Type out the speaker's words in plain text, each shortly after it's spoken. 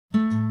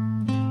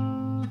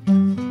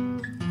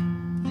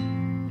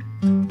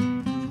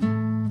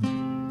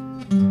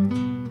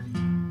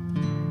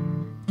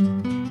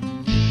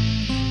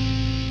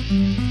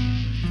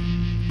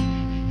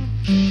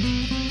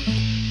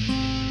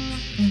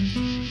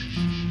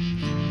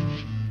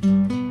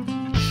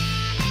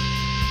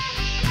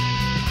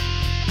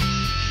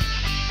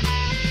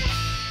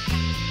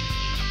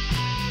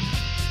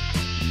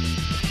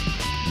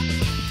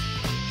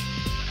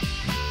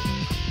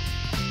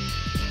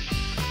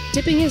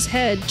Tipping his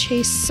head,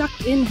 Chase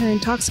sucked in her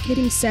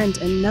intoxicating scent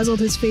and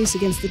nuzzled his face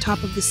against the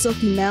top of the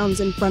silky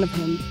mounds in front of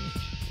him.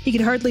 He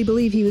could hardly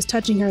believe he was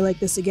touching her like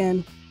this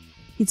again.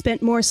 He'd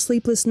spent more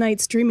sleepless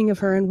nights dreaming of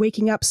her and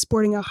waking up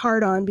sporting a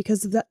hard-on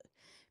because of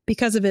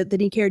it than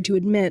he cared to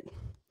admit.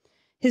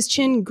 His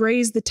chin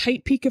grazed the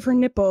tight peak of her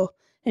nipple,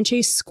 and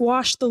Chase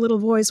squashed the little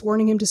voice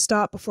warning him to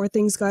stop before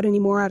things got any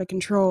more out of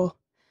control.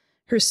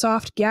 Her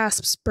soft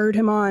gasp spurred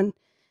him on,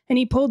 and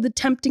he pulled the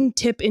tempting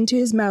tip into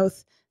his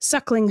mouth,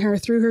 suckling her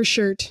through her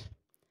shirt.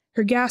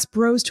 Her gasp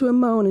rose to a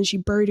moan as she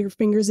buried her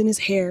fingers in his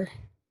hair.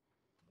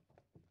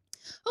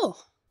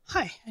 Oh,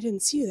 hi, I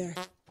didn't see you there.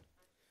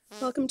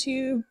 Welcome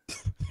to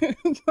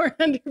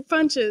 400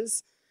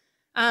 Punches.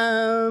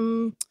 I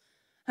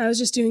was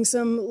just doing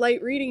some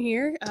light reading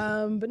here,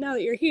 but now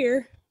that you're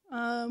here,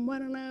 why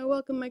don't I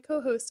welcome my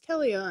co-host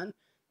Kelly on?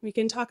 We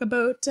can talk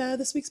about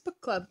this week's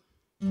book club.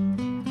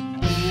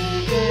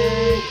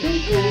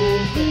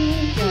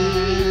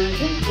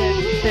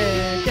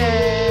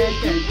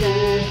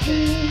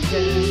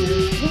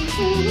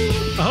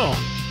 Oh,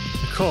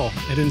 Nicole,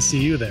 I didn't see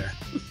you there.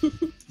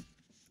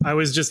 I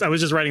was just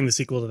writing the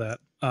sequel to that.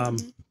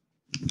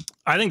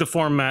 I think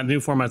the new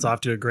format's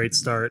off to a great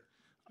start.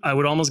 I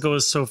would almost go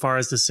so far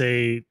as to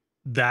say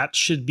that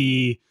should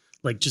be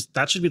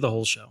that should be the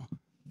whole show.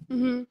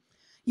 Mm-hmm.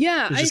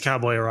 Yeah, it's just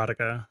cowboy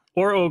erotica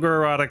or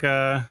ogre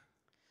erotica.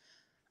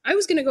 I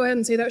was gonna go ahead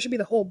and say that should be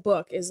the whole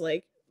book. Is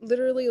like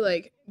literally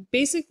like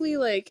basically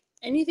like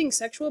anything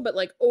sexual, but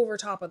like over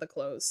top of the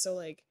clothes. So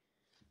like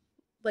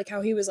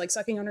how he was like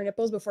sucking on her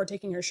nipples before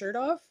taking her shirt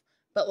off,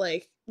 but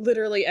like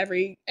literally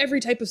every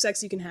type of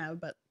sex you can have,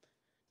 but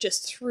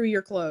just through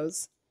your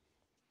clothes.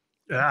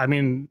 I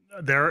mean,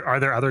 are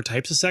there other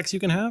types of sex you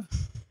can have?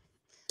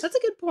 That's a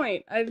good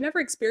point. I've never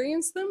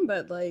experienced them,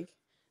 but like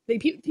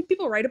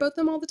people write about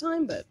them all the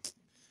time. But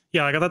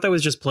yeah, like I thought that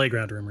was just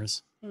playground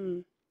rumors.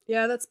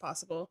 Yeah, that's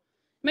possible.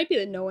 It might be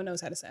that no one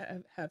knows how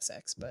to have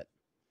sex, but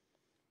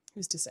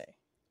who's to say?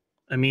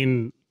 I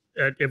mean,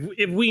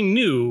 if we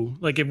knew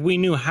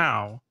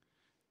how,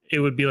 it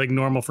would be like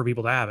normal for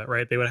people to have it,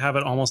 right? They would have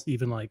it almost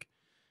even like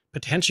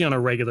potentially on a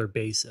regular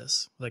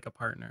basis, like a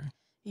partner.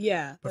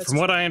 Yeah. But from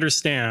what I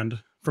understand,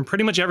 from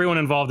pretty much everyone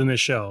involved in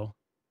this show,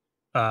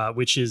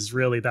 which is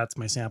really, that's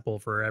my sample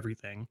for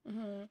everything.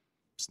 Mm-hmm.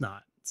 It's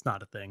not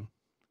a thing.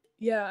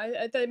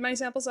 Yeah, my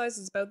sample size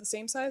is about the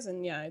same size,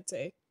 and yeah, I'd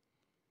say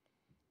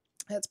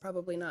that's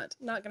probably not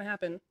going to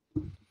happen.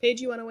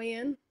 Paige, you want to weigh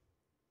in?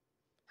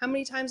 How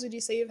many times would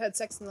you say you've had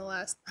sex in the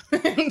last?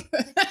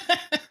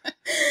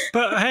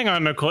 But hang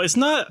on, Nicole. It's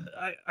not.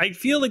 I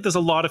feel like there's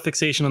a lot of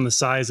fixation on the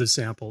size of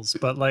samples,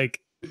 but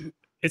like,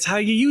 it's how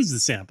you use the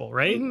sample,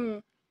 right? Mm-hmm.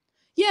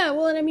 Yeah,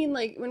 well, and I mean,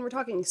 like, when we're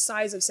talking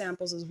size of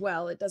samples as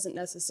well, it doesn't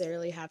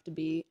necessarily have to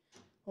be,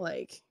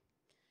 like,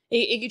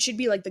 it should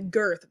be, like, the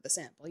girth of the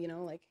sample, you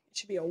know? Like, it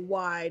should be a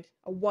wide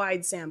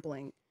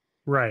sampling.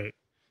 Right.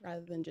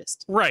 Rather than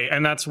just... Right,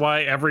 and that's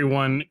why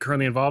everyone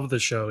currently involved with the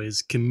show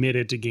is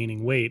committed to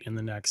gaining weight in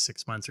the next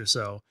 6 months or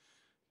so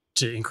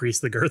to increase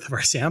the girth of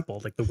our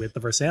sample, like the width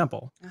of our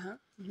sample. Uh-huh.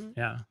 Mm-hmm.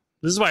 Yeah.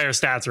 This is why our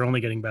stats are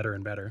only getting better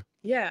and better.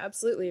 Yeah,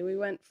 absolutely. We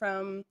went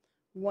from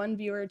one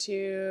viewer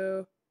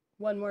to...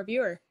 one more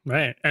viewer.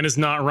 Right. And it's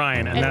not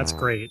Ryan, and that's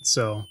great.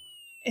 So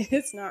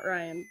it's not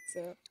Ryan.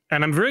 So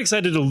and I'm very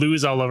excited to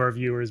lose all of our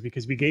viewers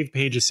because we gave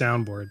Paige a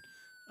soundboard.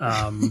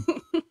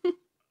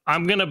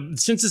 I'm gonna,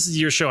 since this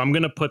is your show, I'm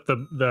gonna put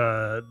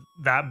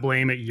that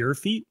blame at your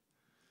feet.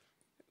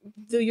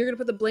 So you're gonna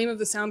put the blame of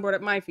the soundboard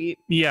at my feet.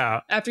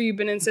 Yeah. After you've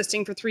been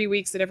insisting for 3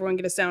 weeks that everyone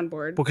get a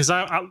soundboard. Because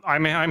I'm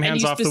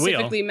hands off the wheel. You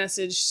specifically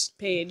messaged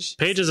Paige.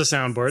 Paige is a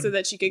soundboard. So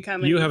that she could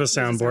come. You have a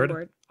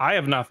soundboard. I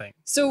have nothing.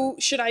 So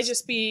should I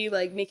just be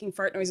like making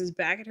fart noises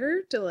back at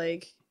her to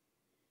like?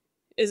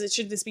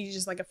 Should this be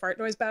just like a fart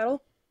noise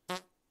battle?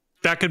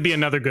 That could be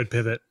another good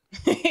pivot.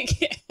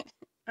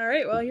 All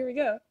right. Well, here we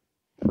go.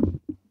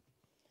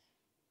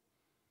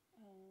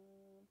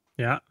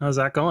 Yeah. How's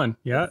that going?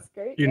 Yeah. That's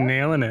great. You're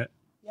nailing it.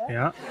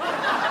 Yeah.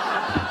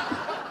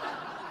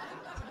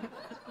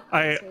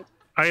 I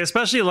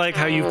especially like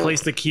how you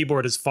place the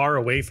keyboard as far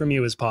away from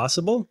you as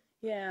possible.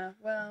 Yeah,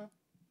 well.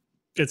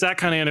 It's that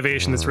kind of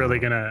innovation that's really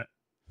gonna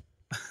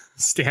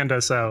stand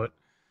us out.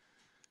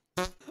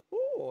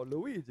 Oh,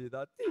 Luigi,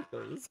 that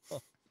tickles.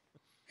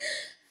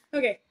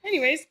 Okay.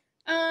 Anyways,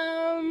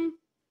 do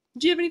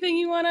you have anything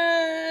you want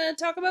to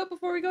talk about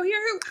before we go here?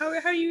 How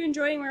are you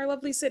enjoying our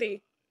lovely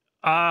city?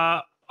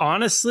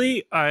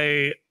 Honestly,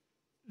 I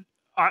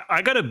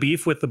got a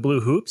beef with the blue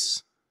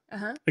hoops.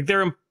 Uh-huh. Like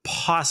they're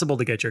impossible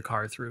to get your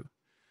car through.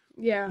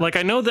 Yeah. Like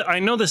I know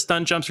the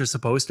stunt jumps are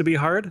supposed to be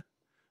hard,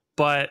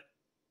 but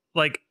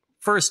like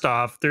first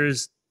off,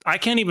 I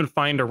can't even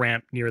find a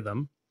ramp near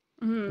them.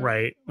 Mm-hmm.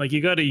 Right? Like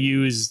you got to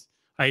use,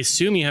 I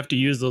assume you have to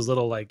use those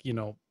little like, you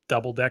know,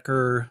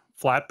 double-decker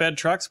flatbed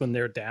trucks when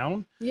they're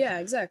down. Yeah,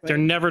 exactly. They're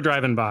never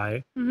driving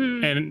by.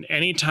 Mm-hmm. And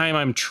anytime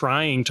I'm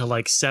trying to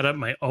like set up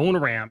my own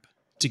ramp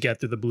to get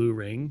through the blue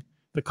ring,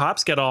 the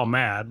cops get all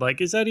mad.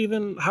 Like, is that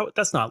even how?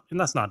 That's not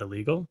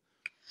illegal.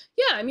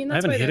 Yeah, I mean,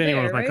 that's I why haven't hit they're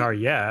anyone there, with my right? car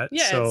yet.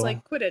 Yeah, so, it's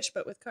like Quidditch,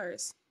 but with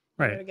cars.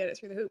 You right. gotta get it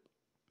through the hoop.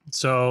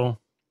 So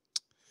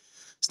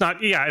it's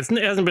not, yeah, it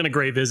hasn't been a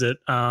great visit.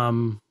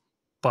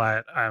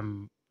 But I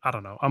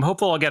don't know. I'm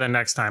hopeful I'll get it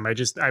next time.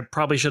 I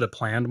probably should have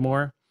planned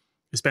more.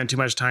 I spent too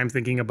much time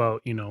thinking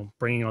about,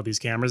 bringing all these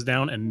cameras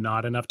down and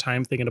not enough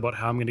time thinking about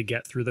how I'm going to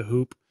get through the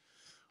hoop.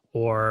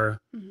 Or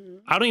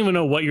I don't even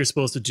know what you're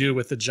supposed to do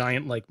with the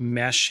giant like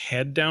mesh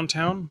head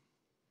downtown.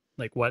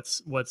 Like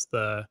what's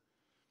the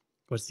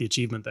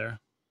achievement there?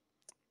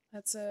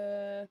 That's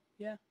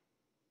yeah,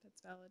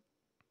 that's valid.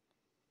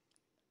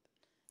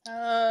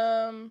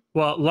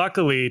 Well,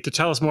 luckily, to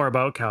tell us more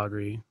about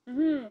Calgary,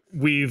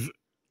 we've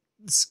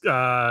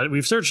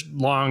searched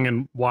long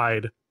and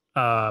wide,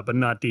 but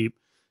not deep,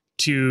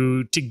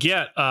 to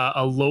get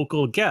a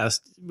local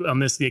guest on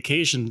the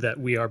occasion that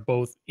we are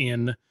both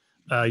in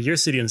your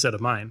city instead of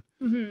mine.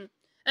 And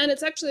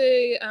it's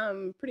actually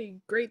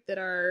pretty great that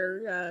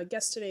our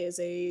guest today is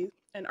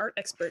an art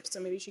expert, so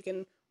maybe she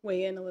can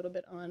weigh in a little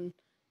bit on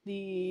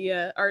the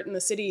art in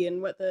the city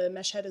and what the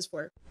mesh head is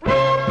for.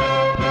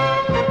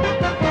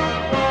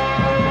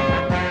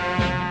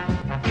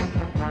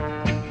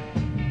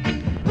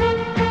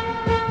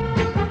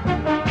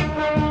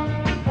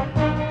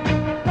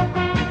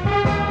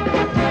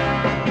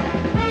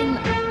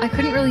 I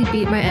couldn't really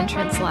beat my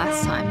entrance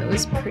last time. It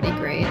was pretty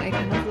great. I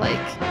kind of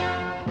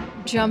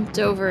like jumped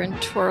over and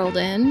twirled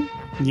in.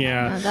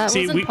 Yeah, that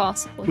wasn't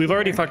possible. We've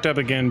already fucked up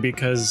again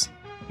because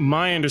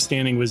my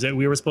understanding was that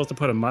we were supposed to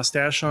put a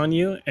mustache on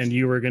you, and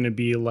you were going to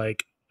be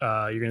like,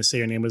 you're going to say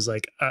your name was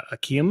like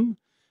Akim,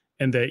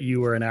 and that you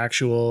were an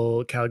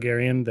actual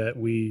Calgarian that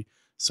we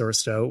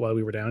sourced out while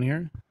we were down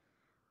here.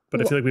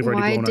 But I feel like we've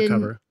already blown our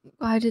cover.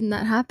 Why didn't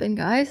that happen,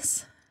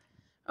 guys?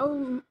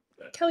 Oh,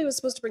 Kelly was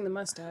supposed to bring the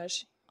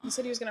mustache. He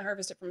said he was going to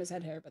harvest it from his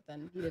head hair, but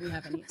then he didn't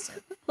have any. So.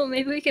 Well,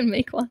 maybe we can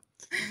make one.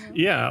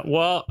 Yeah,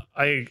 well,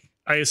 I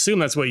assume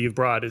that's what you've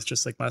brought is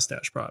just like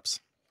mustache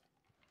props.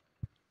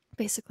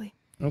 Basically.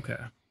 Okay.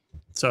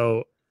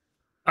 So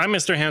I'm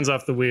Mr. Hands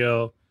Off the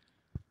Wheel.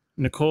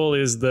 Nicole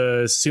is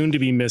the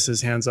soon-to-be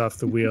Mrs. Hands Off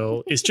the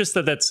Wheel. It's just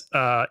that's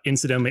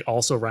incidentally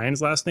also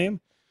Ryan's last name.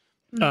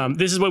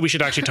 This is what we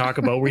should actually talk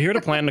about. We're here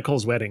to plan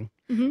Nicole's wedding.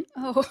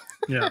 Oh.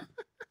 Yeah.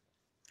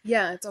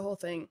 Yeah, it's a whole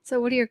thing.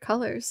 So what are your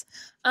colors?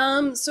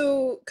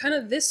 So kind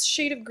of this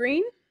shade of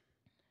green,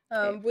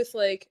 with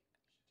like.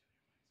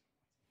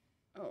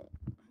 Oh.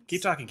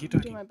 Keep talking. I'll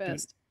do my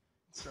best.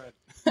 That's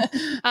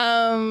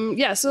right.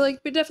 Yeah, so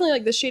like, but definitely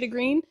like this shade of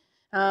green.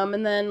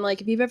 And then like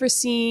if you've ever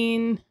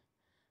seen,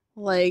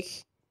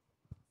 like,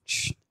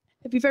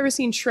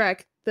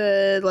 Shrek,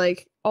 the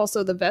like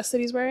also the vest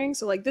that he's wearing.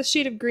 So like this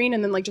shade of green,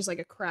 and then like just like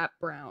a crap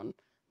brown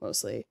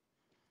mostly.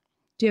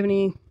 Do you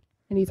have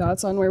any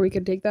thoughts on where we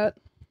could take that?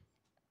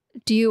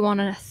 Do you want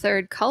a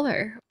third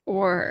color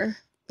or?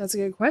 That's a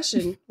good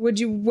question. What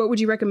would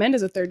you recommend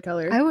as a third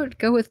color? I would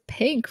go with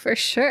pink for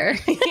sure.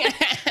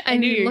 I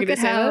knew you were going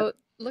to say that.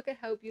 Look at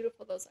how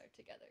beautiful those are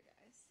together,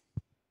 guys.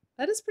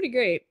 That is pretty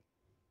great.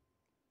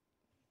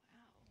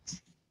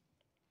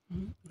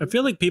 Wow. I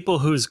feel like people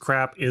whose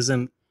crap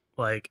isn't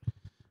like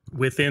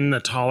within the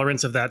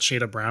tolerance of that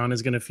shade of brown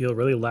is going to feel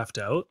really left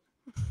out.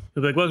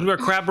 They'll be like, welcome to our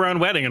crap brown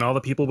wedding. And all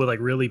the people with like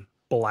really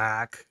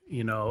black,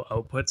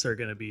 outputs are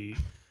going to be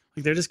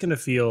like, they're going to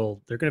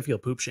feel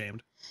poop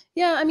shamed.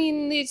 Yeah. I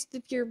mean,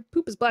 if your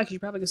poop is black, you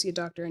should probably go see a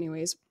doctor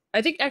anyways.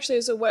 I think actually,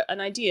 so what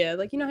an idea,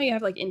 like, how you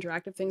have like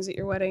interactive things at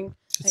your wedding.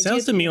 It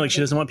sounds to me like she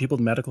doesn't want people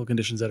with medical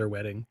conditions at her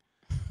wedding.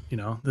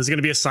 There's going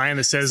to be a sign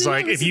that says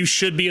like, if you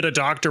should be at a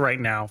doctor right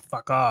now,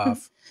 fuck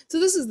off. So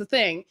this is the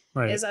thing,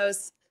 right. Is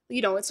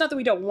it's not that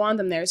we don't want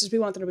them there. It's just we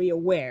want them to be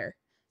aware.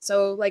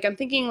 So like, I'm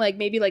thinking like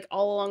maybe like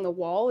all along the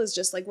wall is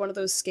just like one of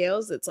those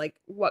scales that's like,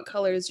 what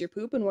color is your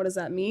poop and what does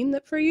that mean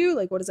for you?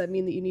 Like, what does that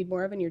mean that you need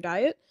more of in your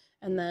diet?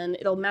 And then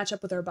it'll match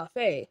up with our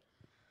buffet.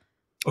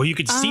 Oh, you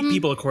could seat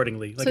people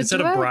accordingly. Like, so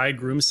instead of bride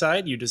groom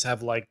side, you just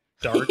have like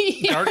dark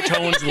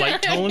tones,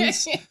 light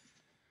tones.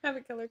 Have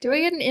it color. Do I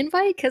get an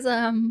invite? Because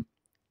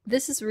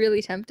this is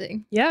really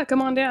tempting. Yeah,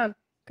 come on down.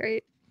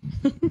 Great.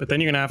 But then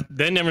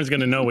then everyone's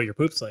gonna know what your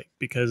poop's like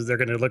because they're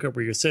gonna look up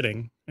where you're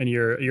sitting, and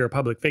you're a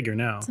public figure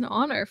now. It's an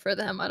honor for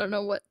them. I don't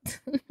know what.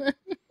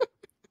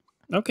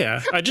 Okay,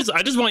 I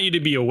just want you to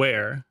be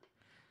aware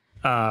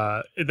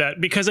that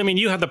because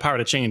you have the power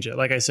to change it.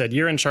 Like I said,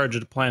 you're in charge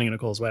of planning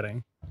Nicole's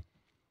wedding.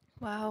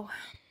 Wow.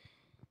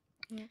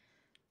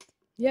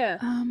 Yeah.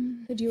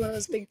 Do you want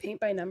those big paint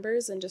by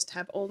numbers and just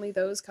have only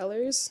those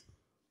colors,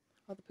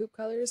 all the poop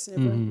colors, and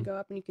everyone can go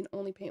up and you can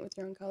only paint with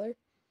your own color?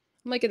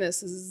 I'm liking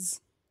this. This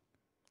is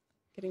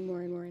getting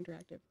more and more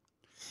interactive.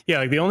 Yeah,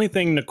 like the only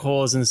thing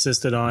Nicole has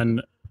insisted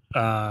on,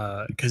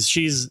 because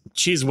she's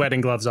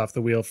wedding gloves off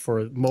the wheel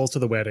for most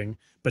of the wedding,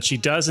 but she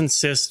does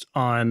insist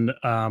on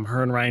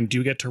her and Ryan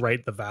do get to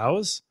write the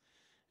vows,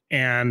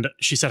 and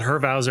she said her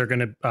vows are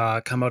going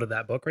to come out of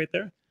that book right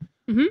there.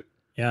 Mm-hmm.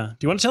 Yeah.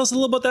 Do you want to tell us a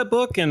little about that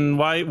book and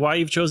why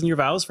you've chosen your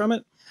vows from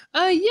it?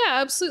 Yeah,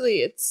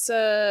 absolutely. It's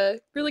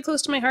really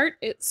close to my heart.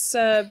 It's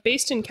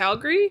based in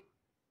Calgary.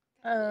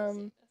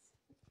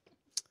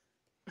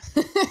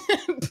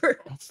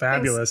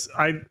 Fabulous.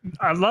 I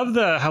love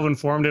how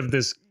informative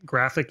this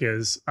graphic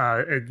is.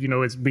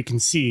 We can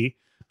see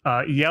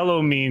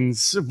yellow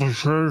means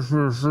This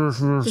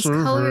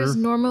color is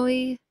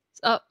normally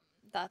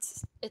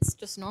it's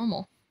just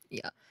normal.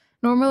 Yeah.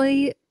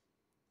 Normally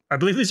I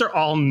believe these are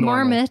all normal.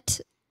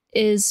 Marmot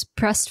is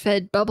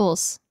breastfed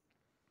bubbles.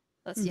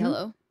 That's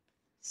yellow.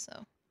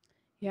 So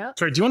Yeah.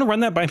 Sorry, do you want to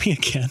run that by me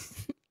again?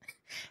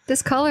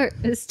 this color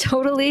is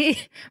totally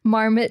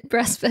Marmot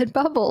breastfed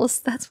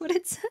bubbles. That's what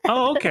it says.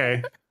 Oh,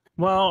 okay.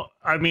 Well,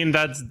 I mean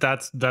that's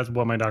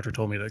what my doctor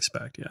told me to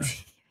expect.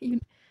 Yeah.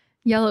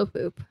 Yellow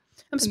poop.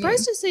 I'm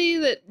surprised to say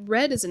that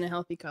red isn't a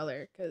healthy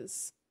color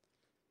because,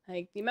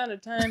 like, the amount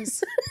of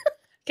times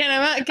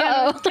can't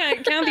count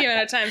the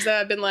amount of times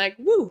that I've been like,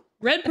 "Woo,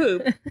 red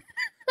poop."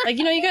 Like,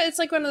 it's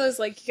like one of those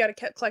like you got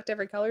to collect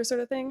every color sort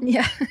of thing.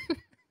 Yeah.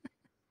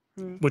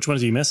 Which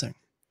ones are you missing?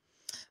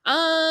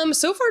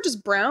 So far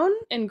just brown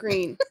and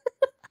green.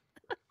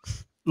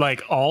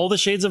 Like all the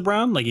shades of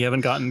brown? Like you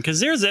haven't gotten, because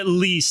there's at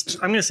least,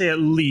 I'm gonna say at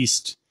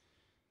least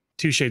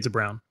 2 shades of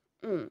brown.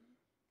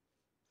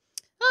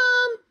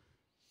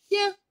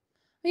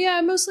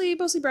 Yeah, mostly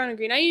brown and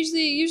green. I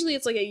usually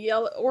it's like a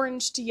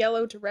orange to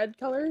yellow to red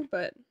color,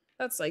 but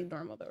that's like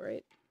normal though,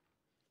 right?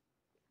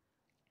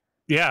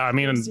 Yeah, I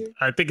mean,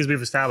 I think as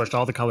we've established,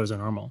 all the colors are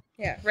normal.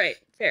 Yeah, right.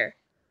 Fair.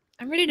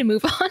 I'm ready to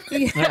move on. All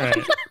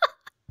right.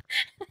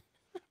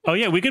 Oh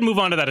yeah, we could move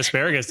on to that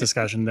asparagus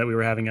discussion that we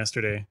were having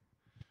yesterday,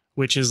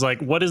 which is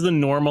like, what is the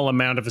normal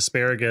amount of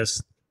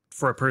asparagus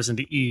for a person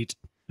to eat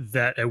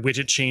that at which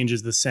it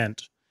changes the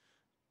scent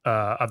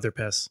of their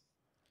piss?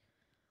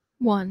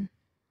 1.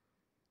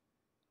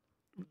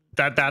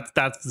 That's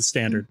the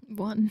standard.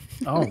 1.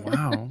 Oh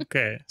wow.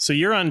 Okay, so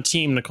you're on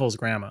team Nicole's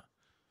grandma.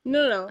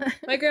 No.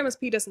 My grandma's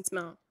pee doesn't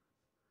smell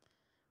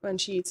when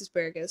she eats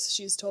asparagus.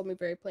 She's told me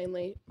very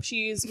plainly.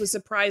 She was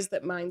surprised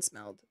that mine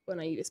smelled when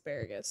I eat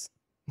asparagus.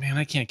 Man,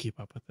 I can't keep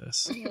up with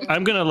this.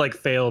 I'm gonna like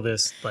fail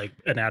this like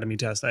anatomy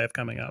test I have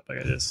coming up. Like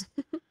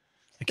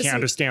I can't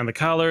understand the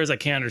colors. I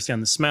can't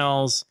understand the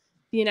smells.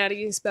 The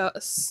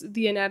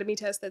anatomy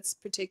test that's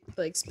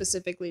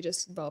specifically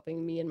just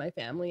involving me and my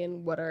family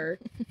and what our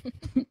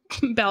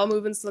bowel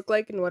movements look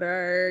like and what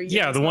our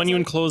the one you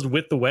enclosed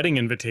with the wedding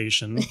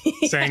invitation,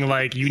 saying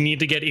like you need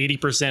to get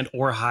 80%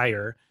 or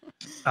higher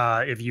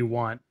if you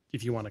want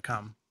to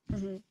come.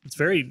 Mm-hmm. It's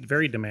very,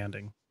 very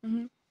demanding.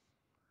 Mm-hmm.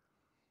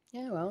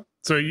 Yeah, well.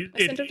 So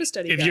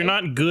if you're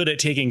not good at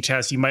taking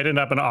tests, you might end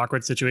up in an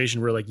awkward situation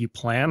where like you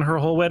plan her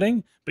whole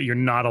wedding, but you're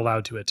not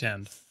allowed to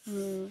attend.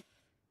 Mm.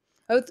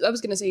 I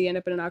was going to say you end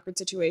up in an awkward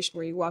situation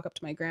where you walk up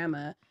to my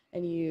grandma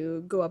and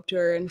you go up to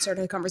her and start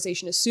a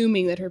conversation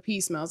assuming that her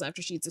pee smells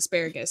after she eats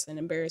asparagus and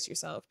embarrass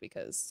yourself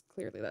because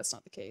clearly that's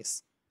not the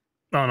case.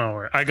 Oh,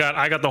 no. I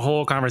got the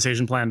whole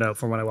conversation planned out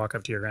for when I walk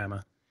up to your grandma.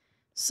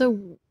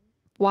 So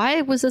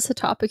why was this a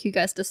topic you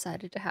guys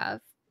decided to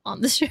have on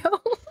the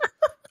show?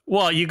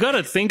 Well, you got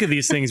to think of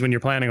these things when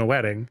you're planning a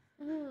wedding.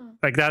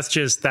 Like that's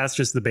just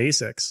the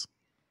basics.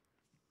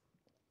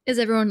 Is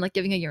everyone like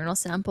giving a urinal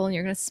sample and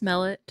you're going to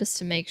smell it just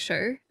to make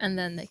sure and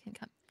then they can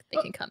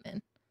come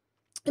in?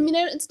 I mean,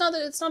 it's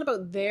not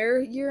about their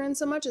urine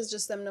so much as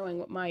just them knowing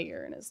what my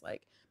urine is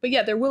like. But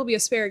yeah, there will be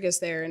asparagus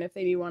there, and if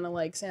they do want to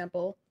like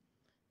sample,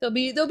 there'll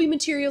be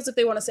materials if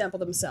they want to sample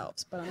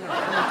themselves. But I'm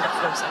not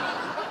gonna force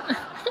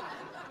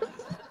anyone.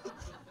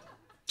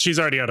 She's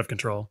already out of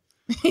control.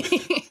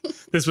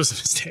 This was a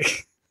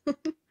mistake.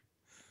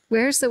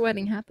 Where's the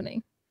wedding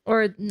happening?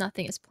 Or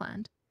nothing is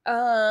planned?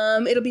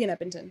 It'll be in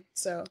Edmonton.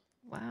 So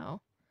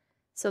wow,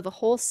 so the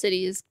whole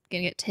city is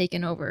gonna get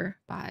taken over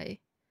by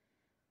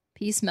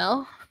pea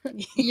smell.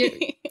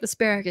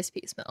 Asparagus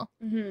pea smell.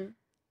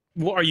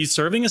 Mm-hmm. Well, are you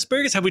serving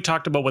asparagus? Have we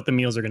talked about what the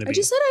meals are going to be? I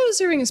just said I was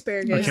serving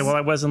asparagus. Okay, well,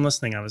 I wasn't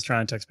listening. I was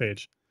trying to text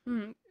Paige.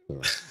 Mm-hmm.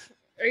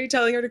 Are you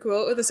telling her to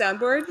quote with a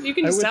soundboard? You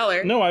can just tell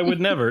her. No, I would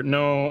never.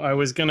 No, I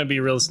was going to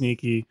be real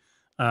sneaky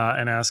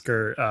and ask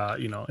her,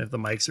 if the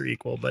mics are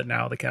equal. But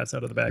now the cat's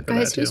out of the bag for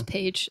guys, that too. who's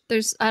Paige?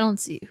 I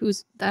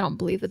don't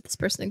believe that this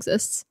person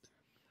exists.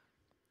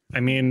 I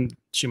mean,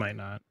 she might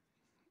not.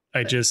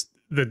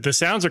 The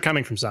sounds are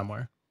coming from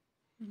somewhere.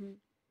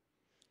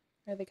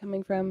 Mm-hmm. Are they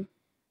coming from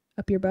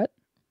up your butt?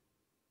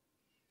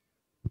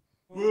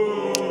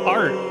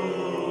 Art.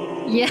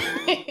 Yeah.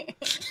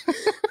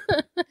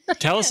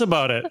 Tell us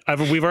about it.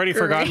 We've already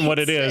forgotten what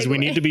it is. We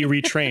need to be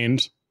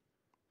retrained.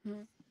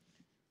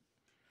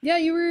 Yeah,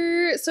 you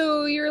were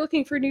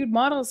looking for nude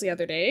models the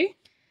other day.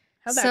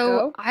 How'd that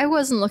go? I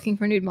wasn't looking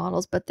for nude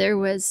models, but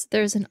there's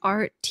an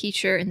art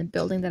teacher in the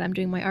building that I'm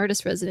doing my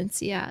artist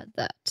residency at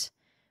that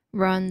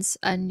runs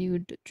a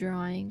nude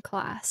drawing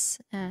class,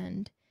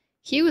 and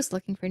he was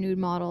looking for nude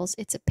models.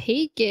 It's a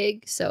paid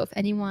gig, so if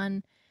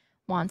anyone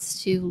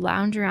wants to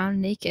lounge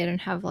around naked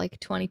and have like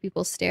 20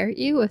 people stare at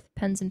you with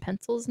pens and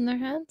pencils in their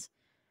hands,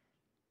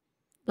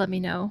 let me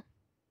know.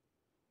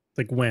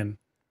 Like when?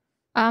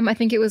 I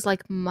think it was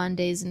like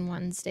Mondays and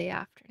Wednesday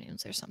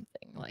afternoons or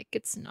something. Like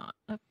it's not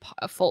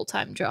a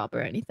full-time job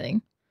or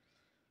anything.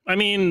 I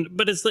mean,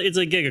 but it's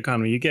a gig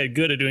economy. You get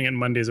good at doing it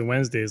Mondays and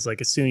Wednesdays.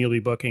 Like, soon you'll be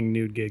booking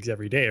nude gigs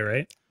every day,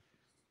 right?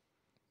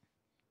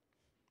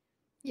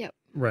 Yep.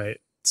 Right.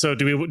 So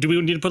do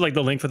we need to put like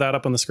the link for that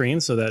up on the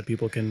screen so that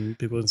people can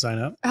sign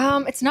up?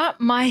 It's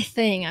not my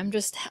thing. I'm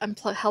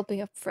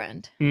helping a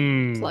friend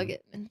Mm. plug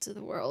it into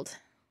the world.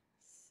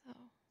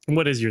 So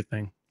What is your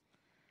thing?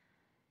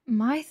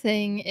 my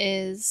thing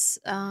is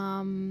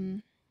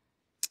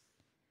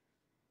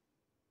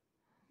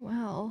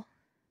well,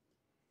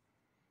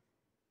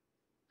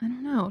 I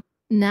don't know.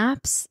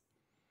 Naps.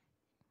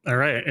 All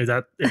right.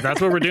 If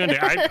that's what we're doing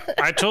today,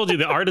 I told you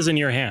the art is in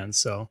your hands.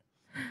 So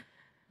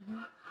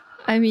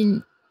I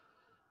mean,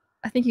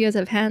 I think you guys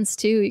have hands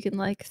too. You can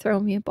like throw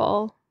me a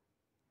ball.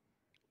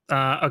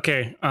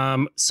 okay.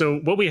 So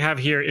what we have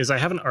here is I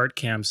have an art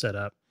cam set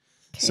up.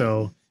 Okay.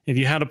 So if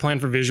you had a plan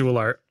for visual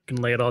art, you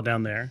can lay it all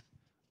down there.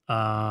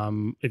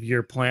 If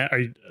your plan,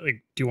 do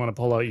you want to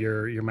pull out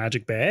your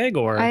magic bag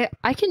or?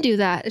 I can do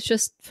that. It's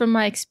just from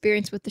my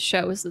experience with the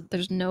show is that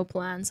there's no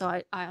plan,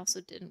 so I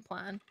also didn't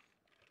plan.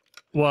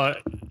 Well,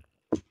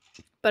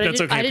 but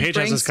that's okay. Paige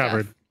has us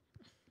covered.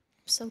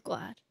 I'm so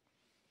glad.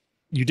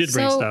 You did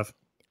bring stuff.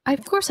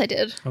 Of course I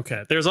did.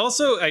 Okay. There's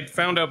also, I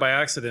found out by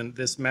accident,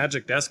 this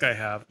magic desk I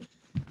have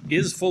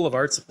is full of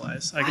art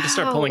supplies. I can just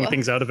start pulling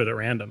things out of it at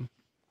random.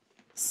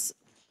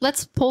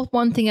 Let's pull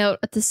one thing out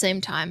at the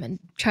same time and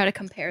try to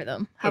compare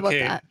them. How about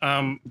that?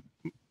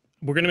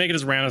 We're going to make it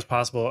as random as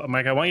possible.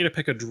 Mike, I want you to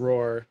pick a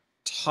drawer,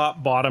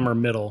 top, bottom, or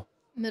middle.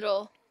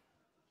 Middle.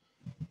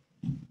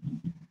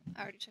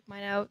 I already checked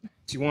mine out.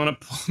 Do you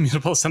want me to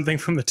pull something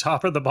from the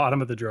top or the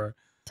bottom of the drawer?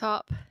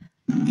 Top.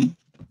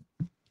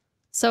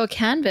 So a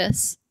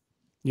canvas.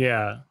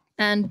 Yeah.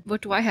 And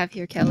what do I have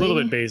here, Kelly? A little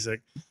bit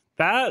basic.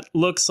 That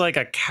looks like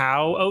a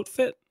cow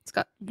outfit. It's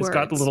got words. It's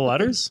got the little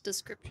letters.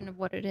 Description of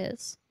what it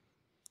is.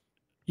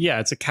 Yeah,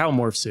 it's a cow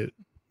morph suit.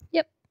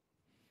 Yep.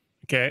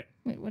 Okay.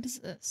 Wait, what is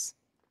this?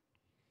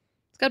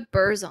 It's got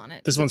burrs on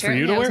it. This one's for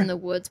you to I was wear? in the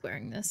woods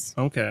wearing this.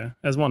 Okay,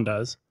 as one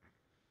does.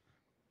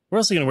 Where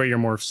else are you going to wear your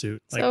morph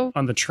suit? Like So,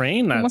 on the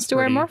train? Who That's wants to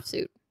wear a morph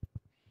suit?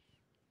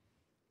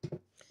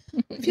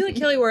 I feel like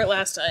Kelly wore it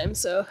last time,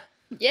 so.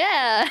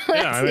 Yeah,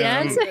 that's the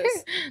answer.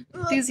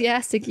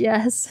 Enthusiastic,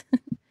 yes.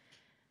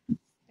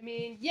 I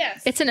mean,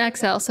 yes. It's an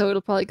XL, so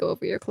it'll probably go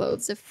over your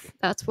clothes if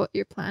that's what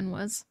your plan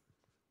was.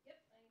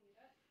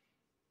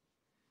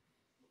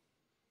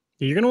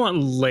 You're gonna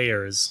want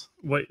layers.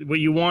 What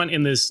you want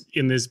in this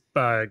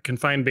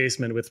confined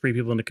basement with 3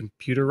 people and a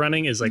computer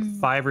running is like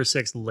 5 or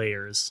 6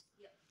 layers.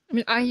 I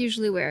mean, I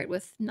usually wear it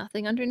with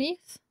nothing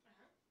underneath.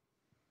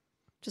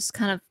 Just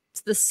kind of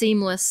the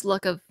seamless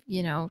look of,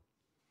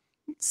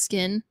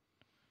 skin.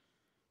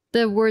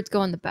 The words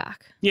go on the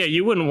back. Yeah,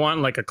 you wouldn't want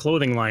like a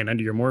clothing line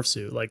under your morph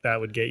suit. Like that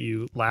would get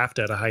you laughed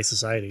at a high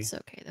society. It's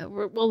okay though.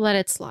 We'll let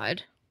it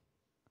slide.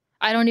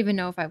 I don't even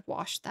know if I've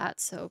washed that,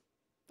 so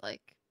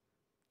like,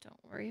 don't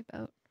worry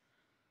about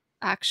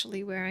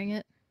actually wearing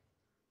it.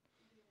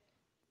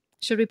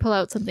 Should we pull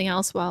out something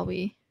else while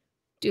we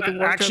do the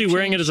wardrobe actually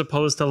wearing change? it as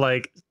opposed to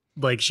like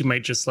she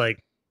might just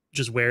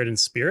wear it in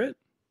spirit?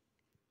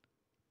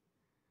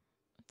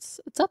 It's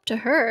up to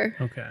her.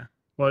 Okay.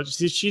 Well,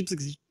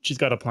 she's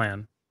got a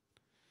plan.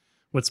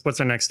 What's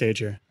our next stage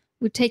here?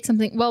 We take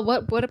something. Well,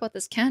 what about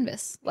this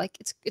canvas? Like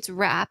it's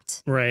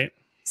wrapped. Right.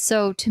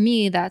 So to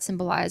me, that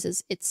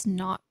symbolizes it's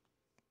not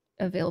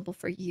available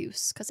for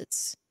use because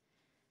it's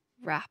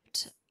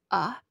wrapped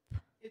up.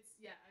 It's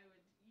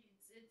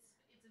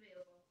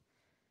available.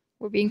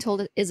 We're being told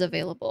it is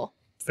available.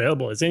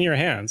 Available. It's in your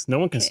hands. No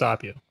one can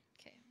stop you.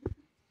 Okay.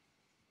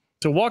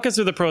 So walk us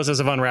through the process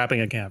of unwrapping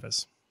a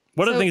canvas.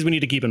 What are the things we need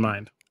to keep in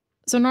mind?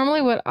 So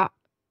normally,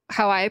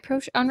 how I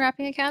approach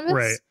unwrapping a canvas,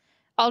 right?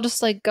 I'll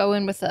just like go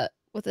in with a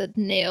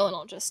nail and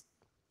I'll just.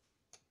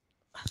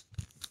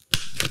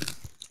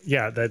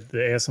 Yeah, the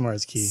ASMR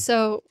is key.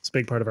 So it's a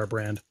big part of our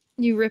brand.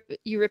 You rip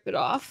it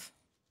off.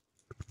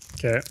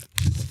 Okay.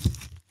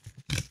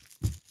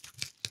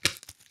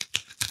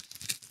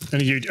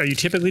 And are you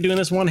typically doing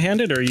this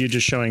one-handed, or are you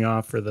just showing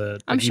off for the?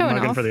 I'm showing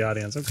off for the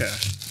audience. Okay.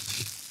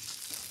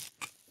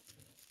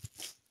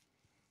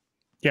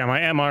 Yeah, my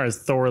MR is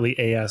thoroughly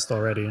AS'd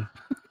already.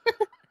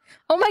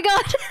 Oh my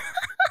god.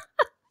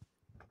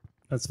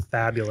 That's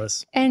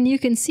fabulous. And you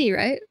can see,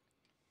 right?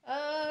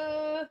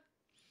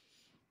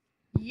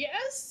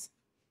 Yes.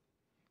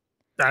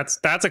 That's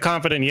a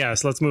confident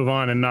yes. Let's move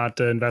on and not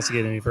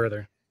investigate any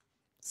further.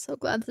 So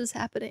glad this is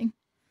happening.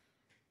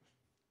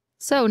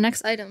 So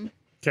next item.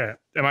 Okay.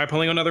 Am I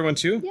pulling another one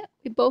too? Yeah,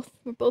 we're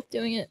both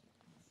doing it.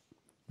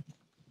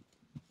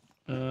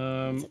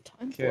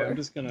 Okay, I'm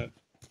just gonna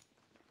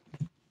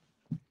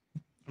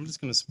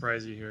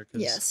surprise you here.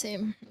 Yeah,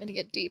 same. I'm gonna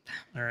get deep.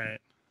 All right.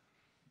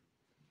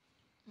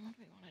 What do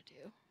we want to do?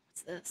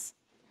 What's this?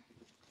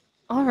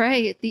 All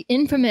right, the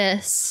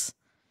infamous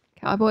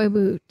cowboy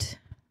boot.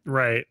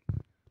 Right.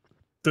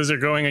 Those are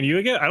going on you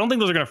again? I don't think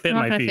those are gonna fit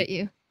my feet. They're not gonna fit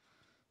you.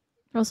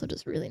 They're also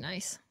just really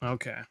nice.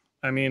 Okay.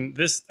 I mean,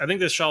 I think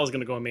this shawl is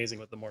gonna go amazing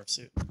with the morph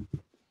suit.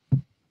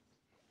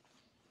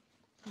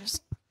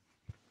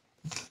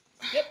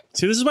 Yep.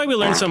 See, this is why we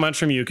learn so much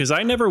from you, because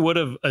I never would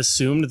have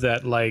assumed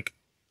that like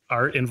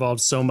art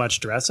involved so much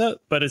dress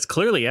up, but it's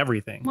clearly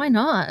everything. Why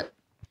not?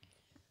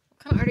 What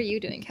kind of art are you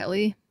doing,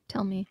 Kelly?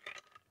 Tell me.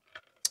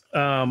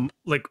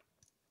 Like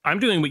I'm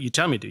doing what you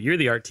tell me to. You're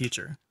the art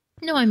teacher.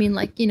 No, I mean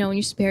like, you know, in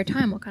your spare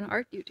time, what kind of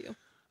art do you do?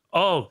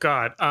 Oh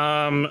God.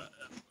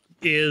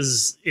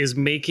 Is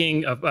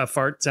making a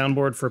fart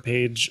soundboard for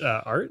page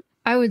art?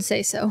 I would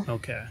say so.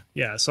 Okay.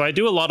 Yeah. So I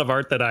do a lot of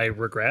art that I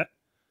regret.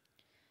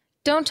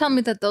 Don't tell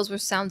me that those were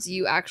sounds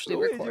you actually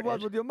Luigi, what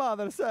recorded. would your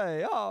mother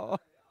say? Oh.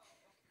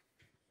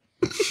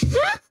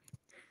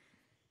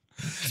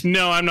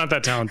 No, I'm not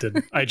that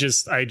talented. I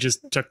just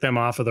took them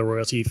off of the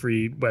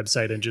royalty-free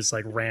website and just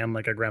like ran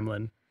like a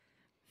gremlin.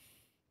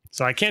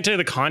 So I can't tell you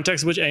the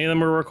context of which any of them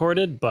were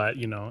recorded, but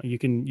you know, you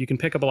can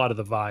pick up a lot of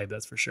the vibe,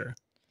 that's for sure.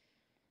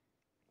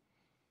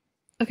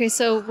 Okay,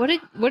 so what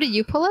did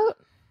you pull out?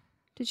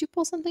 Did you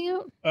pull something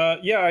out?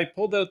 Yeah, I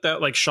pulled out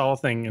that like shawl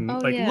thing and Oh,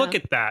 like yeah. look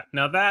at that.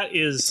 Now that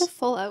It's a is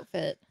full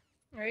outfit.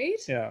 Right?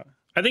 yeah.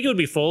 I think it would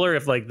be fuller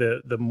if like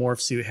the morph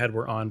suit head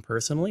were on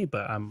personally,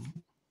 but I'm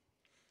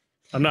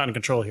not in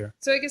control here.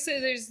 So I guess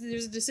there's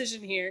a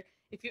decision here.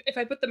 If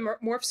I put the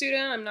morph suit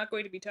on, I'm not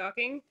going to be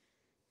talking.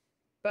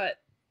 But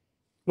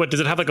What, does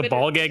it have like a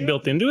ball gag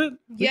built into it?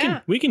 Yeah.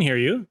 We can hear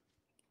you.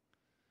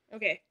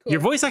 okay, cool.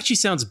 Your voice actually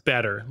sounds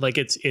better. Like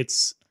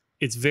it's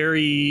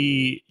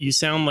very, you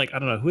sound like, I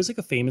don't know, who has like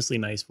a famously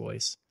nice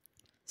voice?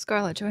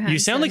 Scarlett Johansson. You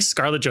sound like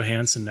Scarlett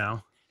Johansson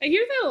now. I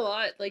hear that a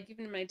lot, like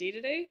even in my day to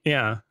day.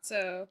 Yeah.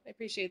 So I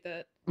appreciate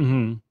that.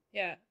 Hmm.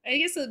 Yeah, I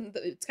guess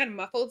it's kind of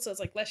muffled, so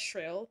it's like less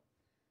shrill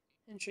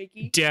and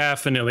shrieky.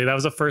 Definitely. That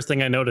was the first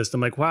thing I noticed.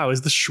 I'm like, wow,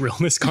 is the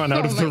shrillness gone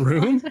out Oh of the my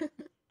room?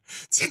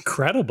 It's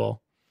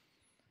incredible.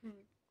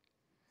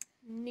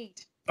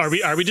 Neat. Are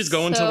we just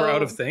going until we're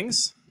out of So-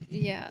 things?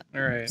 Yeah.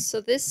 All right.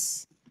 So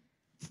this,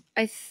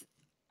 I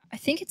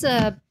think it's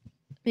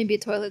maybe a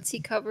toilet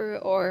seat cover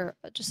or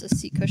just a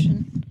seat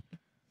cushion,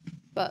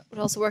 but would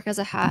also work as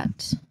a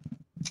hat.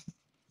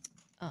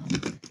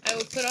 I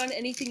will put on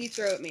anything you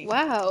throw at me.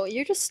 Wow,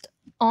 you're just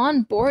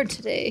on board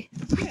today.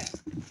 Yeah.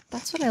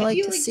 That's what I like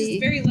feel to like see.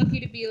 just very lucky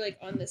to be like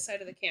on this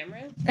side of the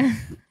camera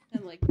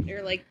and like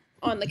or like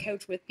on the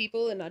couch with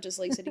people and not just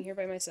like sitting here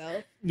by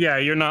myself. Yeah,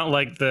 you're not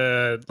like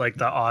the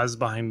Oz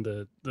behind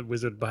the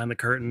wizard behind the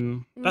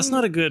curtain. That's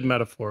not a good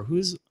metaphor.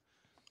 Who's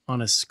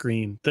on a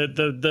screen?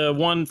 The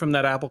one from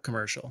that Apple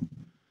commercial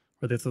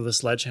where they throw the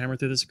sledgehammer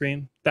through the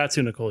screen. That's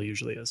who Nicole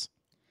usually is.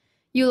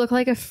 You look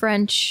like a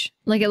French,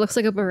 like it looks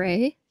like a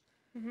beret,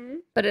 Mm-hmm.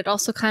 but it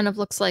also kind of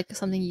looks like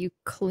something you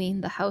clean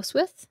the house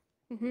with.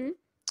 Mm-hmm.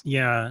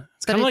 Yeah,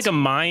 it's But kind of like it's- a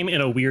mime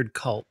in a weird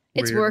cult.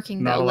 where It's you're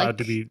working, not though, allowed like-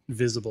 to be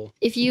visible.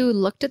 If you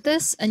looked at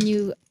this and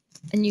you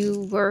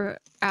were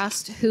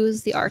asked who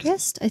is the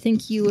artist, I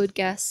think you would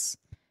guess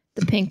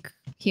the pink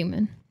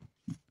human.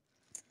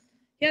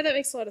 Yeah, that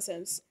makes a lot of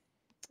sense.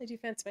 I do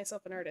fancy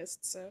myself an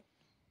artist, so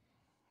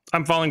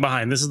I'm falling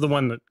behind. This is the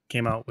one that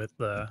came out with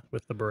the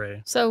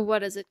beret. So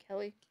what is it,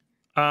 Kelly?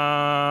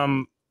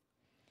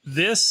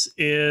 This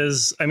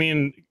is. I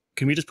mean,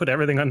 can we just put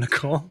everything on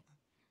Nicole?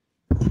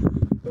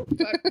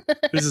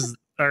 This is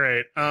all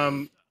right.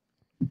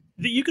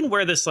 You can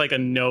wear this like a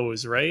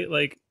nose, right?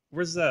 Like,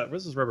 where's that?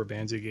 Where's those rubber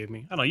bands you gave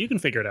me? I don't know. You can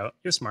figure it out.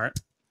 You're smart.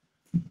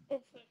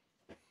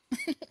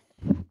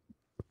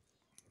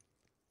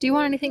 Do you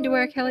want anything to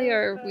wear, Kelly,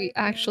 or are we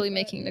actually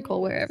making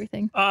Nicole wear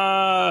everything?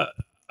 I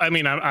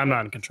mean, I'm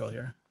not in control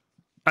here.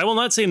 I will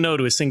not say no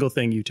to a single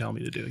thing you tell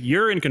me to do.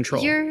 You're in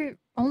control. You're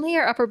only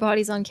your upper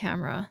body's on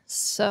camera,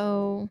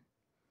 so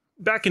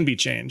That can be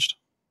changed.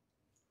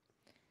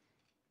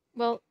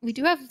 well, we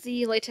do have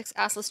the latex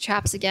assless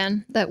chaps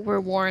again that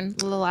were worn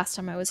the last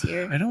time I was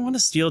here. I don't want to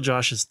steal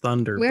Josh's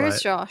thunder. Where but,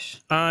 is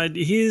Josh?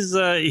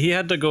 he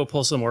had to go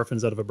pull some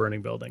orphans out of a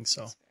burning building.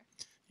 So,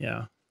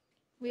 yeah,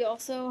 We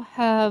also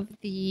have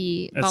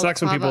the it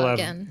sucks when people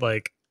balaclava have again.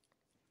 like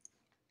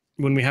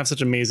when we have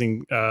such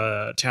amazing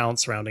talent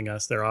surrounding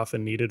us. They're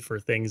often needed for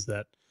things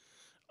that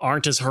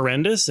aren't as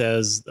horrendous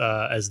as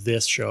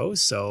this show.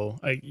 So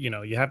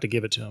you have to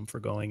give it to him for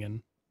going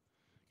in.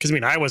 Because I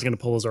mean, I was going to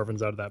pull those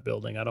orphans out of that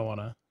building. I don't want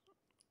to.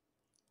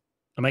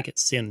 I might get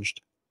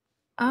singed.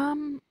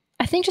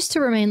 I think just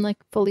to remain like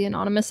fully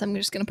anonymous, I'm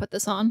just gonna put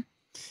this on.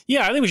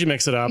 Yeah, I think we should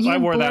mix it up. You I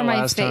can wore blur that my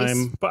last face.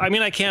 time, but I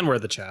mean, I can wear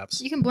the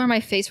chaps. You can blur my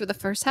face for the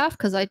first half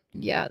because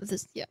Yeah,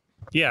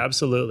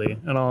 absolutely.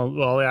 And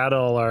I'll add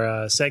all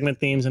our segment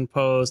themes in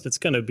post. It's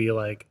gonna be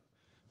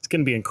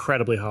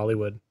incredibly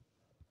Hollywood.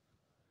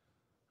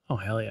 Oh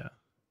hell yeah!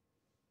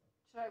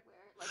 Should I wear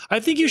it? Like, I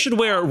think you should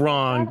wear it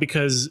wrong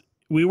because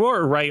we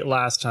wore it right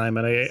last time,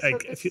 and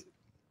if you,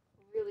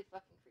 really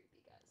fucking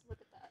creepy, guys. Look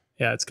at that.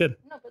 yeah, it's good.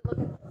 No, but look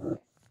at that.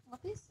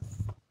 Want these?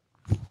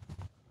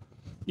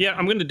 Yeah,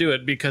 I'm gonna do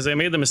it because I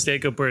made the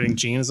mistake of putting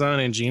jeans on,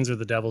 and jeans are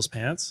the devil's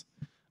pants.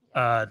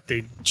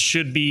 They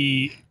should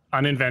be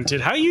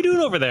uninvented. How are you doing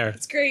over there?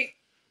 it's great.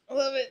 I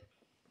love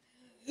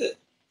it.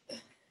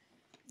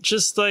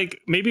 just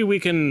like maybe we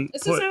can.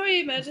 This is how I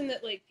imagine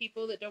that like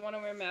people that don't want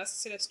to wear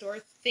masks in a store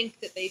think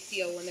that they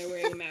feel when they're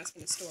wearing a mask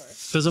in a store.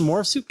 Does a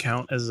morph suit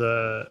count as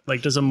a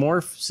like? Does a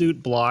morph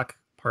suit block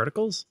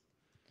particles?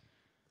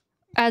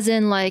 As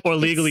in, like, Or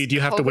legally, it's do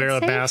you have to wear COVID a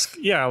safe? mask?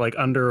 Yeah, like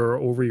under or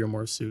over your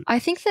morph suit. I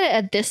think that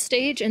at this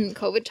stage in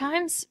COVID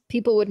times,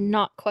 people would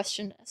not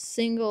question a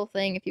single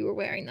thing if you were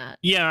wearing that.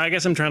 Yeah, I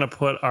guess I'm trying to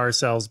put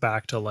ourselves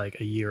back to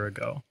like a year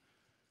ago.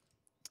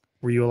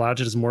 Were you allowed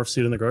to just morph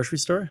suit in the grocery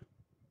store?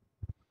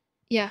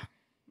 Yeah.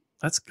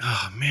 That's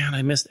oh man,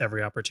 I missed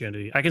every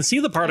opportunity. I can see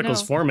the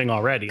particles know. forming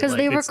already. 'Cause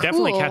they were it's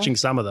definitely cool. catching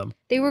some of them.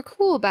 They were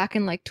cool back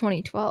in like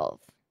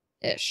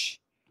 2012-ish.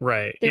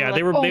 Right. They Yeah, were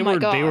they like, were "Oh they my were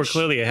they were gosh,"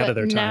 clearly ahead of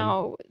but their time.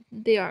 now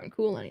they aren't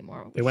cool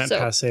anymore. They went So-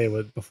 passé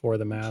with before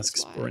the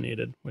masks why. were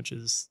needed, which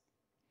is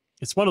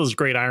it's one of those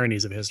great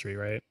ironies of history,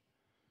 right?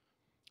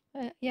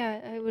 Yeah,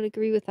 I would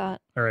agree with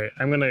that. All right,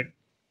 I'm gonna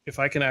if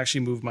I can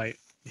actually move my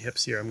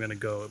hips here, I'm gonna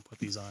go and put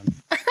these on.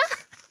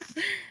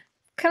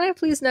 Can I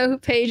please know who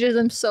Paige is?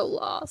 I'm so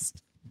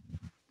lost.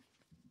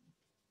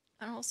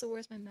 And also,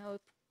 where's my mouth?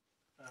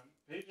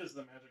 Paige is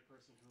the magic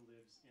person who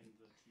lives in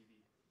the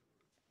TV.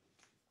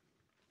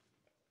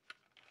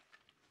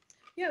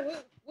 Yeah,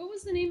 what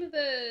was the name of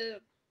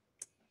the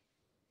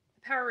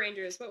Power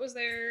Rangers? What was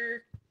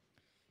their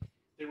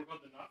They were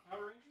called the Not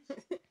Power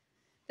Rangers?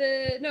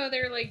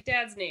 they're like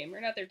dad's name,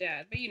 or not their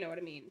dad, but you know what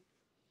I mean.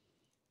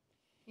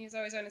 He was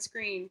always on a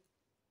screen.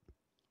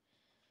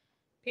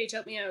 Paige,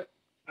 help me out.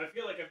 I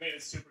feel like I've made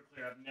it super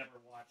clear I've never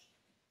watched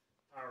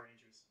Power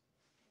Rangers.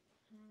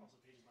 Also,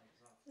 Paige's mic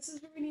is off. This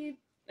is what we need.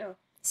 Oh,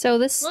 So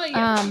this well,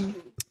 yeah.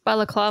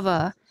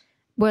 balaclava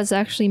was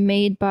actually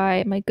made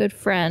by my good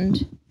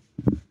friend,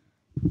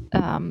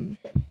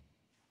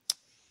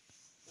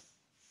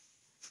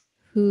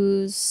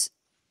 whose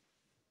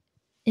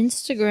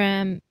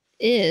Instagram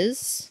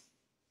is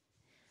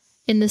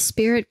in the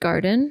Spirit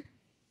Garden,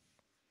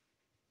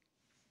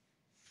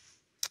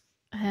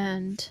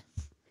 and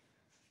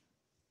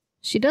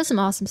she does some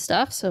awesome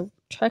stuff. So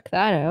check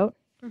that out.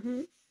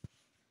 Mm-hmm.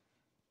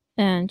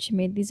 And she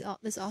made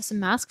this awesome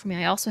mask for me.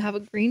 I also have a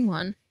green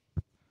one.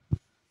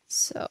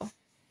 So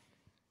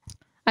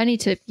I need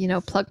to,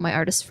 plug my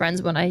artist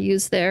friends when I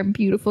use their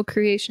beautiful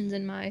creations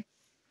in my...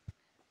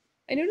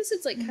 I noticed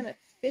it's like kind of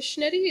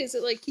fishnetty. Is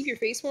it like keep your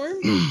face warm?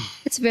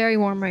 It's very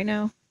warm right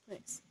now.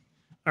 Nice.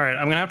 All right,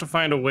 I'm gonna have to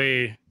find a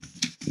way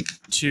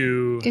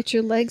to. Get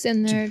your legs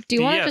in there. Do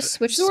you want to yeah, just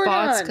switch Zordon.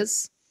 spots?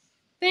 Because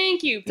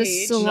Thank you, Paige. this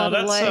is a lot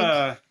of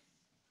leg.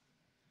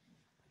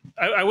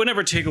 I would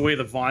never take away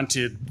the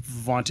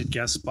vaunted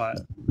guest spot.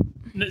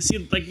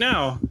 See, like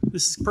now,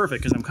 this is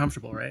perfect because I'm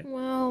comfortable, right?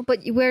 Well, but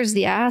where's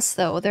the ass,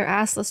 though? They're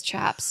assless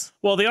chaps.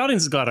 Well, the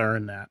audience has got to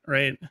earn that,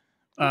 right?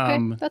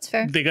 Okay, that's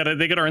fair. They gotta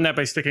earn that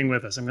by sticking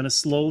with us. I'm gonna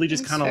slowly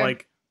just That's kind of fair.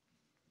 like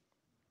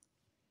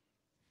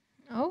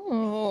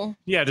Oh,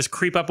 just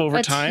creep up over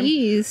a time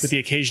tease. with the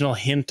occasional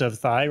hint of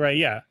thigh, right?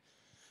 Yeah,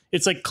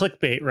 it's like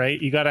clickbait,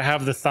 right? You got to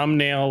have the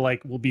thumbnail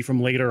like will be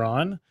from later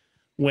on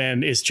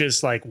when it's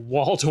just like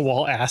wall to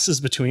wall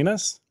asses between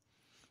us,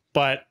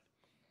 but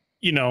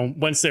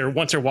once they're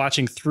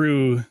watching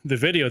through the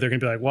video, they're gonna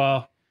be like,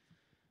 well,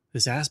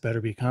 this ass better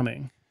be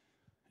coming,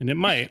 and it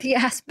might. The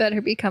ass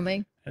better be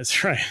coming.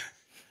 That's right.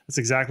 That's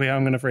exactly how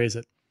I'm gonna phrase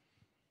it.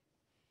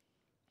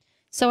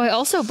 So I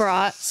also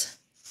brought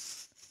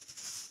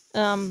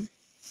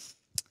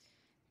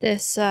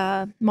this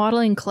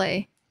modeling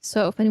clay.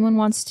 So if anyone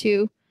wants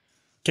to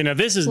Okay, now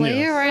this is play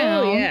new.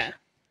 around, Oh yeah.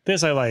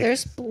 This I like.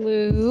 there's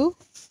blue,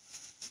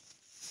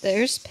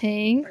 there's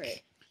pink. All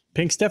right.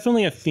 Pink's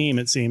definitely a theme,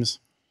 it seems.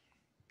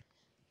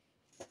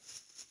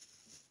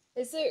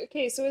 Is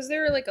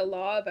there like a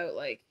law about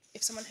like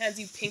if someone hands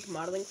you pink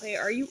modeling clay,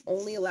 are you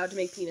only allowed to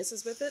make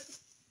penises with it?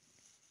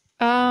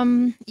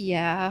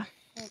 Yeah,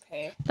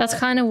 Okay. that's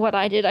kind of what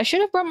I did. I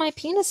should have brought my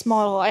penis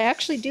model. I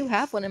actually do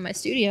have one in my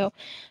studio.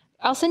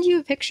 I'll send you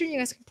a picture and you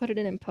guys can put it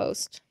in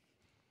post.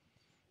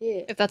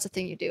 Yeah. If that's a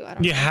thing you do. I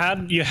don't You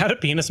know. had a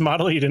penis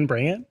model, you didn't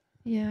bring it?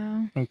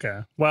 Yeah.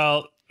 Okay.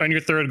 Well, on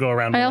your third go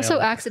around. I also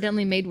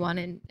accidentally made one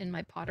in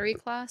my pottery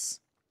class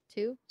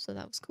too, so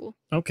that was cool.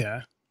 Okay.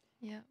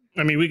 Yeah.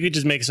 I mean, we could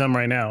just make some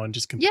right now and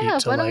just compete. Yeah,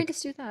 to, why don't we like,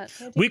 just do that?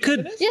 We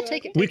could- Yeah,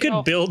 take it. we take it could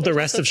all. build the There's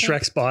rest also of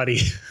pink. Shrek's body.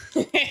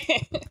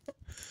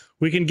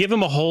 We can give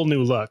him a whole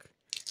new look.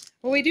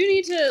 Well, we do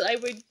need to. I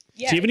would.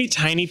 Yeah. Do you have any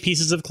tiny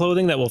pieces of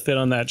clothing that will fit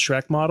on that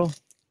Shrek model?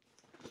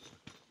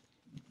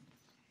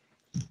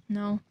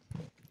 No.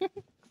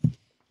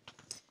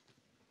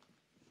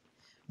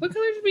 What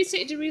color did we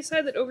say? Did we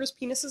decide that ogres'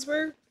 penises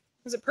were?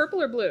 Was it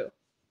purple or blue?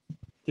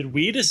 Did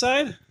we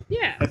decide?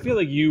 Yeah. I feel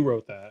like you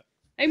wrote that.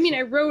 I mean,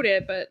 I wrote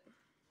it, but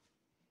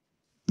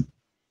I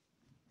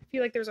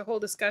feel like there's a whole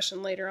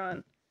discussion later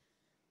on.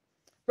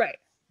 Right.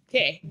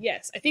 Okay.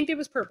 Yes, I think it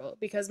was purple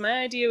because my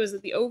idea was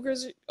that the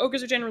ogres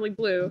are generally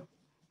blue.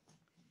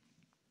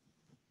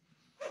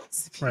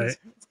 Right.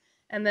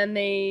 And then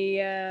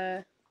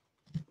they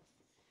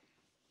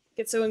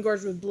get so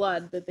engorged with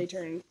blood that they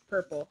turn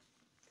purple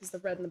because the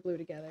red and the blue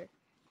together.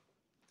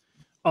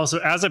 Also,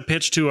 as a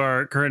pitch to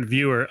our current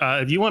viewer,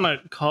 if you want to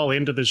call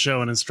into the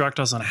show and instruct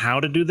us on how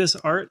to do this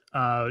art,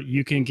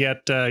 you can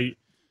get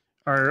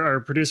our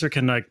producer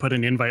can like put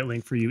an invite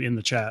link for you in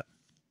the chat.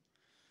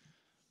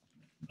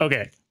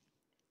 Okay.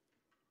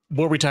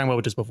 What were we talking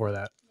about just before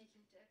that?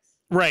 Making dicks.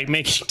 Right,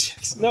 making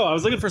dicks. No, I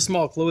was looking for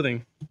small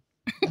clothing.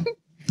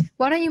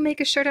 Why don't you make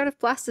a shirt out of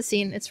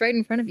plasticine? It's right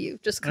in front of you.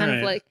 Just kind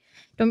of like,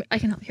 don't. I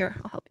can help here.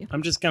 I'll help you.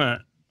 I'm just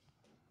gonna.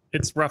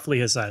 It's roughly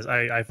his size.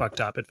 I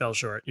fucked up. It fell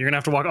short. You're gonna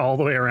have to walk all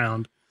the way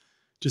around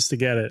just to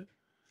get it.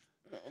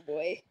 Oh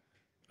boy.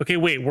 Okay,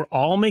 wait. We're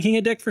all making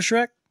a dick for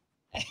Shrek?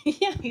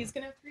 Yeah, he's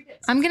gonna have 3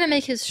 dicks. I'm gonna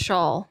make his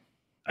shawl.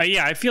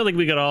 Yeah, I feel like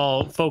we could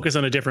all focus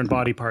on a different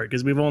body part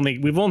because we've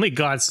only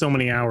got so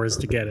many hours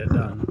to get it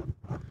done.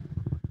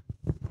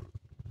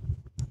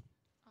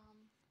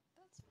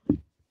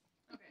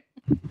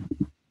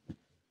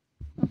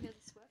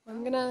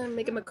 I'm gonna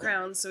make him a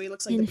crown so he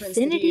looks like the prince that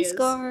he Infinity is.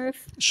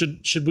 scarf.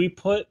 Should we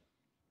put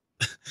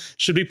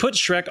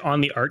Shrek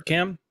on the art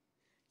cam?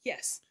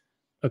 Yes.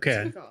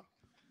 Okay.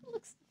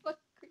 Looks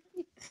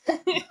fucking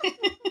creepy.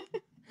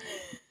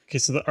 Okay,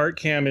 so the art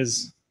cam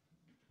is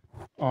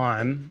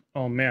on.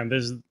 Oh man,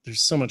 there's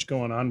so much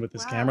going on with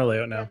this camera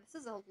layout now. Yeah,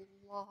 this is a lot.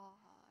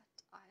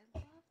 I love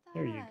that.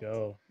 There you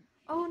go.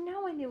 Oh,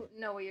 now I know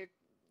what you're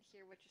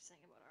saying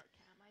about art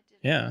cam. I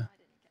didn't Yeah. get that at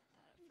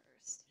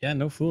first. Yeah,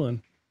 no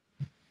fooling.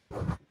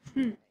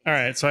 All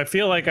right, so I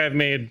feel like I've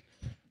made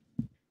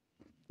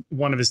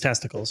one of his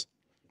testicles.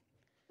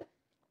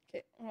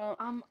 Okay. Well,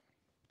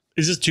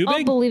 Is this too I'll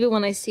big? believe it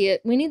when I see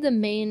it. We need the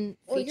main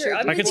Well, feature. here,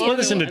 I'm I could the split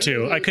this other into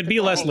one. 2. I could be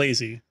less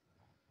lazy.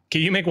 Can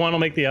you make one? I'll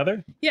make the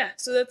other. yeah.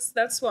 So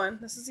that's one.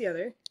 This is the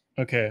other.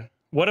 Okay.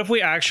 What if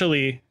we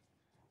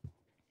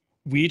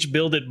each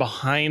build it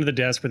behind the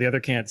desk where the other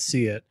can't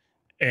see it,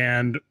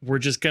 and we're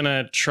just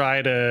gonna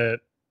try to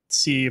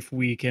see if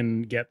we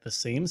can get the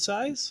same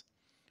size,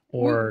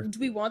 or Do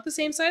we want the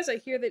same size? I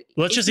hear that.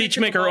 let's just each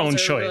make our own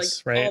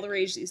choice, right? All the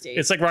rage these days.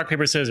 It's like rock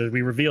paper scissors.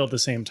 We reveal at the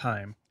same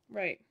time.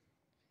 right.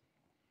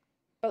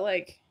 But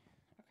like,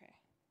 okay.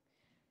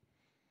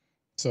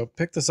 So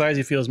pick the size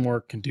you feel is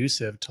more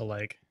conducive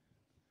to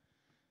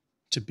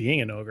being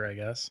an ogre, I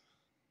guess.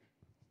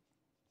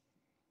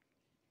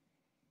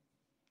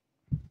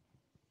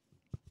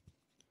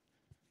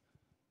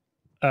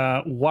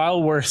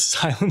 While we're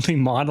silently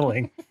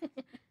modeling,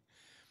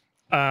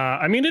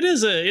 I mean, it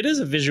is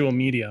a visual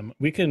medium.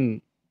 We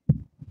can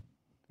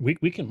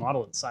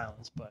model in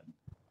silence, but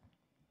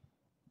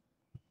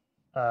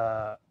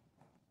why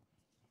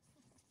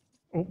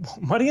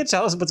don't you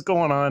tell us what's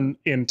going on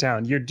in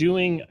town? You're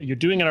doing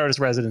an artist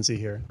residency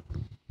here.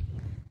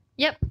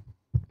 Yep.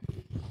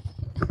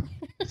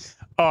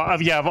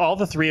 Of all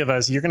the 3 of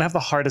us, you're gonna have the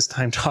hardest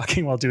time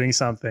talking while doing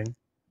something.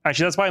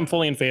 Actually, that's why I'm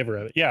fully in favor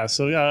of it. Yeah.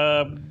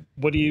 So,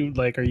 what do you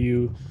like? Are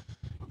you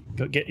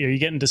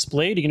getting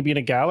displayed? Are you gonna be in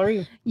a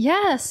gallery?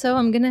 Yeah, so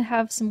I'm gonna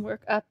have some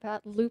work up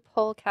at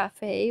Loophole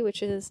Cafe,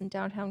 which is in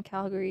downtown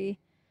Calgary.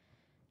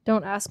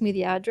 Don't ask me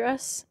the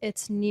address.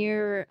 It's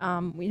near,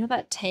 you know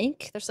that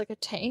tank? There's like a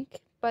tank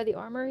by the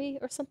armory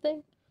or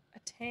something. A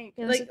tank.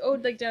 Yeah, Like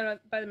like down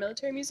by the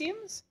military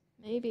museums.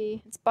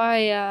 Maybe it's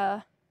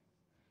by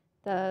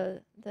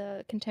the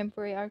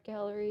Contemporary Art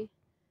Gallery.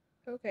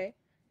 Okay.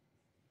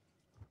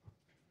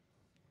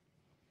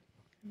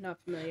 I'm not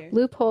familiar.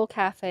 Loophole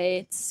Cafe.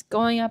 It's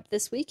going up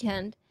this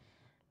weekend.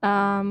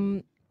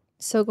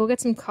 So go get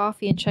some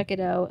coffee and check it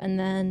out. And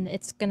then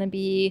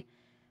we're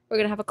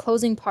gonna have a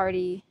closing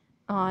party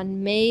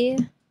on May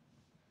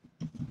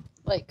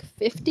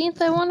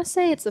 15th, I want to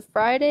say. It's a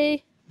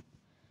Friday.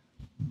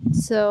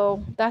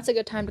 So that's a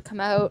good time to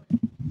come out,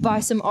 buy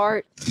some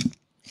art.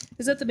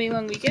 Is that the May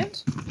long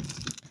weekend?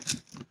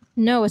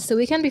 No, it's the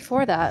weekend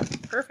before that.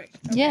 Perfect.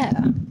 Okay. Yeah.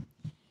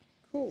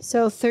 Cool.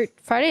 So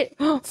Friday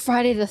the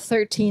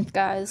 13th,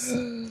 guys.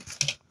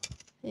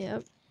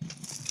 Yep.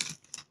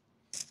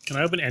 Can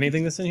I open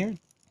anything that's in here?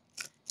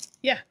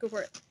 Yeah, go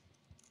for it.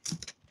 I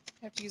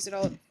have to use it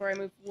all before I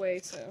move away,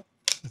 so.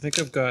 I think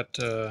I've got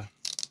some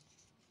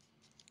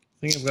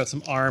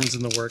arms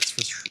in the works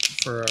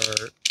for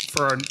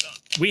our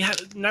we have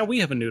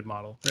a nude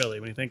model, really,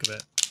 when you think of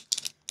it.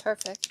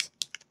 Perfect.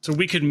 So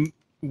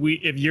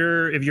if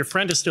your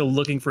friend is still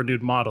looking for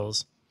nude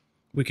models,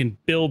 we can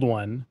build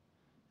one,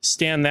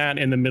 stand that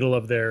in the middle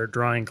of their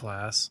drawing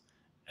class,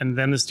 and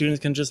then the students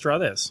can just draw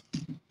this.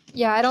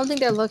 Yeah, I don't think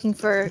they're looking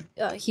for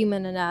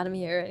human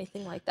anatomy or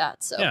anything like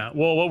that. So Yeah,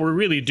 well, what we're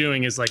really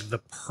doing is like the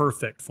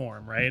perfect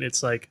form, right?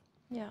 It's like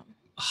yeah.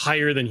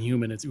 higher than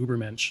human. It's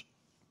Ubermensch.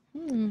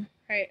 All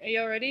right, are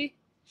y'all ready?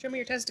 Show me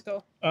your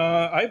testicle.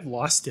 I've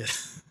lost it.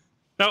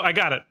 No, I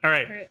got it. All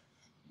right. All right.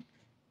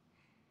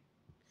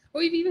 Oh,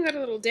 you've even got a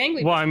little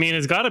dangly. Well, I mean,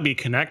 it's got to be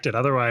connected.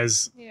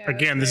 Otherwise, Yeah,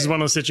 again, that's this is fair. one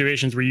of those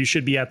situations where you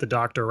should be at the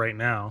doctor right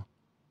now.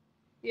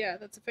 Yeah,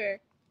 that's a fair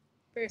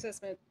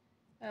assessment.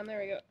 There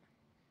we go.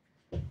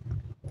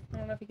 I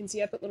don't know if you can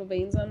see. I put little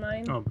veins on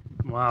mine. Oh,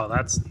 wow.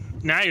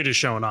 Now you're just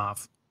showing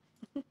off.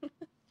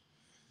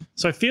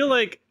 So I feel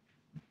like,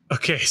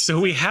 okay, so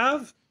we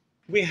have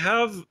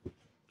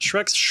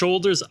Shrek's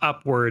shoulders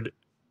upward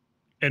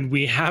and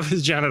we have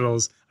his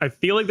genitals. I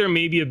feel like there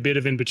may be a bit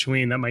of in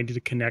between that might need to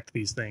connect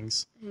these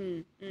things.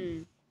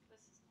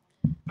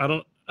 I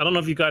don't know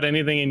if you got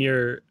anything in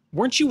your.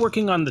 Weren't you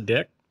working on the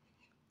dick?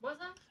 Was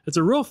that? It's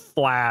a real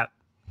flat.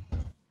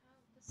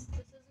 This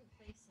isn't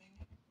facing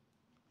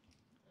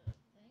the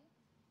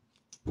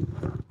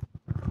thing.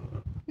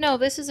 No,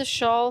 this is a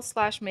shawl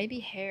 / maybe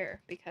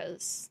hair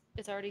because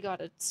it's already got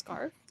a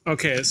scarf.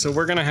 Okay, so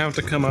we're gonna have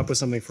to come up with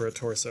something for a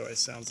torso. It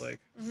sounds like.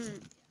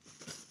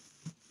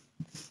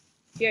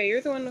 Yeah,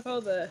 you're the one with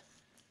all the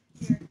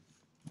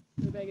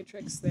bag of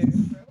tricks there.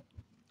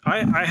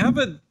 I have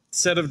a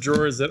set of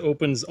drawers that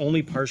opens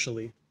only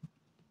partially.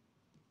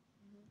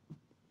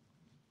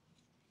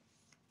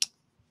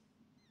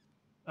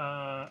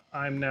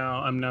 I'm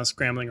now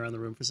scrambling around the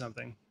room for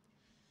something.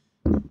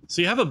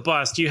 So you have a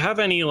bust. Do you have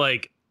any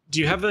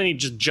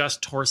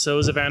just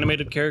torsos of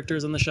animated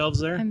characters on the shelves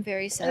there? I'm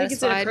very I think it's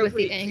satisfied with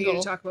the inappropriate for you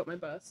angle. to talk about my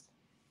bust.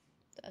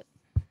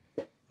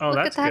 Oh, Look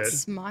that's at that good.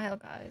 smile,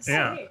 guys.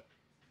 Yeah. Hey,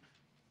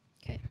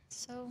 Okay,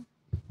 so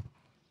would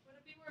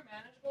it be more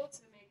manageable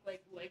to make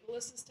like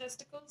Legolas's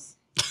testicles?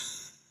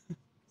 'Cause we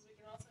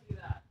can also do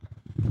that.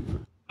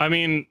 I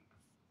mean,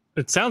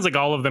 it sounds like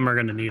all of them are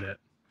going to need it.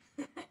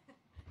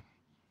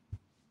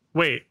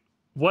 Wait,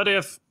 what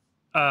if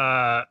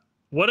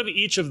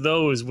each of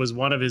those was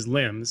one of his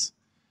limbs?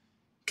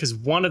 Because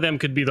one of them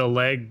could be the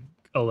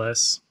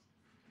Legolas.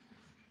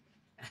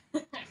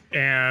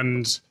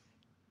 And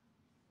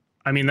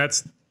I mean,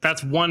 that's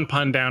one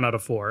pun down out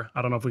of 4.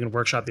 I don't know if we can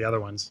workshop the other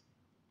ones.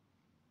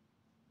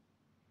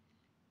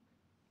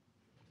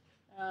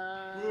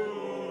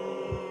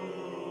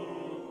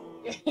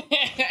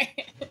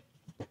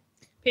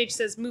 Paige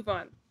says, move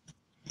on.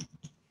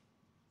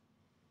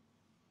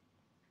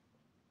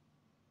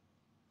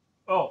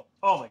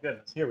 Oh my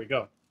goodness. Here we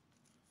go.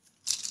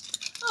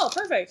 Oh,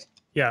 perfect.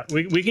 Yeah,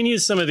 we can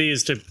use some of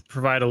these to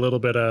provide a little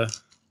bit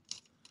of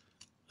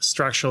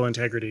structural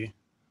integrity.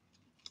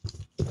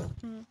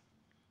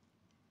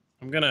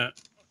 I'm gonna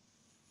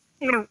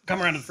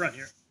come around to the front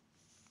here.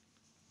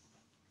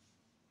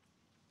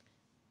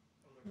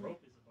 Oh, the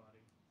rope is a body.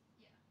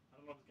 Yeah. I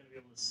don't know if it's gonna be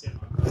able to sit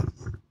on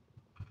this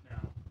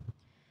now.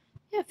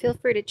 yeah, feel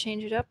free to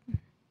change it up. I'm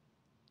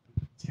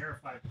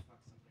terrified to fuck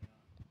something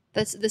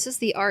up. This is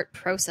the art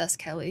process,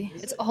 Kelly.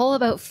 It's all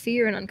about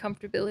fear and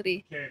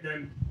uncomfortability. Okay,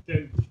 then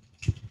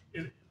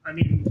I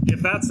mean,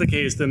 if that's the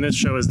case, then this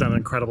show has done an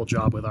incredible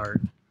job with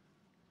art.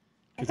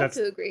 I 'Cause have that's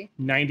to agree.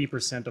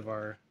 90% of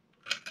our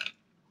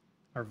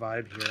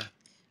vibe here.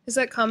 Is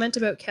that comment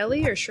about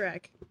Kelly or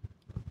Shrek?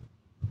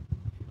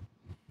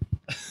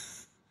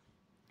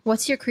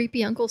 What's your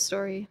creepy uncle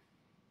story?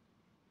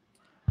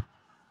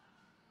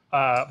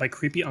 My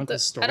creepy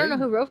uncle's story. I don't know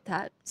who wrote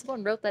that.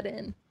 Someone wrote that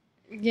in.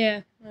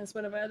 Yeah, that's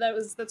one of our.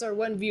 That's our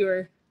one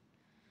viewer.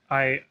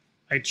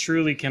 I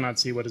truly cannot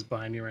see what is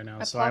behind me right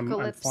now, so I'm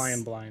Apocalypse.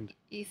 flying blind.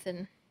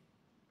 Ethan.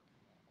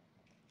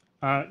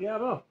 Yeah,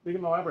 no, we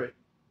can elaborate.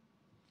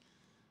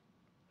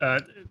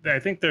 I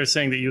think they're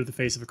saying that you have the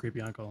face of a creepy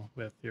uncle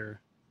with your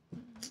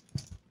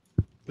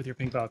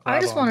pink balaclava. I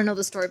just on. want to know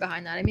the story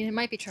behind that. I mean, it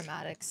might be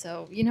traumatic,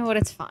 so you know what?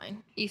 It's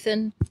fine.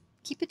 Ethan,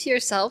 keep it to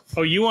yourself.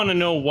 Oh, you want to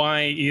know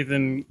why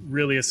Ethan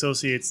really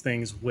associates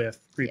things with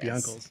creepy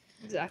Yes. uncles?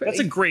 Exactly. That's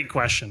a great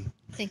question.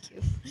 Thank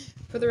you.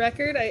 For the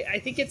record, I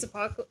think it's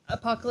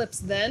Apocalypse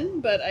then,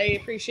 but I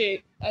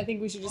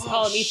think we should just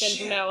call him Ethan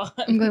from now on.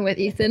 I'm going with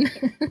Ethan.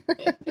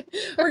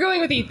 We're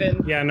going with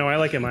Ethan. Yeah, no, I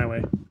like it my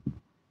way.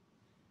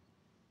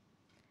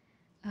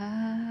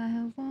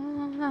 I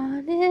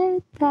want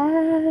it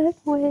that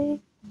way.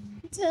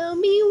 Tell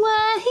me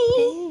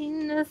why.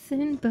 Ain't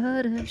nothing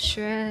but a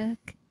Shrek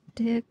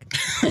dick.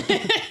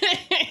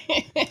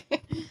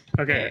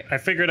 Okay, I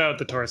figured out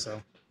the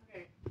torso.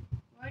 Okay, well,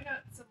 I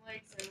got some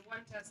legs and one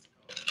testicle,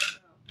 so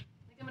I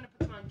think I'm gonna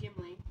put them on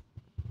Gimli.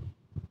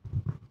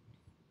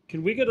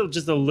 Can we get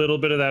just a little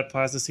bit of that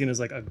plasticine as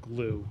like a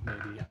glue,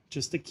 maybe,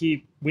 just to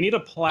keep? We need a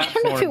I platform.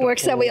 don't know if it to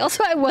works that way. pull.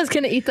 Also, I was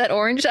gonna eat that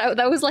orange.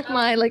 That was like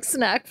my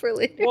snack for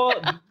later.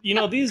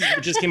 Well, these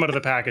just came out of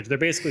the package. They're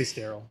basically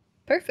sterile.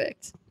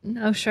 Perfect.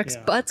 No Shrek's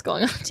Yeah. butt's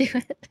going onto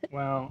it.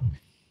 Well,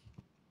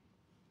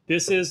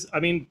 this is,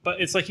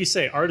 but it's like you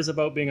say, art is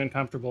about being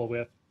uncomfortable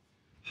with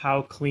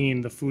how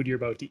clean the food you're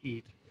about to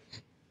eat.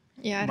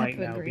 Yeah, I'd Might have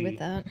to now agree be. with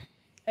that.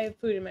 I have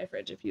food in my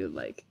fridge if you would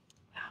like.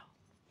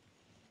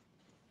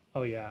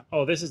 Oh, yeah.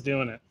 Oh, this is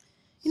doing it.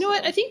 You know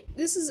what? I think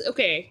this is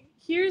okay.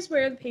 Here's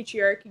where the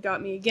patriarchy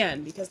got me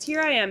again, because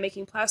here I am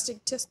making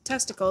plastic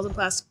testicles and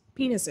plastic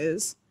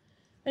penises.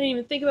 I didn't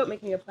even think about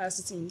making a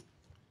plasticine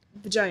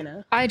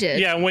vagina. I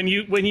did. Yeah, when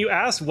you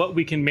asked what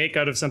we can make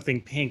out of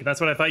something pink, that's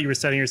what I thought you were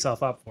setting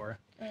yourself up for.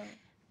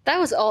 That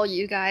was all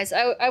you guys.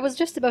 I was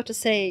just about to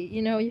say,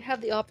 you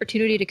have the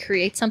opportunity to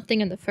create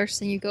something and the first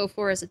thing you go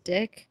for is a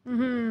dick.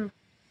 Mm-hmm.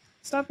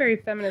 It's not very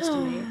feminist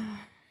to me.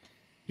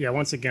 Yeah,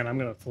 once again, I'm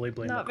going to fully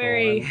blame Not Nicole.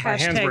 very My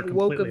hands were hashtag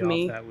woke of completely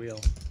me. off that wheel.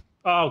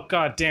 Oh,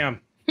 god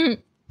damn. All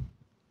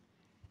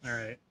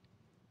right.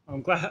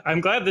 I'm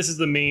glad this is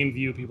the main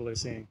view people are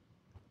seeing.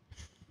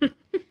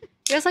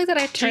 You guys like that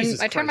I turned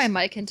my Christ.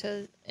 mic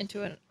into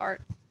an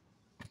art.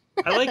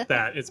 I like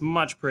that. It's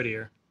much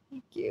prettier.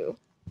 Thank you.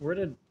 Where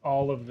did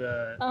all of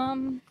the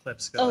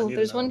clips go? I Oh, need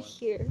there's another one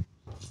here.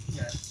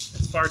 Yeah,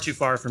 it's far too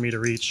far for me to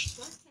reach.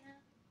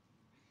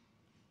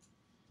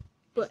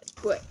 But.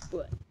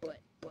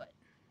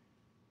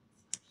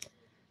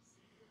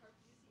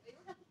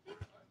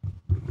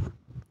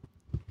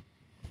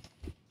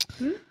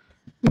 You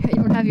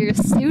don't have your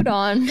suit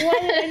on. Well,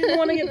 I didn't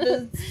want to get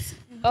the.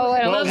 Oh,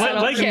 I don't Well, know. I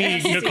don't like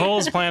care. me,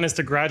 Nicole's plan is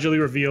to gradually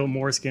reveal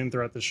more skin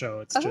throughout the show.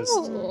 It's just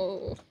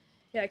Oh.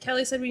 Yeah,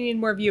 Kelly said we need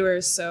more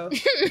viewers, so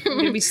I'm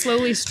gonna be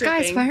slowly stripping.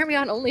 Guys, why aren't we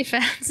on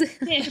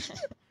OnlyFans?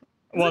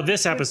 well,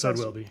 this episode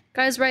will be.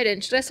 Guys, write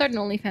in. Should I start an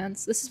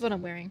OnlyFans? This is what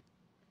I'm wearing.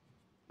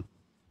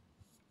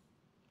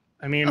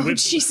 I mean, Oh, with,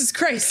 Jesus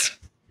Christ!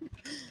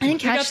 I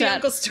didn't We got catch the that.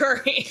 Uncle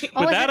Story.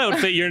 Oh, with is that it?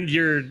 outfit,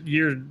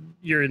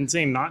 you're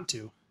insane not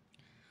to.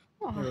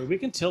 Oh. Here, we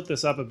can tilt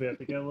this up a bit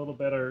to get a little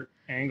better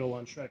angle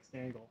on Shrek's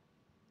angle.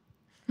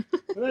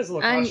 Nice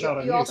little And shot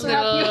on you also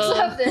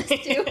have this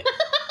too.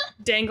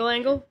 Dangle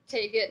angle.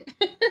 Take it.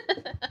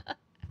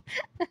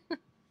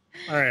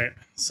 All right,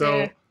 so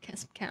There.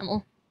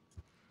 Camel.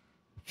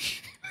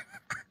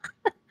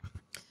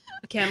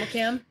 A camel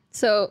cam.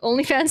 So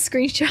OnlyFans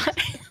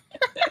screenshot.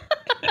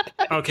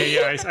 okay,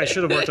 yeah, I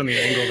should have worked on the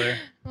angle there.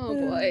 Oh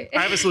boy.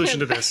 I have a solution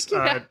to this.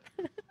 Yeah.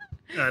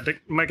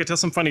 Micah, tell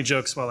some funny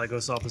jokes while I go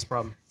solve this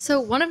problem. So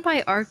one of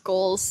my art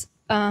goals,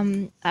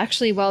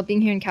 actually while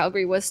being here in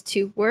Calgary, was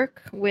to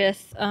work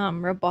with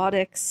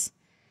robotics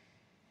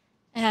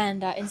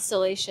and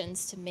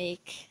installations to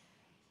make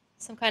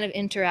some kind of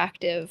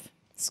interactive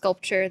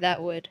sculpture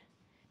that would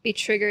be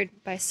triggered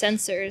by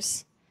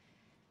sensors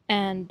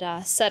and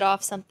set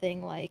off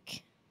something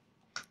like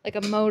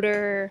a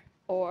motor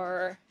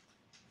or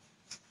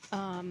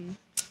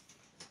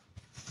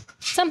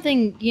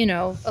something,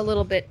 a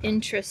little bit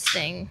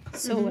interesting.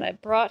 So what I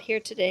brought here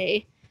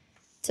today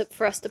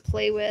for us to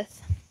play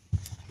with.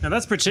 Now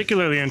that's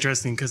particularly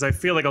interesting because I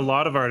feel like a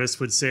lot of artists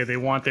would say they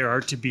want their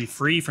art to be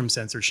free from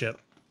censorship.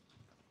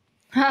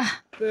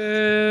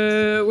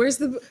 Where's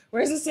the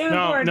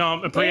soundboard?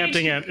 No, I'm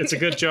preempting it. It's a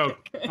good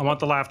joke. I want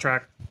the laugh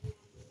track.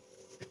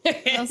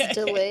 That was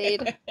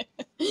delayed.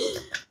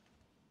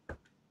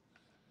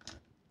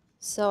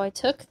 So I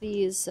took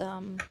these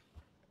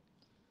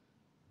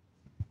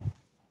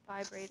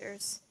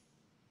vibrators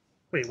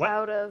Wait, what?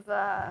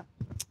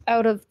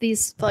 out of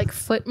these like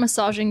foot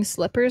massaging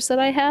slippers that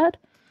I had.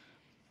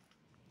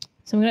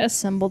 So I'm gonna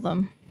assemble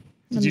them.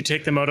 Did you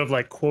take them out of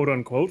like quote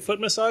unquote foot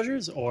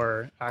massagers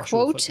or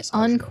actual foot Quote massagers?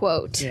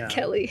 unquote, Yeah.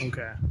 Kelly.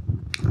 Okay.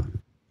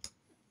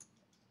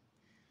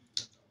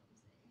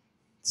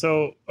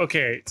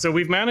 So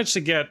we've managed to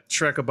get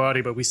Shrek a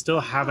body, but we still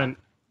haven't.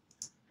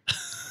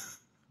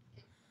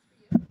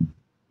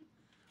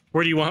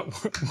 Where do you want?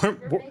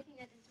 where-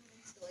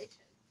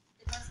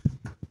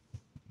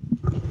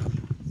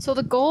 So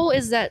the goal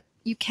is that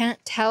you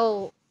can't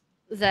tell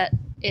that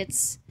it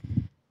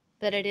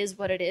is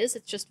what it is.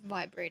 It's just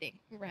vibrating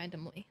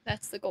randomly.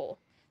 That's the goal.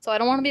 So I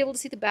don't want to be able to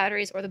see the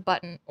batteries or the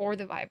button or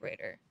the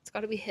vibrator. It's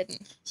got to be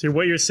hidden. So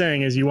what you're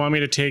saying is you want me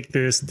to take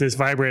this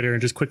vibrator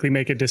and just quickly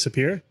make it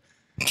disappear?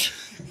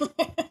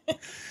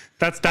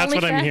 That's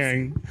what I'm OnlyFans?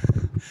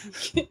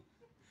 hearing.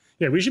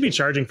 Yeah, we should be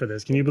charging for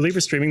this. Can you believe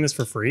we're streaming this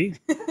for free?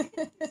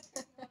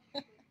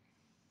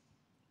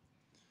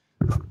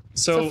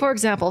 So for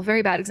example,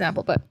 very bad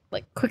example, but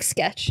like quick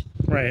sketch.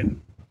 Right.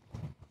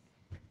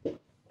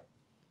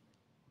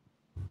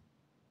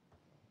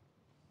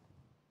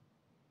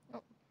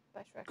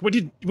 By Shrek. What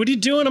are you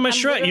doing on my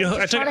Shrek?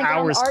 I took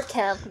hours. Art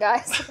camp,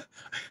 guys.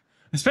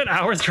 I spent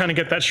hours trying to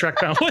get that Shrek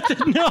down. What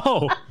the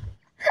no?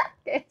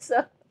 Okay,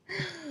 so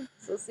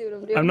see what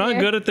I'm doing. I'm not here.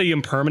 good at the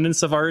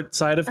impermanence of art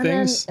side of And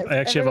then things. I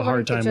actually have a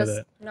hard time everyone with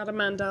could it. Not a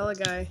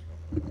mandala guy.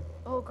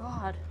 Oh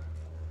God,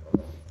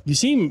 You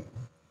seem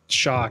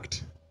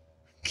shocked.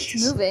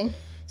 it's moving.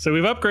 So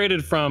we've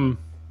upgraded from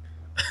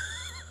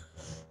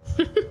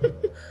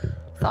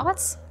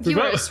Thoughts? We've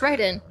got- Viewers, write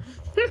in.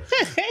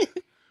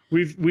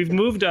 we've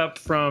moved up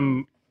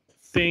from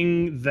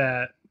thing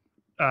that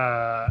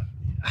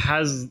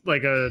has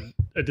like a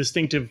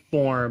distinctive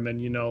form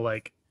and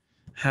like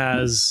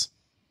has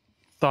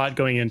thought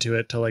going into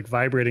it to like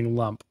vibrating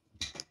lump.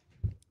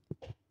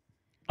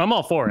 I'm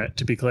all for it,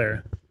 to be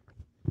clear.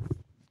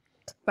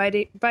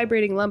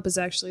 Vibrating lump is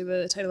actually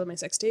the title of my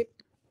sex tape.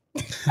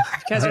 You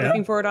guys are Yeah.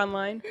 looking for it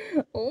online.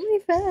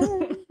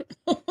 OnlyFans.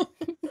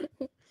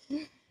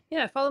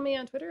 Yeah, follow me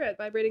on Twitter at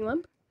vibrating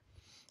lump.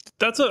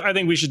 That's what I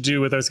think we should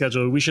do with our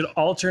schedule. We should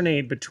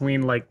alternate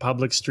between like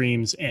public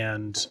streams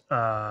and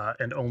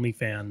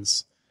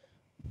OnlyFans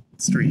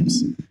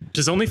streams.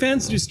 Does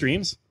OnlyFans do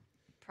streams?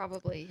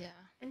 Probably, yeah.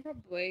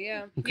 Probably,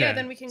 yeah. Okay. Yeah,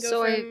 then we can go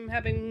So from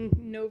having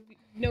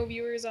no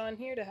viewers on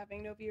here to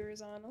having no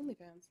viewers on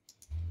OnlyFans.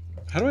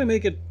 How do I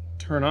make it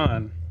turn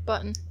on?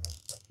 Button.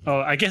 Oh,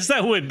 I guess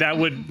that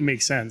would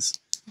make sense.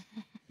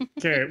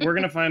 Okay, we're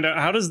gonna find out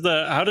how does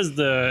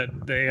the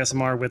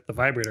ASMR with the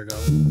vibrator go?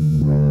 Is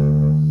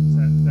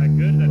that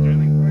good? Is that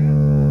doing anything for you?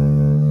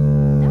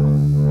 No.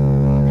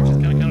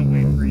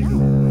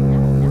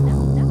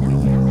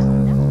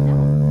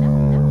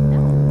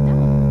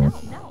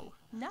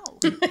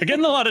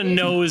 getting a lot of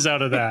no's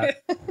out of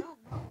that. I'm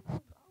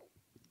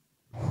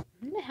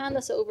gonna hand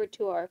this over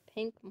to our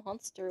pink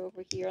monster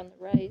over here on the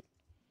right.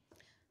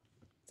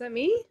 Is that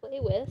me? Play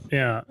with.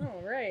 Yeah.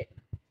 Oh, right.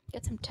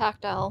 Get some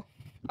tactile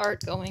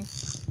art going.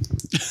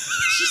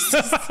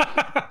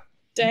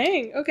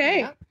 Dang, okay.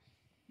 Yep.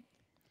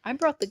 I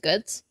brought the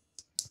goods.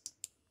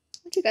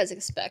 What'd you guys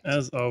expect?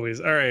 As always.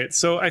 All right.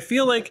 So I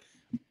feel like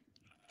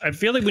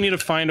we need to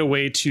find a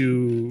way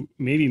to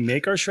maybe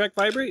make our Shrek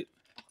vibrate.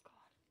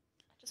 Oh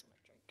god. I just want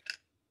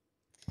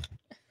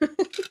a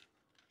drink. Do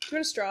you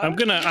want a straw? I'm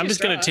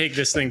just gonna take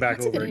this thing back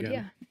That's a over good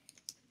again.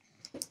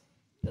 idea.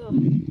 Ugh.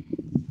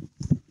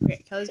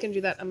 Okay, Kelly's gonna do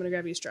that. I'm gonna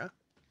grab you a straw.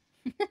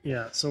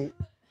 Yeah. So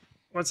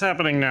what's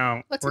happening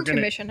now? What's We're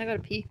intermission? I gotta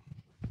pee.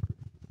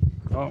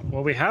 Oh,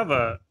 well, we have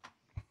a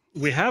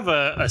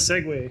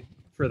segue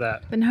for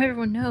that. But now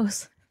everyone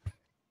knows.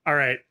 All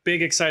right,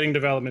 big exciting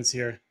developments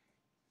here.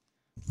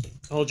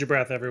 Hold your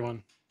breath,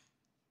 everyone.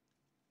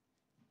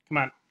 Come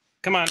on,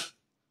 come on.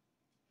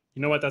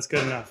 You know what? That's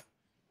good enough.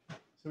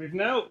 So we've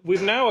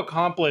now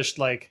accomplished,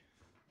 like,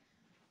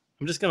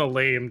 I'm just gonna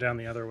lay him down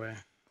the other way.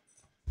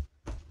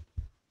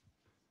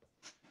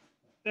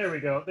 There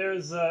we go.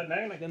 There's now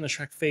you're not getting the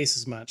Shrek face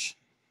as much.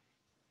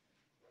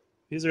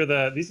 These are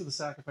the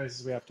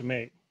sacrifices we have to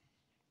make.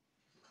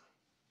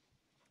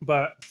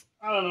 But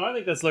I don't know. I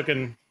think that's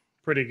looking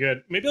pretty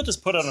good. Maybe I'll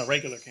just put it on a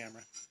regular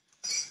camera.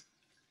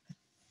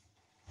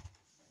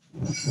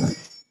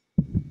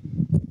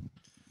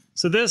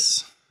 So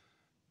this,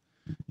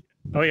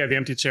 oh yeah, the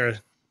empty chair.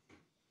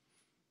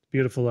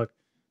 Beautiful look.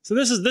 So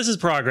this is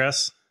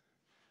progress.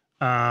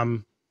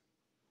 I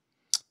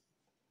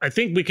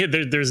think we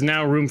could. There's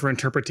now room for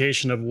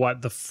interpretation of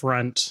what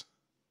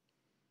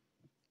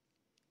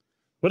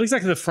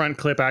exactly the front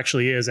clip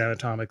actually is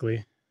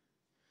anatomically.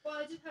 Well,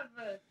 I did have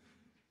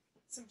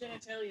some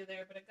genitalia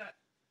there, but it got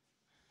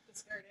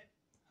discarded.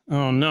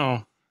 Oh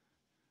no.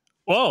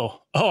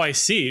 Whoa. Oh, I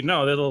see.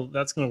 No,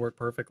 that's gonna work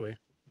perfectly.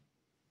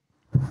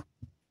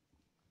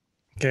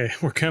 Okay,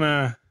 we're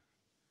gonna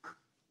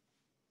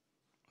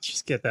let's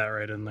just get that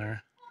right in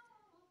there.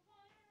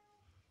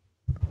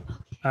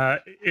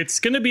 It's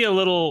gonna be a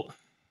little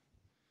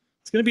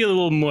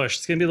mush.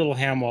 It's gonna be a little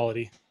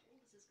ham-wallety.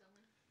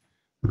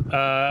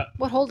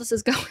 What hole does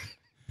this go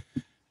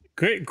in?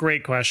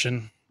 Great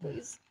question.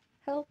 Please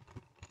help.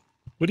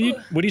 What are you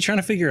trying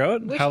to figure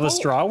out? Which How the hole?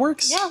 straw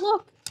works? Yeah,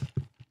 look.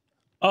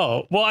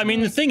 Oh, well, I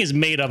mean, the thing is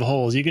made of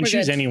holes. You can We're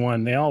choose good. any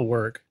one. They all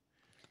work.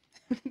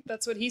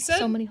 That's what he said?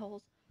 So many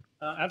holes.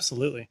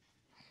 Absolutely.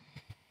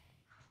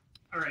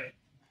 All right.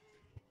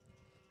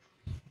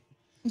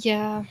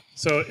 Yeah.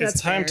 So it's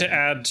That's time fair. to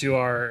add to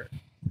our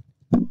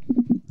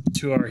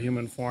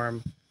human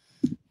form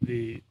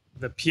the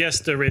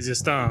pièce de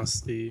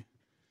résistance, the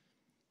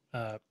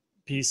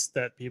piece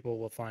that people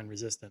will find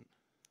resistant.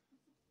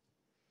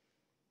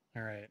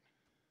 All right.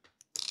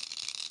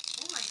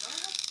 Oh my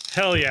god.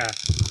 Hell yeah.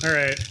 All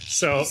right.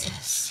 So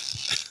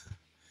Jesus.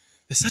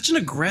 it's such an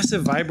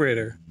aggressive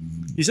vibrator.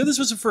 You said this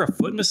was for a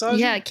foot massage?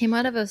 Yeah, it came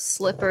out of a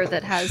slipper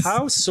that has.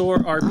 How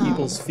sore are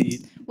people's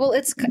feet? Well,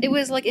 it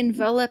was like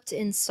enveloped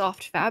in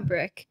soft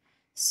fabric,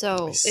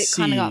 so it kind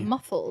see. of got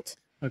muffled,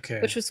 Okay.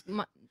 which was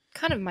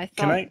kind of my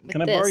thought.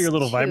 Can I borrow this, your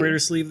little too. vibrator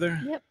sleeve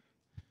there? Yep.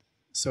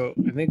 So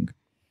I think The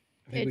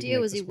we can idea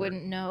make was this you work.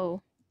 wouldn't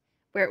know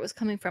where it was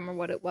coming from or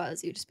what it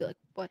was. You'd just be like,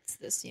 "What's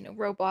this?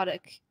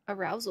 Robotic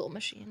arousal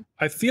machine?"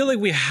 I feel like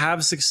we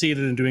have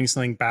succeeded in doing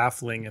something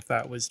baffling. If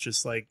that was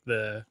just like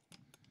the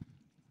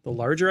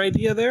larger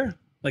idea there,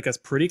 like that's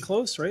pretty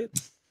close, right?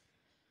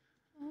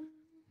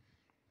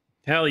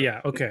 Hell yeah.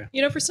 Okay.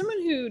 You know, for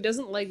someone who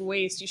doesn't like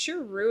waste, you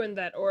sure ruined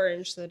that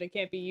orange so that it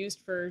can't be used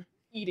for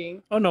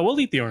eating. Oh no, we'll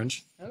eat the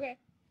orange. Okay.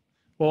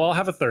 Well, I'll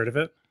have a third of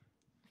it.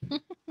 All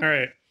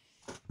right.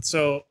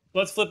 So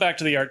let's flip back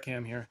to the art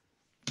cam here.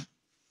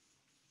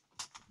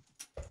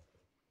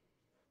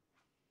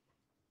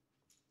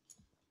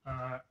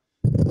 I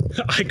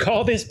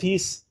call this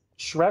piece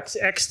Shrek's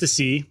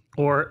Ecstasy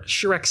or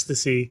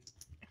SHREKSTASY.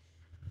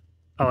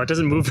 Oh, it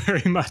doesn't move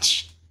very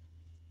much.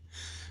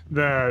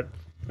 I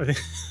think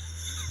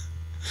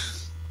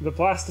the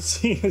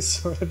plasticine is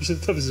sort of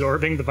just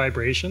absorbing the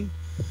vibration.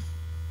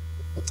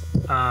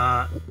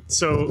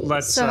 So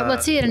let's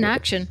see it in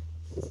action.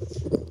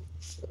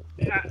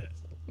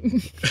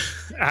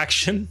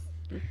 Action.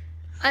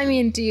 I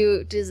mean,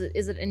 is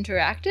it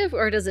interactive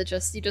or does it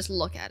just you just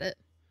look at it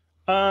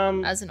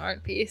as an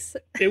art piece?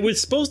 It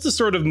was supposed to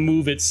sort of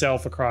move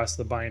itself across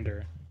the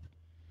binder.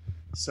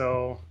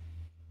 So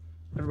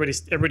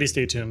everybody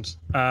stay tuned.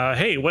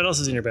 Hey, what else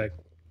is in your bag?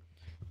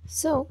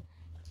 So,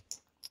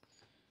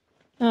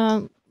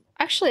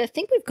 actually, I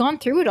think we've gone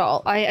through it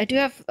all. I do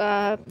have,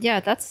 yeah,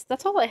 that's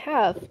all I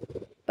have.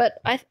 But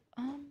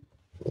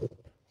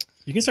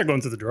You can start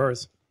going through the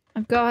drawers.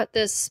 I've got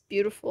this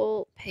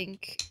beautiful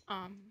pink,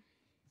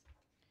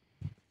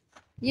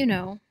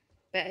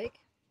 bag,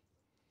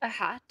 a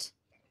hat,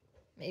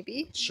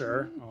 maybe.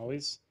 Sure,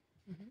 always.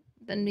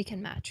 Then we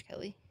can match,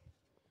 Kelly.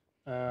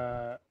 All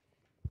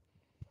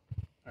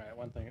right,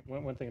 one thing at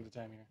a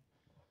time here.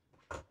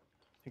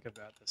 think I've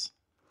got this.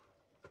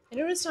 I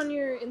noticed on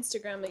your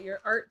Instagram that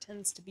your art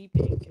tends to be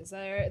pink. Is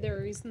there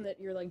a reason that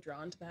you're like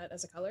drawn to that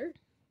as a color?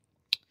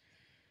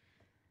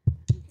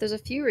 There's a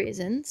few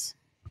reasons.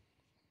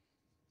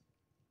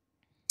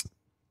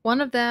 One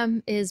of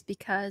them is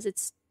because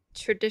it's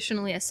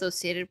traditionally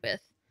associated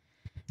with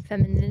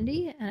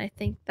femininity, and I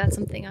think that's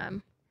something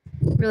I'm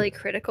really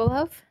critical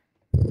of.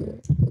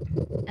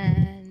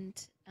 And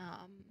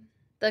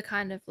the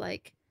kind of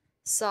like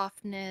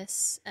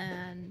softness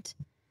and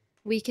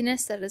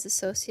weakness that is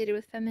associated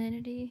with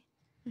femininity.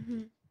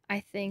 Mm-hmm. I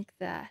think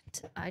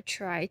that I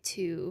try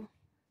to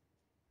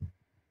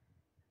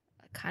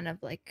kind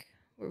of like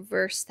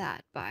reverse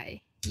that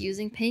by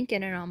using pink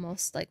in an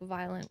almost like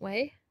violent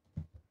way.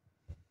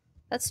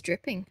 That's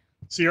dripping.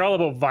 So you're all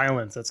about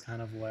violence. That's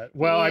kind of what.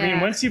 Well, I mean,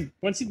 Yeah.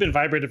 once you've been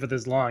vibrated for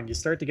this long, you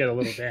start to get a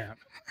little damp.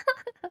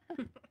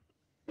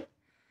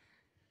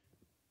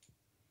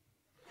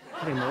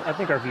 I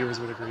think our viewers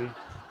would agree.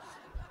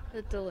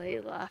 The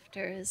delayed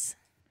laughter is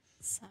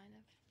a sign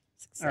of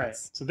success. All right.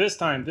 So this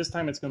time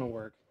it's going to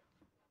work.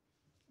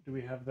 Do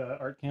we have the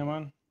art cam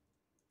on?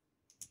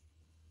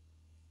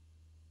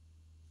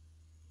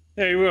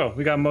 There you go.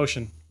 We got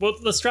motion. Well,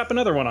 let's strap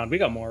another one on. We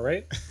got more,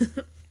 right?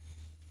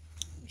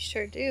 We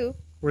sure do.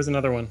 Where's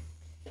another one?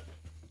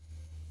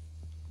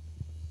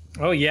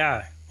 Oh,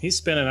 yeah. He's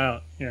spinning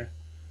out. Here.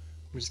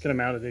 We're just going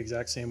to mount it the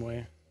exact same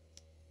way.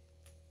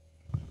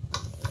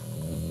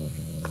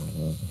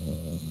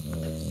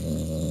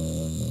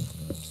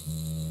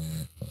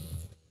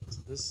 So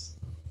this...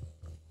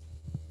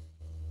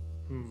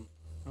 I don't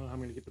know how I'm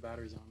going to get the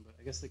batteries on, but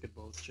I guess they could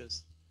both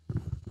just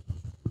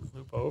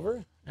loop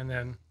over and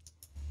then...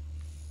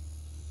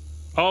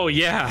 Oh,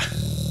 yeah.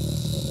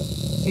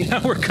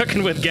 Now we're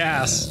cooking with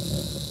gas.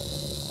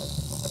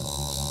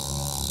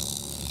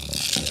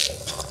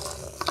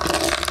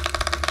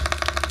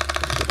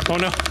 Oh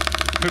no,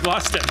 we've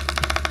lost it.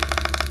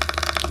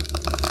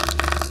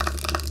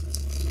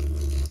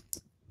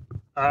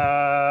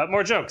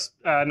 More jokes.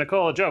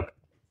 Nicole, a joke.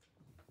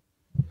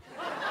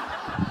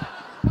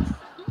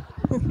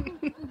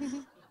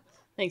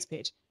 Thanks,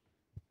 Paige.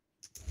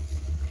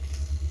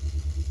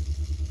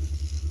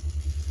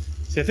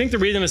 See, I think the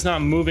reason it's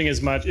not moving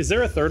as much, is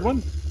there a third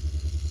one?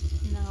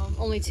 No,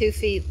 only 2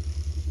 feet.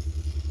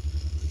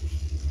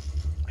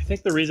 I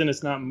think the reason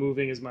it's not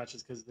moving as much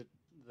is because the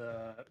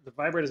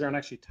vibrators aren't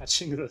actually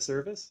touching the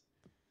surface.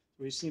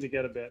 We just need to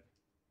get a bit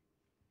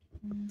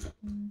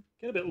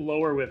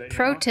lower with it.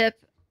 Pro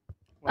tip,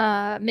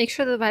 make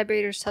sure the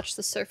vibrators touch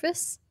the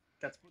surface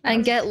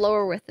and get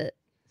lower with it.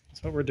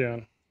 That's what we're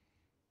doing.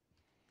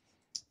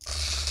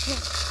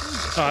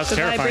 Oh, that's If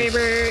the terrifying.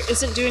 vibrator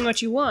isn't doing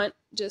what you want,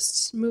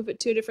 just move it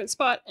to a different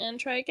spot and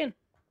try again.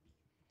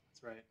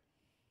 That's right.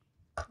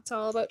 It's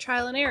all about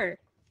trial and error.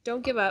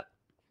 Don't give up.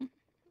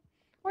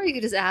 Or you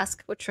could just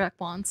ask what Shrek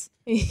wants.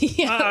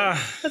 Yeah,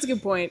 that's a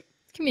good point.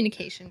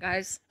 Communication,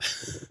 guys.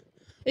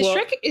 Is Well-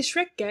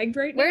 Shrek gagged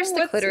right now? Where's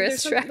the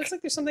clitoris, Shrek? Looks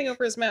like there's something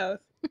over his mouth.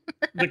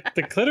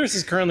 The clitoris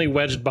is currently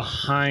wedged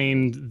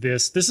behind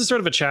this. This is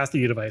sort of a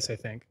chastity device, I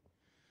think.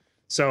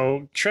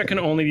 So Shrek can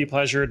only be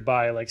pleasured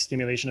by like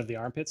stimulation of the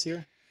armpits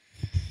here.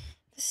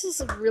 This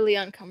is really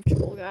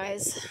uncomfortable,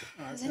 guys.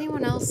 Is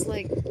anyone else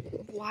like,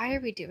 why are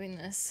we doing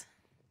this?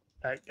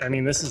 I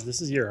mean, this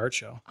is your art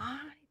show. I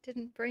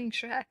didn't bring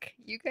Shrek.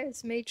 You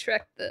guys made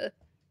Shrek the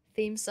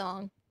theme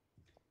song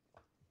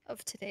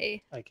of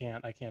today. I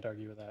can't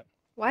argue with that.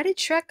 Why did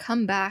Shrek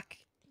come back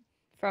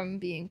from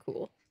being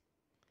cool?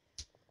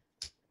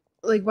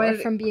 Like, Or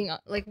from being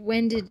like,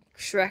 when did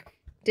Shrek?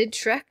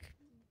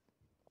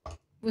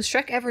 Was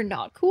Shrek ever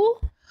not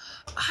cool?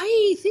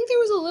 I think there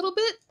was a little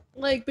bit,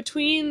 like,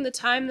 between the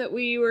time that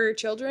we were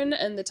children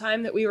and the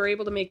time that we were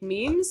able to make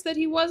memes that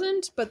he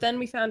wasn't, but then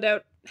we found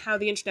out how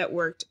the internet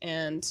worked,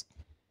 and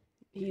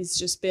he's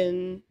just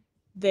been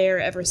there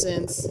ever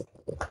since.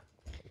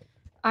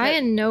 I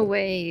in no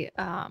way,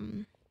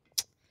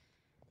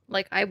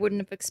 like, I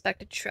wouldn't have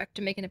expected Shrek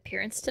to make an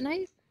appearance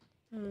tonight.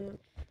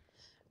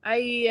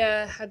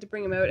 I had to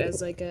bring him out as,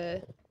 like,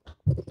 a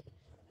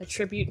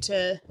tribute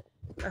to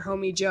our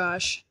homie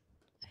Josh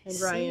and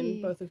Ryan,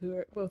 see.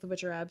 both of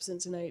which are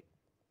absent tonight.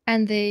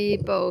 And they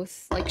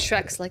both, like,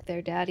 Shrek's like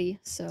their daddy,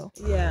 so.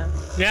 Yeah.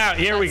 Yeah,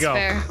 here we That's go.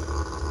 fair.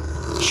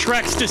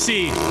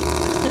 SHREKSTASY.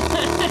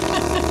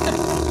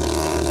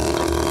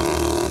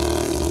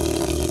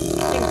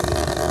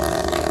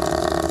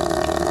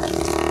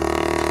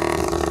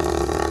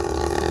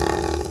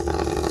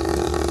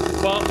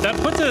 Well, that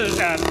puts us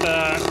at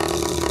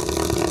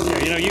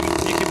you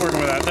keep working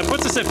with that. That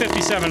puts us at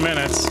 57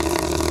 minutes.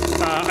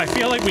 I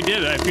feel like we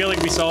did it. I feel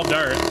like we solved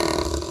art.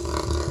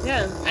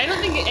 Yeah. I don't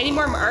think any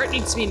more art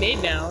needs to be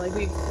made now. Like,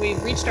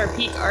 we've reached our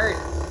peak art.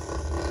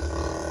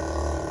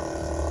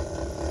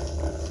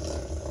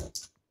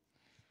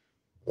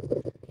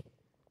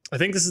 I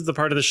think this is the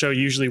part of the show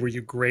usually where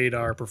you grade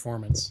our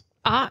performance.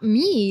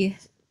 Me?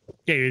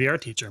 Yeah, you're the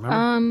art teacher,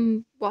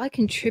 remember? Well, I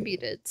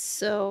contributed,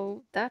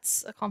 so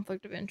that's a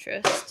conflict of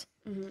interest.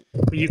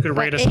 But you could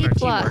rate But us on A our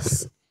teamwork.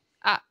 plus.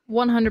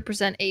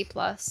 100% A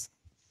plus.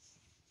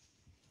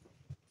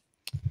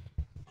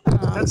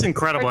 That's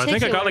incredible. I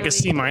think I got like a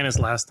C-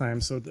 Particularly- last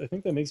time, so I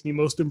think that makes me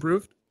most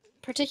improved.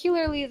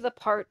 Particularly the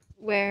part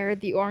where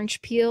the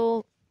orange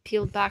peel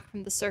peeled back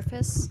from the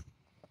surface.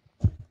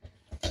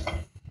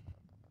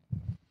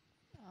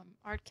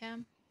 Art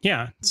cam.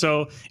 Yeah.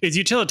 So it's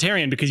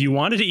utilitarian because you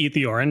wanted to eat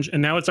the orange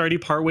and now it's already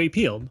partway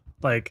peeled.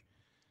 Like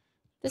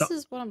This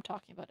is what I'm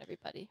talking about,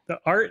 everybody. the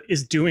art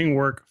is doing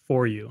work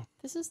for you.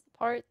 This is the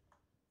part.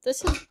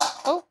 This is.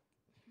 Oh.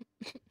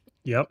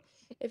 Yep.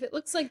 If it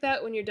looks like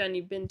that when you're done,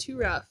 you've been too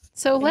rough.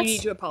 So And you need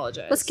let's to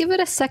apologize. give it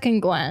a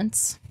second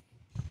glance.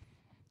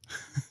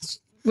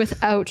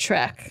 Without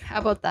Shrek. How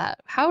about that?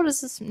 How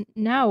does this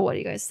now? What do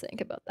you guys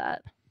think about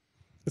that?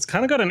 It's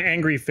kind of got an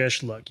angry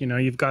fish look. You know,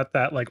 you've got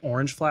that like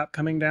orange flap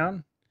coming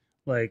down.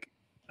 Like,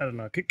 I don't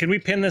know. Can we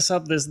pin this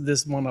up,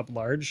 this one up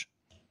large?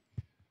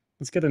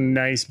 Let's get a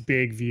nice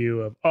big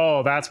view of,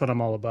 oh, that's what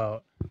I'm all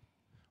about.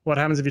 What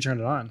happens if you turn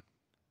it on?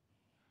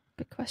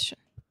 Good question.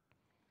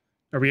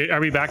 Are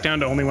we back down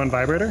to only one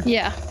vibrator?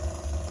 Yeah.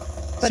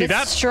 But See, it's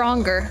that-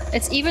 stronger.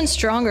 It's even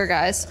stronger,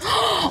 guys.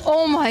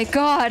 Oh my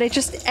god, it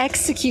just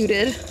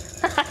executed.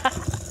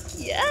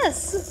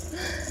 Yes.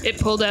 It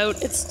pulled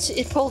out.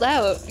 It pulled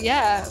out.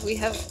 Yeah, we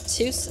have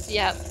two.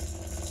 Yeah.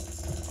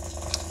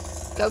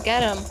 Go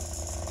get him.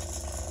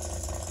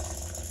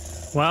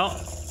 Well,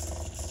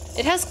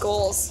 It has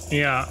goals.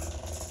 yeah.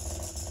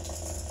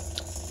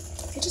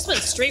 It just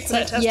went straight for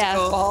that testicle. Yeah,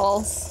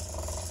 balls.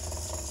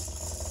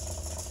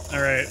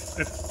 All right.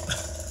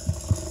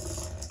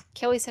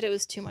 Kelly said it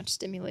was too much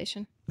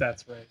stimulation.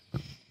 That's right.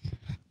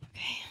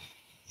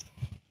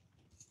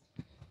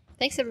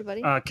 Thanks,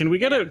 everybody. Can we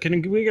get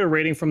a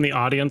rating from the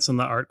audience on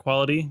the art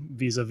quality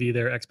vis-a-vis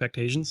their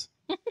expectations?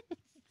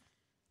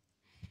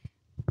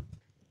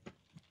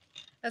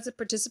 As a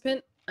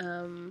participant,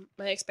 my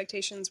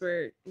expectations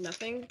were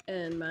nothing,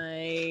 and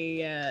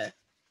my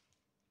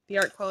the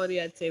art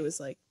quality I'd say was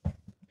like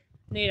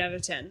an 8 out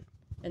of 10,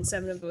 and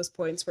 7 of those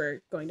points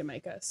were going to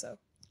Micah. So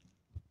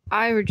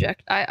I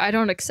reject. I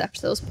don't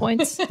accept those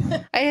points.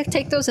 I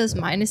take those as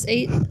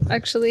 -8,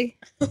 actually.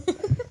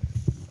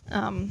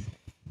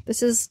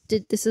 This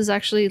is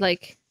actually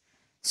like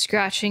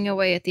scratching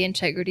away at the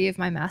integrity of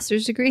my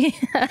master's degree.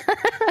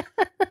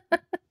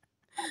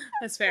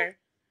 that's fair.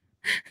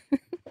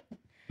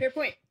 Fair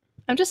point.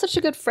 I'm just such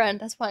a good friend.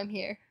 That's why I'm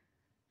here.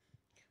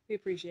 We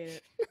appreciate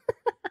it.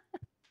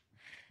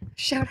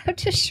 Shout out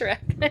to Shrek.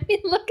 I mean,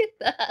 look at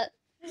that.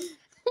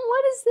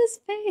 What is this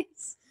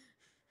face?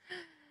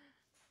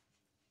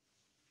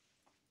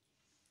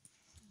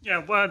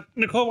 Yeah, well,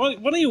 Nicole, why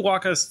don't you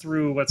walk us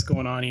through what's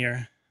going on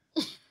here?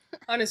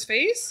 On his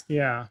face?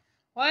 Yeah.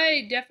 Well,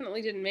 I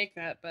definitely didn't make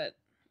that, but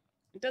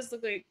it does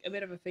look like a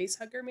bit of a face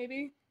hugger,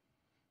 maybe.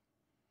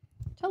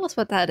 Tell us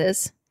what that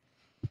is.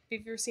 Have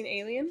you ever seen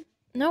Alien?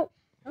 Nope.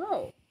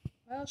 Oh,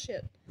 well,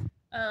 shit.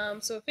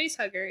 So a face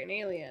hugger in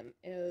Alien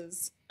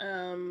is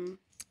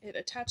it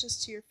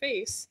attaches to your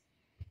face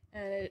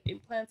and it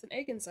implants an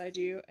egg inside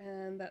you,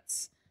 and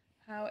that's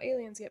how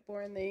aliens get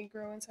born. They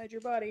grow inside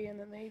your body and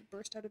then they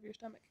burst out of your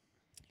stomach.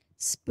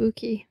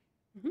 Spooky.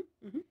 All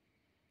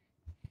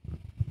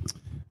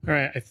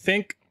right. I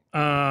think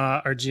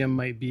our GM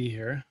might be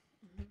here.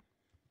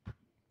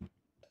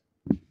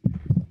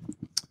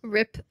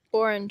 Rip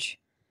orange.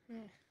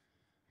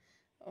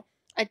 Oh.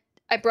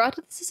 I brought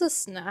this as a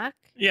snack,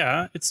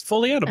 Yeah, it's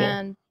fully edible.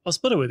 and I'll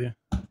split it with you.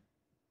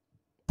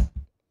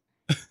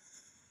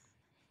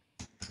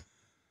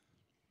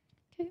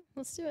 okay,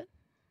 let's do it.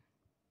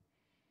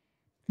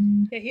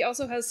 Yeah, he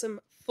also has some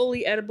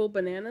fully edible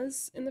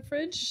bananas in the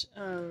fridge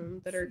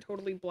that are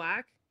totally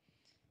black.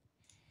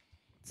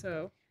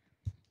 So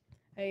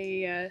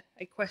I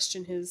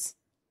question his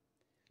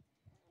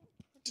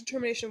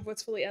determination of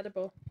what's fully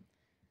edible.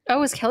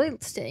 Oh, is Kelly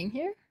staying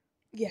here?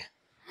 Yeah,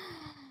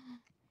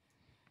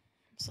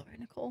 I'm sorry,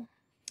 Nicole.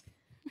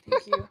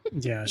 thank you.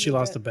 Yeah, she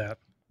lost a bet.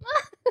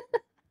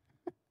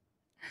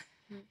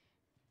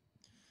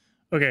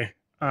 Okay.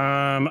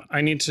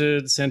 I need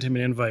to send him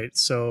an invite.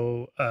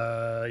 So,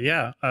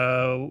 yeah.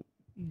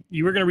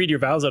 You were going to read your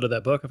vows out of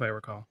that book, if I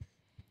recall.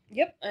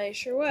 Yep, I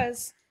sure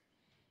was.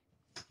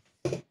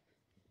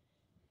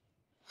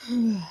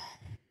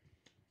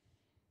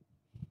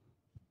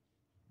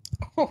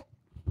 Oh,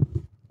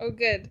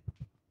 good.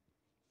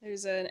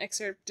 There's an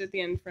excerpt at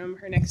the end from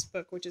her next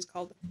book, which is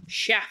called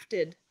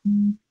Shafted,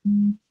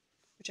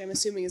 which I'm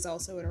assuming is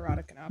also an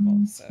erotica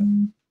novel. So,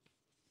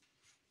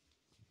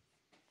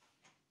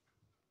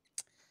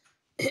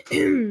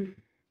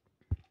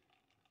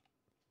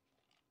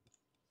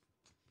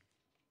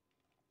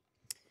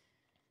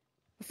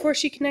 before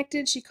she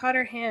connected, she caught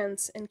her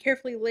hands and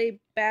carefully lay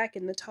back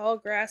in the tall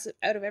grass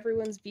out of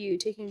everyone's view,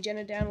 taking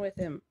Jenna down with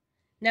him.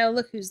 Now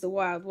look who's the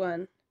wild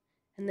one.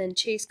 And then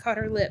Chase caught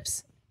her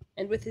lips,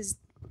 and with his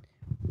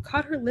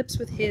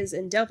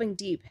and delving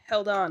deep,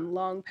 held on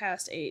long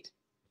past 8.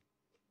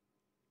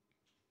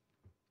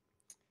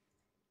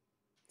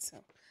 So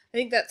I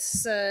think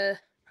that's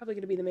probably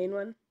going to be the main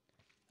one,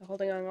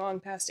 holding on long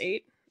past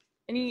 8.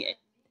 It's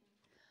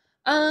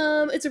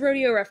a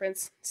rodeo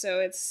reference, so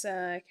it's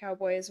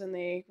cowboys when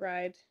they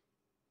ride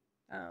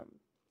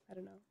I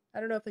don't know. I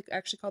don't know if they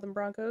actually call them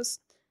Broncos,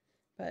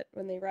 but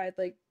when they ride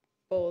like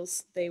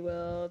bulls, they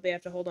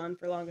have to hold on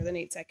for longer than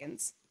 8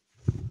 seconds.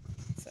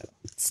 So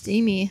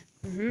Steamy.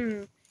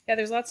 Yeah,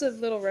 there's lots of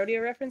little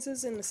rodeo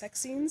references in the sex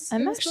scenes.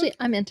 I'm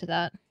into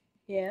that.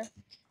 Yeah.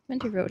 I'm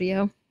into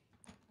rodeo.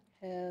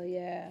 Hell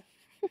yeah.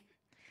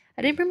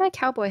 I didn't bring my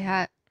cowboy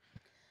hat.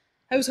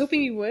 I was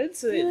hoping you would,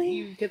 so Really? that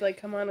you could like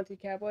come on with your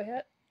cowboy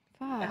hat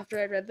after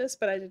I read this,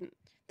 but I didn't.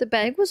 The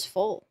bag was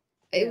full.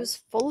 It Yeah. was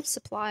full of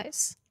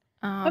supplies.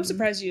 I'm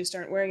surprised you just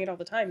aren't wearing it all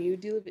the time. You're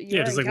just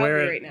like cowboy wear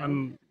it right now.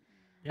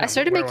 Yeah, I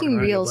started wear one making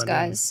around, you reels, blend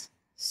in. guys.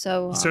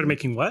 So You started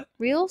making what?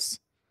 reels.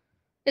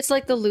 It's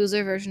like the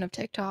loser version of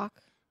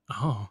TikTok.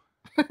 Oh,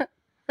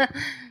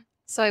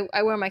 So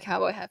I wear my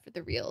cowboy hat for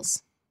the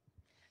reels.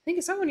 I think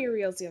I saw one of your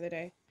reels the other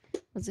day.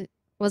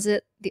 Was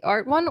it the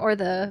art one or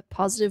the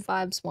positive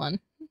vibes one?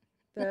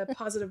 The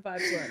positive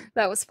vibes one.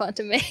 That was fun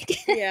to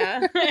make.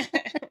 Yeah.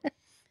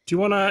 do you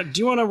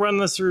wanna run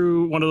this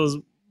through one of those?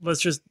 Let's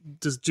just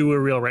do a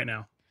reel right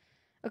now.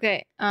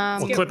 Okay.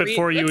 We'll get clip it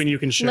for you and you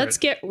can share Let's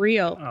it. get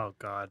real. Oh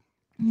God.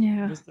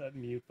 Yeah. Just that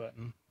mute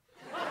button.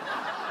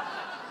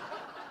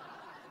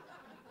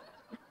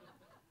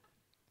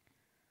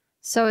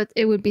 So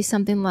it would be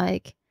something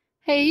like,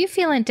 "Hey, you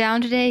feeling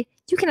down today?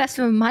 You can have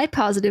some of my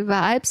positive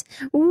vibes.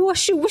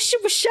 Whoosha whoosha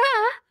whoosha."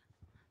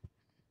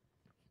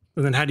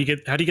 And then how do you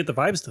get the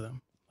vibes to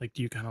them? Like,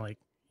 do you kind of like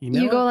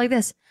email? You go it? like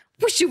this.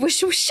 Whoosha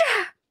whoosha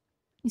whoosha.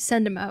 You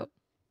send them out.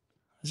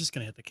 It's just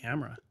gonna hit the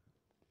camera.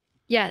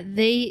 Yeah,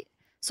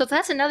 so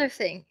that's another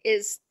thing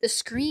is the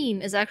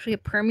screen is actually a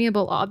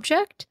permeable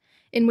object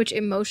in which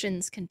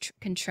emotions can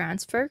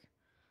transfer.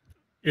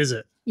 Is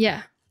it?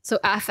 Yeah. So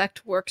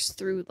affect works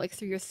through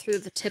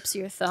the tips of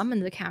your thumb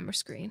and the camera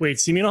screen. Wait,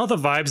 so you mean all the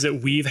vibes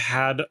that we've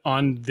had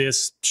on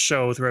this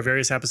show through our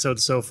various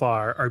episodes so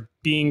far are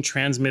being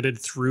transmitted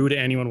through to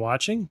anyone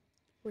watching?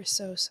 We're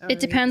so sorry. It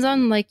depends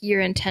on like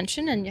your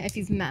intention and if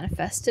you've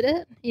manifested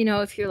it. You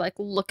know, if you're like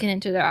looking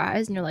into their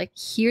eyes and you're like,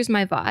 "Here's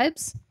my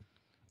vibes."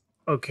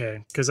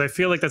 Okay, because I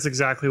feel like that's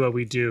exactly what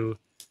we do,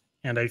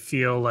 and I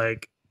feel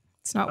like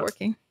It's not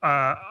working.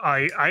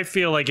 I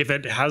feel like if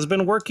it has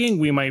been working,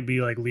 we might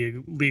be like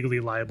legally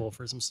liable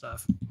for some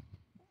stuff.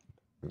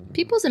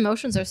 People's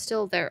emotions are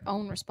still their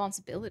own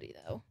responsibility,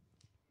 though.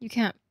 You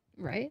can't,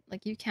 right?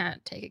 Like, you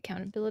can't take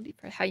accountability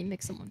for how you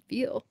make someone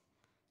feel.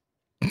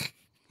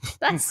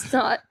 That's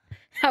not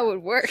how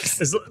it works.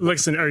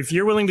 Listen, if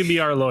you're willing to be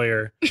our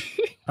lawyer,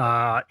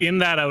 in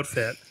that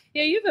outfit.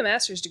 Yeah, you have a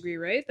master's degree,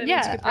 right? That means you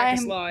Yeah, could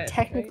practice I'm law.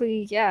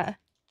 technically, yeah,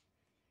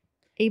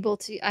 able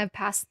to. I've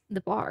passed the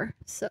bar,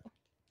 so.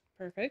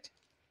 Perfect.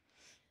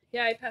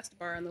 Yeah, I passed the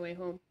bar on the way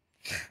home.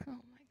 Oh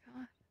my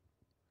god.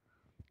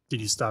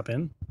 Did you stop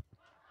in?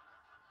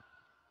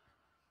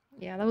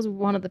 Yeah, that was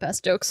one of the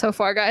best jokes so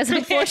far, guys.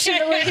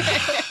 Unfortunately.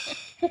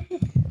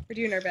 We're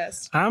doing our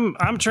best. I'm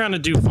trying to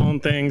do phone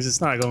things.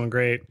 It's not going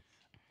great.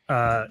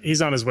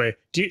 He's on his way.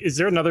 Is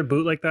there another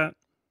boot like that?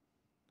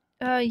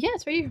 Yeah,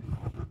 it's right here.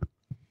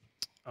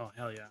 Oh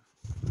hell yeah!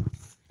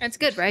 It's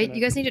good, right?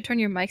 You guys need to turn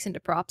your mics into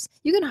props.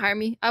 You can hire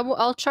me.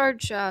 I'll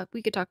charge.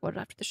 We could talk about it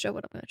after the show.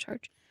 What I'm gonna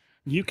charge.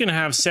 You can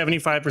have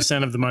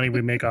 75% of the money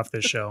we make off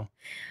this show.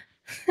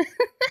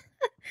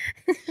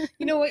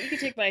 You know what? You can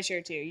take my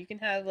share too. You can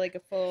have like a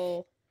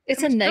full.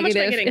 It's How a much am I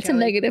negative. getting, It's a Kelly?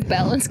 negative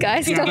balance,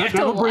 guys. Yeah, Don't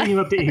that'll bring lie. you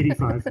up to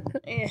 85.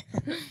 Eh.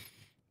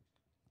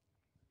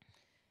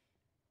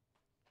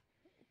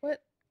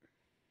 What?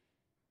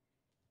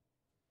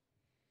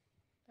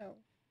 Oh,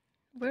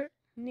 Where?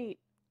 neat.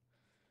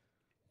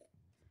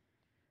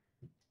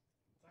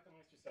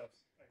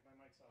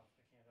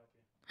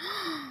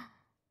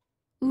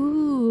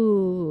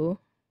 Ooh,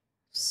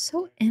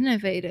 so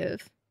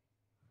innovative.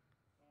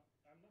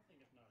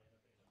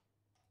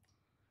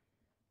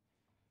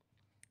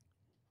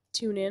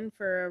 Tune in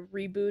for a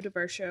reboot of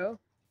our show.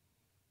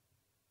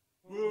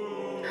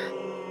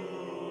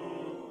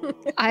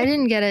 I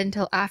didn't get it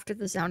until after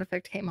the sound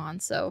effect came on,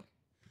 so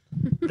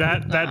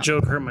That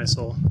joke hurt my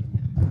soul.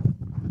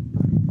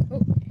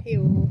 Oh, hey,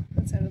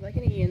 that sounded like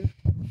an Ian.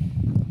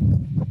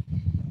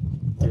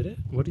 Did it?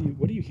 What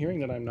are you hearing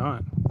that I'm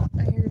not?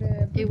 I heard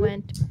a. it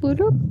went. Boop.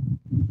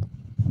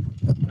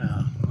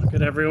 Oh, look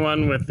at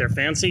everyone with their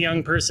fancy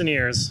young person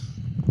ears.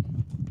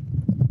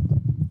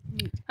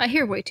 I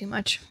hear way too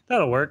much.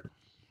 That'll work.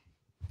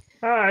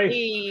 Hi.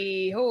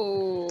 Hey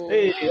ho.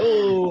 Hey.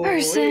 Oh.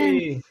 Person.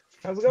 Hey.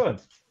 How's it going?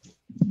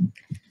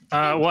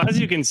 Well, as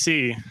you can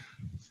see,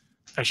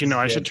 actually, no,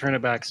 I should turn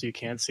it back so you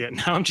can't see it.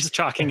 Now I'm just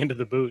talking into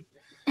the boot.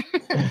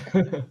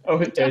 Oh,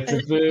 it's a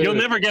boot. You'll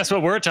never guess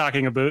what we're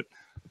talking about.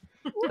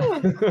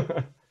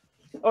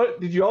 Oh,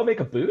 did you all make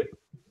a boot?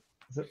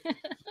 Is it...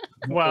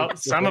 Well,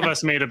 some of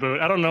us made a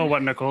boot. I don't know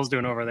what Nicole's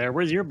doing over there.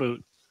 Where's your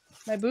boot?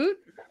 My boot?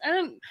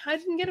 I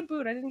didn't get a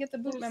boot. I didn't get the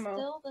boot memo.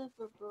 Still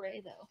the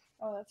beret though.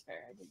 Oh, that's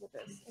fair. I did get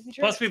this. If you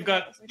turn Plus, it- we've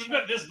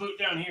got this boot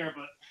down here,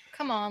 but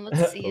Come on,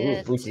 let's see Ooh,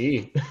 it.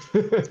 booty.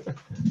 all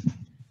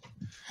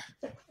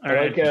I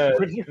right.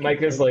 like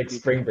Micah's like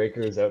spring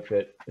breakers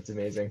outfit. It's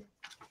amazing.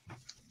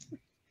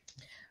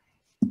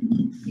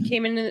 You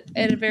came in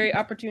at a very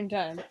opportune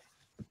time.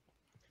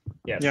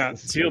 Yes. Yeah,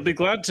 this is so you'll good. be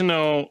glad to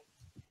know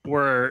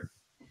we're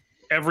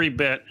every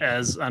bit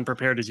as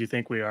unprepared as you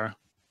think we are.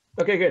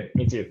 Okay, good.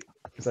 Me too.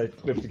 Because I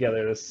whipped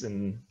together this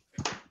in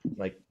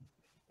like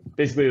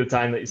basically the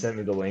time that you sent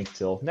me the link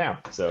till now.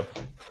 So,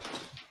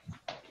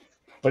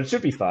 but it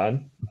should be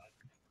fun.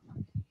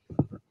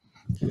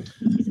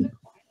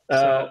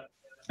 Are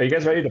you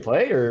guys ready to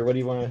play, or what do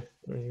you want to?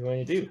 What do you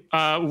want to do?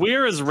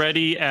 We're as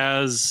ready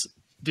as.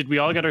 Did we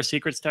all get our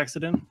secrets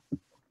texted in?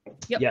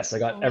 Yep. Yes, I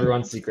got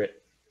everyone's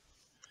secret.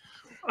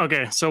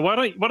 Okay, so why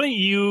don't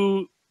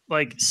you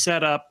like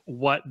set up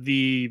what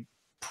the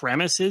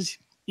premise is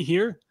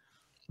here?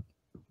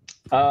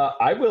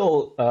 I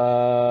will.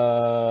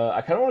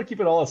 I kind of want to keep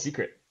it all a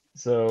secret,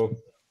 so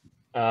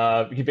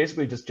we can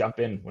basically just jump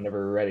in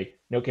whenever we're ready.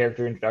 No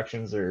character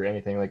introductions or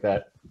anything like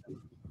that.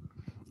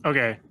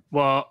 Okay,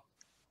 well,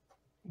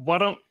 why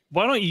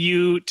don't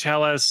you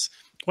tell us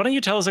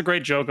a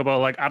great joke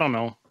about, like, I don't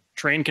know,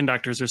 train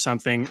conductors or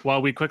something,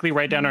 while we quickly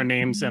write down our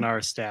names and our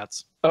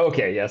stats.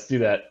 Okay, yes, do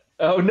that.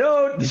 Oh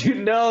no,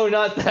 no,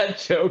 not that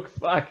joke.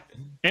 Fuck.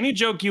 Any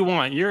joke you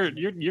want.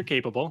 You're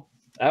capable.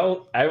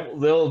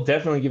 They'll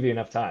definitely give you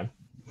enough time.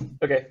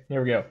 Okay,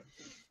 here we go.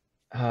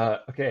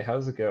 Okay, how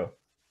does it go?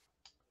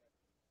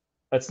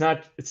 It's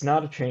not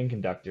a train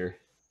conductor.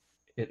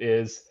 It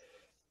is.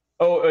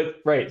 Oh,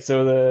 right.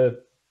 So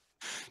the.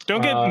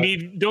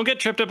 Don't get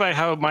tripped up by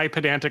how my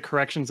pedantic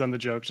corrections on the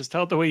joke. Just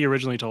tell it the way you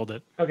originally told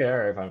it. Okay, all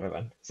right,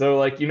 fine. So,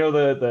 like, you know,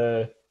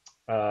 the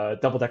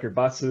double-decker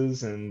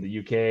buses in the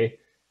UK,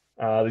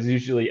 there's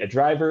usually a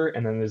driver,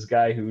 and then there's a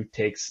guy who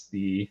takes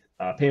the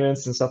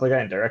payments and stuff like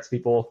that and directs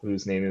people,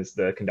 whose name is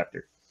the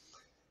conductor.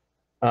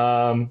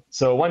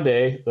 So one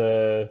day,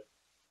 the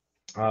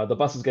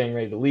bus is getting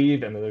ready to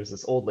leave, and then there's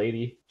this old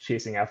lady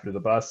chasing after the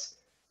bus,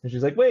 and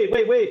she's like,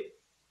 wait.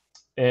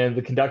 And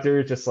the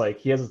conductor just, like,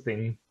 he has a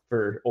thing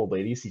for old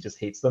ladies. He just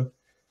hates them.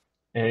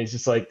 And he's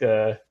just like,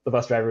 the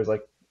bus driver is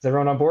like, is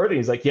everyone on board? And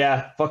he's like,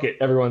 yeah, fuck it.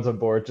 Everyone's on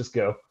board. Just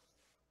go.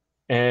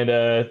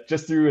 And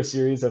just through a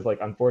series of, like,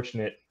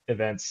 unfortunate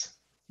events,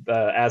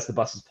 as the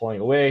bus was pulling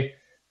away,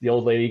 the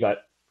old lady got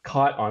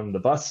caught on the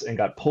bus and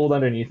got pulled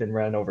underneath and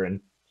ran over,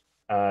 and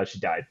she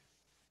died.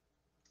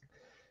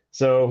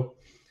 So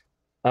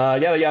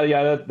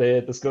yada.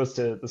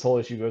 This whole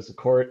issue goes to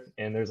court,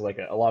 and there's like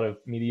a lot of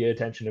media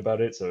attention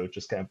about it, so it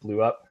just kind of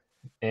blew up.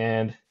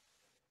 And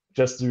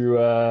just through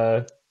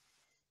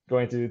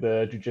going through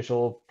the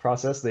judicial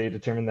process, they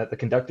determined that the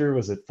conductor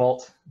was at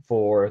fault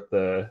for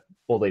the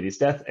old lady's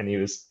death, and he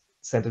was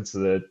sentenced to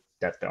the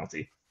death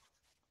penalty.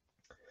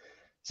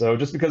 So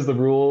just because of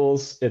the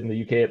rules in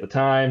the UK at the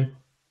time,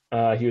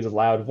 he was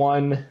allowed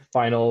one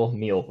final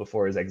meal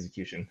before his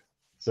execution.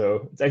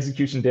 So it's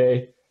execution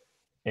day,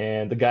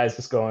 and the guy's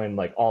just going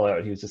like all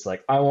out. He was just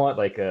like, I want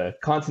like a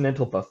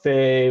continental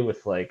buffet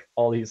with like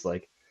all these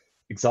like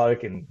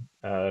exotic and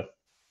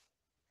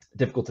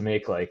difficult to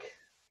make like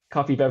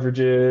coffee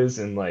beverages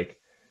and like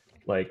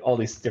all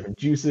these different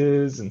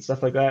juices and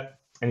stuff like that.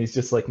 And he's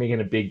just like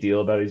making a big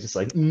deal about it. He's just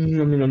like,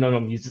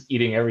 no. He's just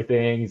eating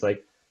everything. He's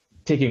like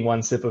taking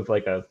one sip of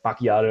like a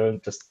macchiato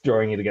and just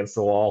throwing it against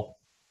the wall.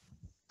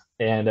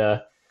 And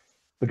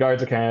the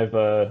guards are kind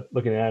of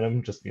looking at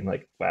him, just being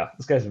like, wow,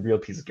 this guy's a real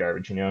piece of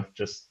garbage, you know,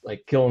 just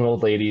like killing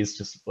old ladies,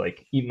 just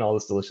like eating all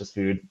this delicious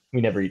food.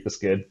 We never eat this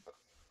good.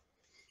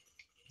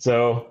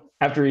 So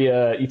after he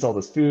eats all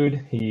this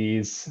food,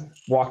 he's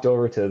walked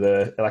over to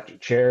the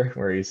electric chair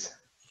where he's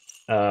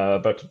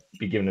about to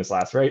be given his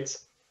last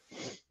rites.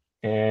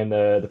 And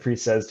the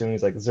priest says to him,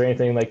 he's like, is there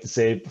anything you'd like to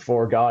say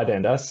before God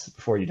and us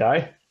before you die?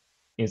 And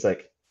he's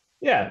like,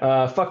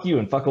 yeah, fuck you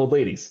and fuck old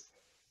ladies.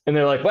 And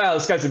they're like, wow,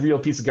 this guy's a real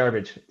piece of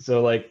garbage.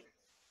 So like,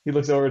 he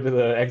looks over to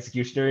the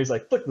executioner. He's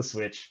like, flick the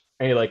switch.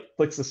 And he like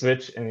flicks the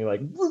switch, and he's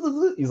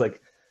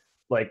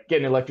like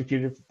getting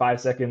electrocuted for 5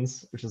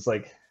 seconds, which is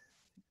like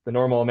the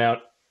normal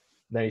amount.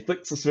 And then he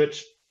flicks the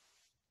switch,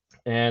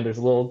 and there's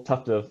a little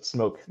tuft of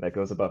smoke that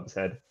goes above his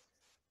head.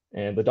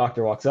 And the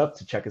doctor walks up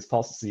to check his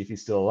pulse to see if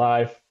he's still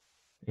alive.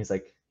 And he's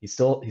like, he's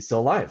still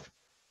alive.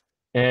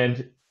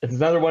 And it's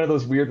another one of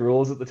those weird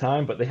rules at the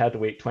time, but they had to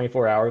wait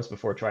 24 hours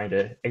before trying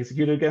to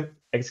execute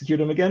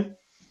him again.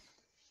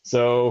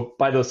 So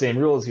by those same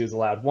rules, he was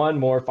allowed one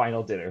more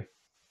final dinner.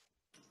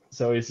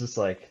 So he's just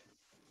like,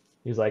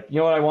 you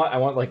know what I want? I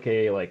want like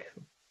a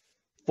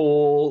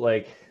full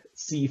like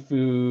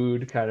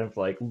seafood, kind of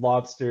like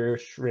lobster,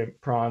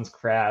 shrimp, prawns,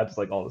 crabs,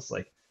 like all this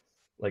like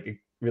a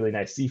really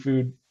nice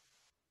seafood.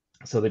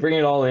 So they bring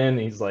it all in, and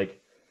he's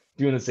like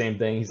doing the same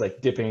thing. He's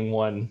like dipping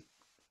one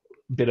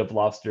bit of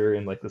lobster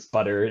in like this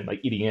butter and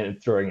like eating it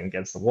and throwing it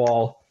against the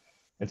wall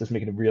and just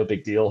making a real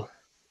big deal.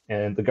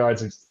 And the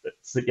guards are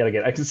yet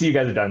again, I can see you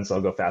guys are done, so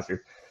I'll go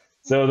faster.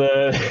 So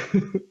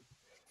the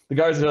the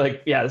guards are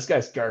like, yeah, this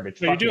guy's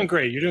garbage. No, you're doing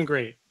great. You're doing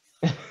great.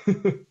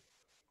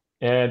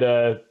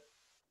 And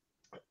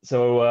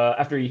so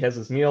after he has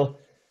his meal,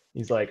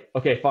 he's like,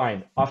 okay,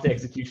 fine, off to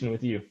execution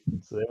with you.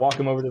 So they walk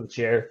him over to the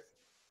chair,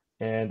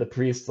 and the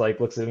priest like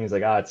looks at him. He's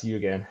like, it's you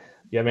again.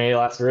 You have any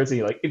last words? And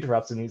he like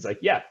interrupts him. And he's like,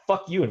 yeah,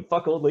 fuck you and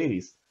fuck old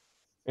ladies.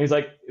 And he's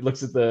like, he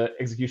looks at the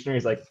executioner.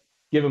 He's like,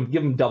 give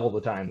him double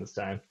the time this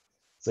time.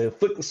 So he'll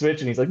flick the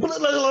switch, and he's like, blah,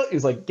 blah, blah.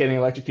 He's like getting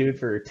electrocuted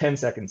for 10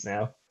 seconds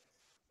now.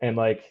 And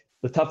like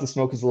the tuft of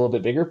smoke is a little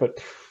bit bigger, but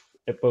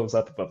it blows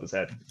up above his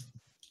head.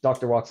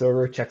 Doctor walks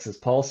over, checks his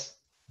pulse.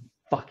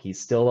 Fuck, he's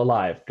still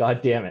alive.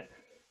 God damn it.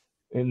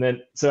 And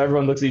then, so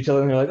everyone looks at each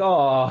other and they're like,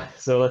 oh,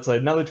 so it's like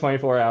another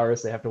 24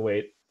 hours. They have to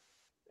wait.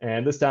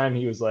 And this time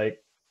he was like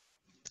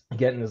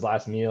getting his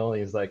last meal.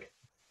 He's like,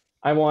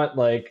 I want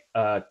like,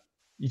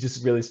 he's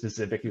just really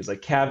specific. He was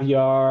like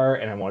caviar,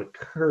 and I want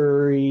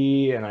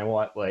curry, and I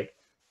want like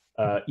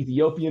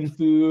Ethiopian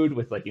food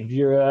with like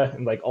injera,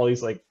 and like all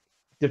these like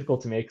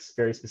difficult to make,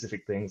 very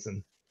specific things.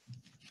 And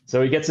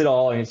so he gets it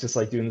all, and he's just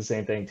like doing the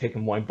same thing,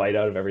 taking one bite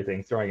out of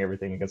everything, throwing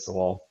everything against the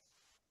wall.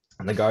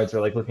 And the guards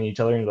are like looking at each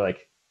other and they're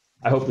like,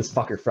 I hope this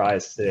fucker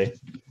fries today.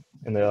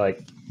 And they're like,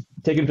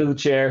 take him to the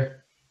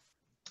chair.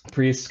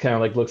 Priest kind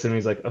of like looks at him.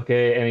 He's like,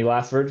 okay, any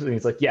last words? And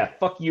he's like, yeah,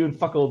 fuck you and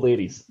fuck old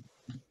ladies.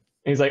 And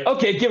he's like,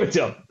 okay, give it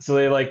to him. So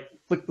they like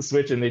flick the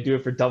switch, and they do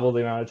it for double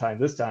the amount of time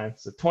this time.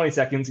 So 20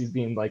 seconds, he's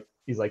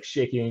like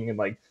shaking, and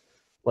like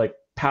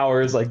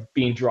power is like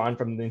being drawn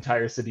from the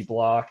entire city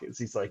block.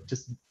 He's like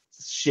just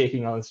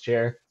shaking on his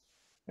chair.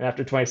 And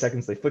after 20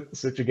 seconds, they flick the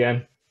switch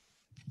again,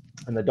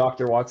 and the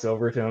doctor walks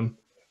over to him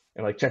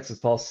and like checks his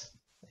pulse.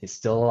 He's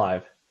still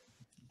alive.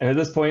 And at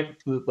this point,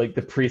 like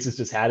the priest has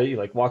just had it. He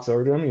like walks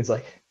over to him. And he's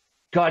like,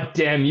 God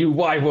damn you,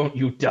 why won't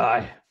you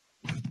die?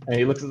 And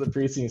he looks at the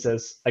priest and he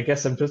says, I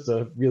guess I'm just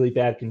a really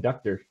bad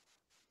conductor.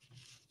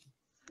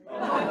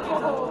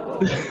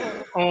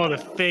 Oh, the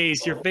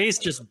face. Your face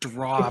just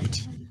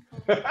dropped.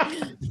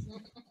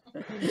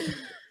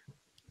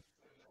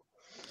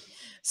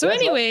 So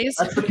anyways,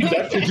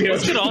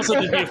 this could also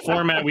just be a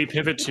format we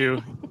pivot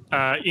to.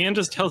 Ian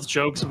just tells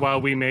jokes while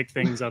we make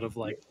things out of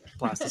like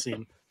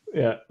plasticine.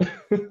 Yeah.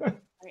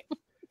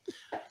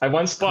 I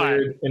once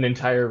cleared an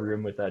entire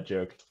room with that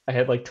joke. I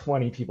had like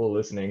 20 people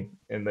listening,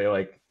 and they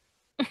like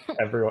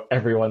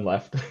everyone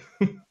left.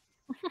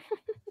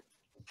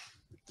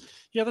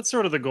 Yeah, that's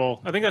sort of the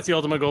goal. I think that's the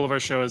ultimate goal of our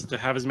show, is to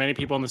have as many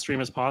people on the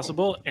stream as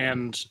possible,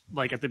 and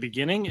like at the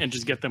beginning, and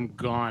just get them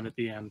gone at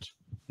the end.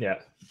 Yeah,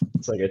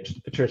 it's like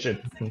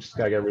attrition. You just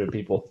gotta get rid of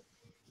people.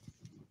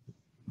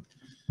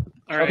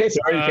 All right. Okay, so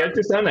are your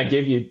characters done? I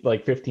gave you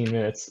like 15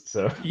 minutes,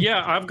 so.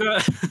 Yeah, I've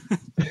got.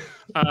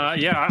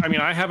 Yeah, I mean,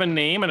 I have a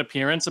name, an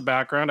appearance, a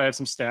background. I have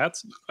some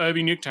stats. I have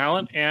unique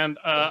talent, and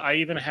I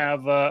even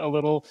have a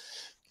little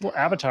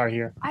avatar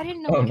here. I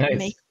didn't know we could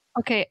make.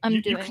 Okay,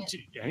 I'm doing can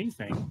it. do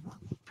anything.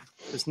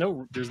 There's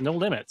no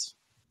limits.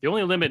 The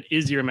only limit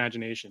is your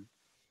imagination.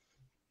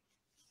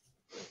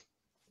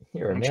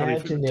 Your I'm trying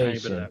to do a tiny bit of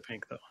imagination. that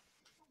pink though.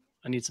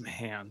 I need some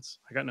hands.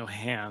 I got no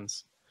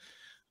hands.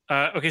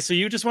 Okay, so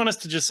you just want us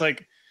to just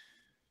like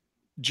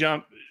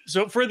jump.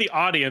 So for the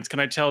audience, can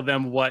I tell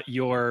them what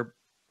your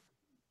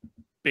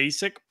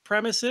basic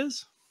premise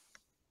is?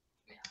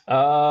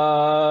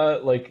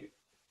 Like,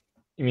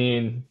 you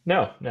mean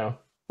no?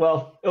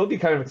 Well, it'll be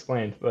kind of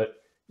explained, but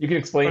you can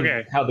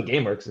explain how the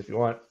game works if you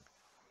want.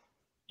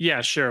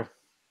 Yeah, sure.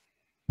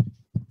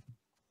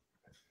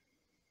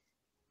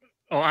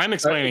 Oh, I'm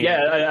explaining.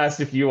 Yeah, I asked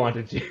if you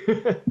wanted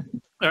to.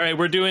 All right,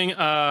 we're doing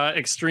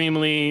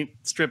extremely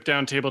stripped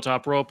down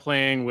tabletop role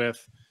playing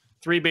with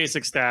 3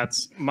 basic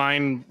stats.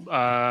 Mine,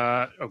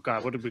 oh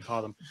God, what did we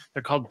call them?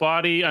 They're called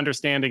body,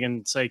 understanding,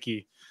 and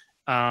psyche.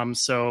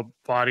 So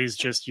body's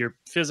just your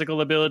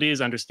physical abilities.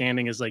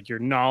 Understanding is like your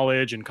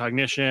knowledge and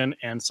cognition,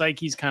 and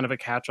psyche's kind of a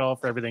catch-all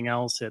for everything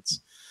else.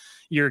 It's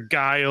your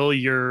guile,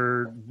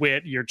 your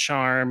wit, your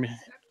charm,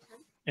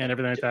 and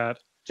everything like that.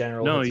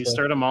 General. No, you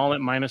start them all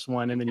at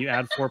 -1, and then you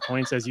add 4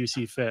 points as you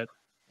see fit.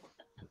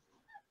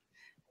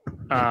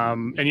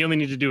 And you only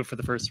need to do it for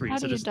the first 3. How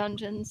so do you just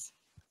dungeons?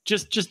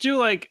 just do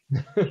like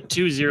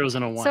 2 zeros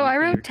and a 1. So I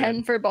wrote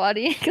 10 for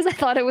body because I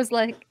thought it was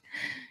like,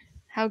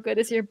 how good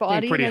is your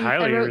body? pretty and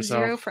highly I of wrote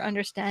yourself. 0 for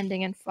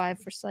understanding and 5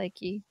 for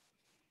psyche.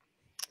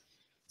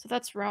 So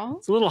that's wrong.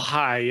 It's a little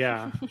high,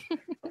 yeah.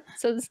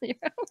 So 0.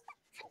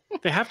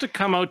 They have to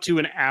come out to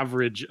an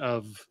average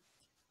of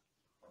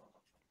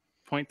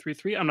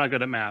 0.33. I'm not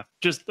good at math.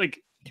 Just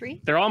like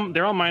 3 they're all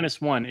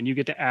 -1, and you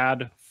get to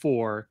add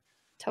 4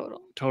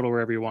 total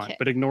wherever you want. Okay.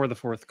 But ignore the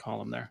 4th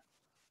column there.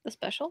 The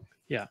special.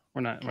 Yeah,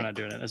 we're not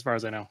doing it as far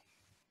as I know.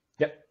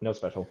 Yep, no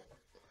special.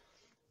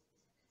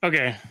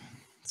 Okay,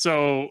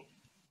 so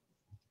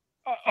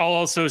I'll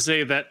also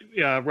say that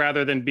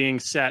rather than being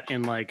set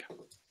in like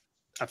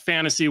a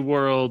fantasy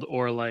world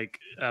or like,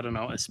 I don't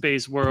know, a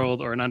space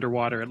world or an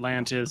underwater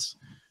Atlantis,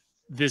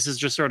 this is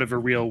just sort of a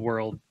real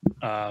world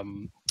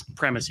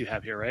premise you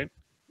have here, right?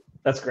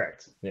 That's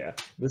correct. Yeah,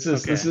 this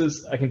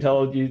is. I can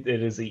tell you,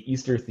 it is a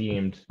Easter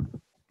themed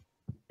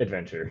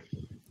adventure.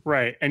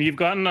 Right, and you've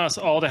gotten us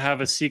all to have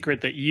a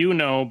secret that you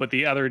know, but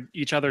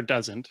each other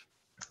doesn't.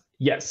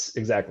 Yes,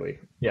 exactly.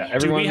 Yeah, Do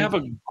everyone. we have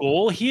a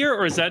goal here,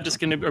 or is that just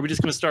gonna? Are we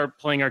just gonna start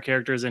playing our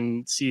characters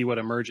and see what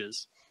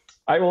emerges?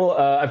 I will.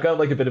 I've got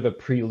like a bit of a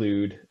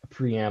prelude, a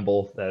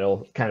preamble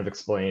that'll kind of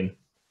explain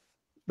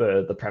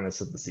the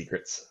premise of the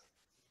secrets.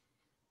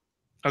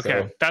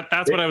 Okay, So,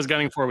 that's what I was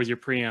gunning for was your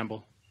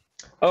preamble.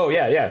 oh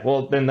yeah.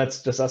 Well, then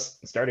that's just us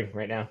starting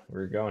right now.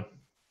 We're going.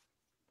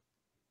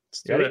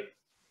 Let's do Ready? it.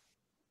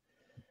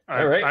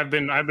 All right. I've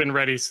been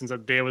ready since the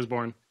day I was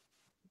born.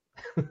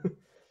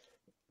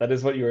 That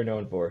is what you are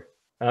known for.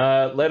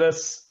 We'll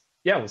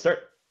start.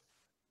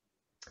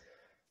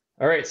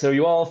 All right, so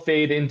you all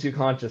fade into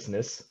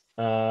consciousness,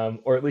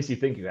 or at least you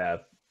think you have.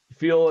 You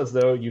feel as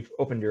though you've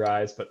opened your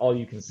eyes, but all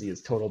you can see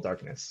is total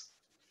darkness.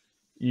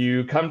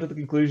 You come to the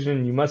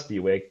conclusion you must be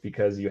awake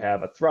because you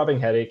have a throbbing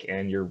headache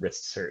and your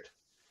wrists hurt.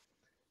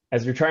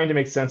 As you're trying to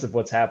make sense of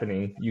what's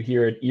happening, you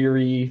hear an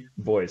eerie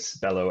voice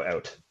bellow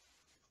out.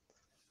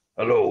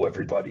 Hello,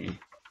 everybody.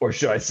 Or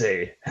should I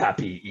say,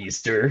 Happy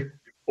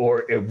Easter?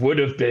 Or it would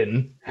have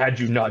been had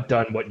you not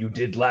done what you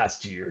did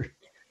last year.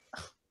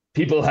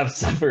 People have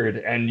suffered,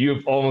 and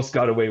you've almost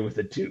got away with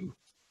it too.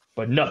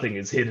 But nothing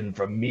is hidden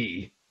from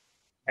me.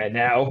 And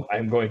now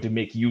I'm going to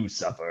make you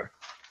suffer.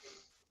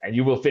 And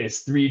you will face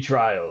 3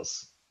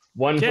 trials.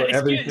 One for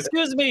every...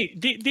 Excuse me,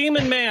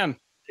 Demon Man.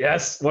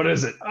 Yes, what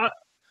is it?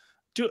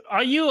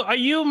 Are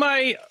you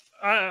my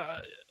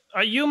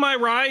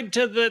ride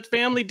to the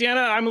family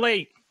dinner? I'm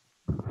late.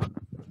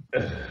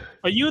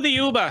 Are you the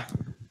Uber?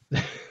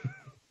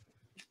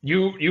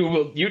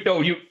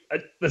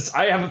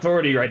 I have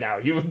authority right now.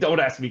 You don't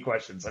ask me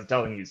questions. I'm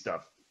telling you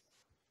stuff.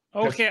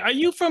 Okay, are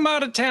you from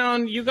out of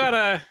town? You got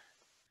a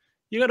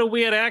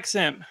weird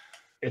accent.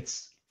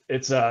 It's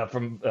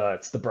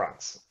the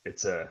Bronx.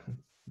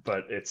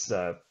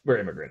 We're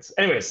immigrants.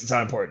 Anyways, it's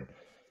not important.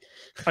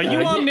 Are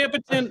you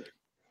omnipotent?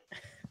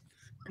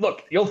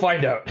 Look, you'll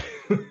find out.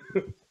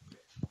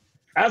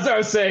 As I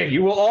was saying,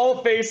 you will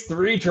all face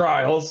 3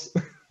 trials,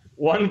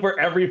 one for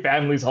every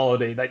family's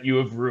holiday that you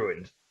have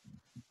ruined.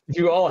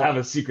 You all have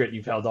a secret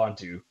you've held on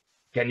to.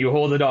 Can you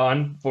hold it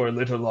on for a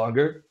little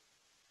longer?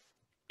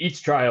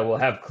 Each trial will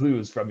have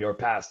clues from your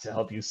past to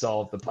help you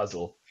solve the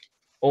puzzle.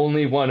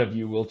 Only one of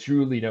you will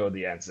truly know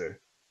the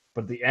answer.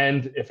 But at the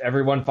end, if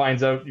everyone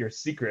finds out your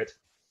secret,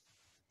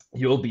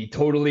 you'll be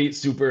totally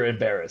super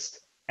embarrassed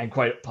and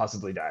quite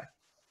possibly die.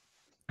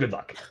 Good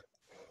luck.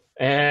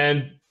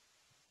 And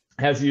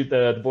as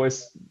the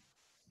voice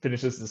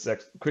finishes this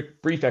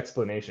brief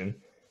explanation,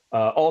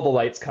 all the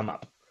lights come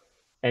up.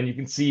 And you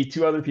can see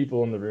 2 other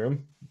people in the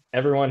room.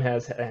 Everyone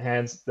has their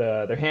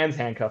hands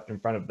handcuffed in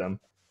front of them.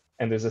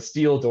 And there's a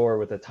steel door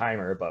with a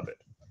timer above it.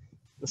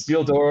 The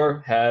steel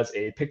door has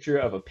a picture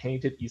of a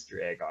painted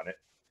Easter egg on it.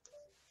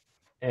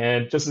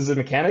 And just as a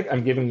mechanic,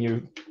 I'm giving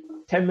you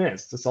 10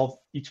 minutes to solve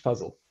each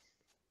puzzle.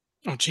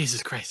 Oh,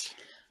 Jesus Christ.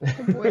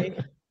 Oh, boy.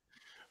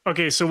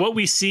 Okay, so what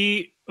we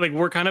see, like,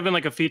 we're kind of in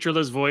like a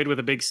featureless void with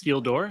a big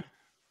steel door.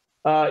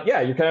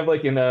 Yeah, you're kind of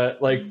like in a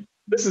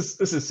this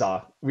is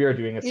Saw. We are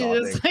doing a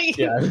Saw thing. Like,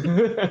 yeah.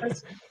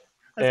 that's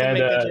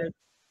And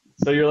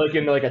so you're like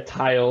in like a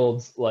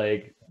tiled,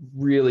 like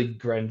really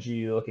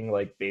grungy looking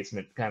like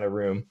basement kind of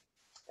room.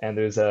 And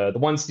there's the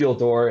one steel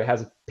door. It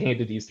has a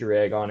painted Easter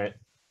egg on it,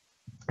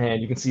 and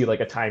you can see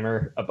like a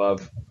timer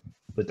above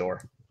the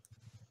door.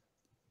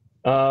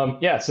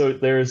 Yeah. So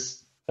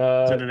there's.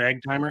 Is it an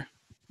egg timer?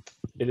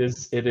 It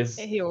is.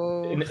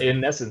 Hey-o.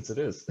 In essence, it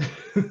is.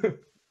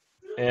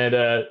 And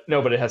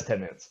no, but it has 10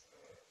 minutes.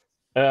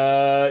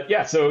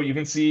 Yeah. So you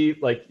can see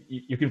like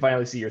you can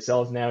finally see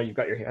yourselves now. You've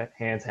got your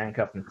hands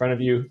handcuffed in front of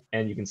you,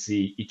 and you can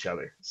see each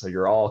other. So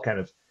you're all kind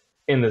of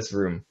in this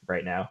room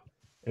right now,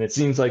 and it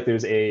seems like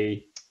there's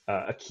a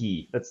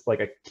key that's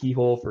like a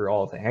keyhole for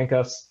all of the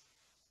handcuffs.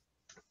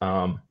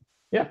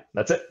 Yeah,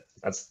 that's it.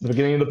 That's the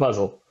beginning of the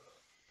puzzle.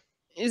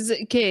 Is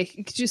it okay?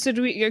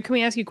 Can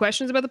we ask you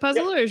questions about the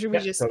puzzle, or should we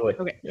just totally.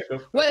 Okay. Yeah,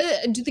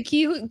 What do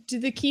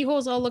the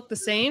keyholes all look the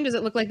same? Does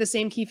it look like the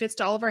same key fits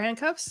to all of our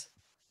handcuffs?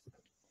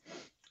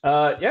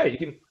 Yeah,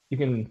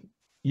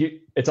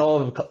 it's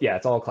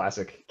all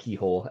classic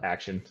keyhole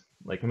action.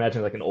 Like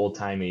imagine like an old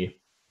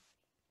timey,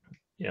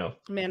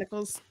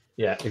 Manacles.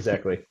 Yeah,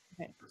 exactly.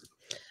 Okay.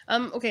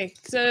 Okay,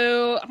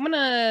 so I'm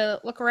gonna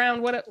look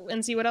around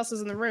and see what else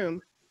is in the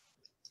room.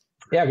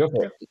 Yeah, go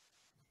for it.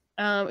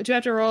 Do I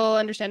have to roll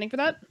understanding for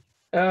that?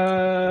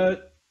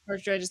 Or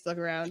should I just look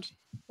around?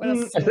 What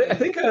else? I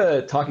think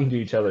talking to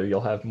each other,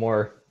 you'll have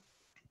more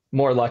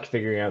luck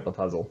figuring out the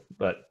puzzle.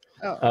 But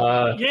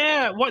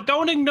yeah, what?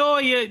 Don't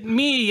ignore your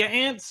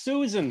Aunt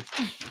Susan.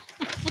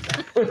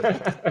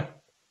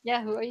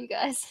 Yeah, who are you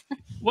guys?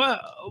 Well,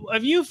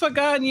 have you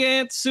forgotten your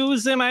Aunt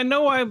Susan? I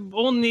know I'm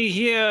only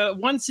here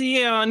once a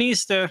year on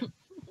Easter,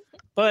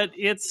 but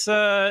it's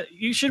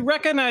you should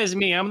recognize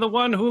me. I'm the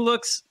one who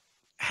looks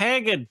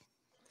haggard.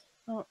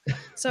 Oh,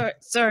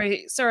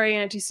 sorry,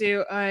 Auntie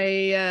Sue.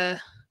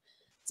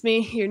 It's me,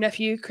 your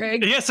nephew,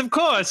 Craig. Yes, of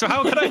course. So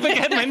how could I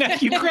forget my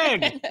nephew,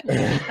 Craig?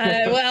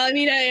 Well, I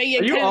mean, are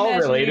you all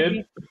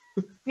related?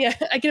 Yeah,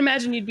 I can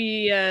imagine you'd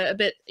be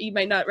you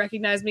might not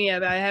recognize me.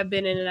 I have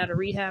been in and out of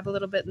rehab a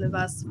little bit in the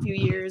last few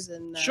years.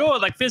 And sure,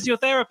 like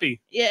physiotherapy.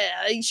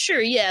 Yeah,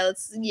 sure. Yeah,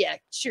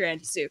 sure,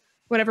 Auntie Sue.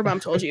 Whatever Mom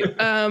told you.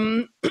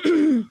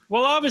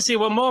 Well, obviously,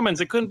 we're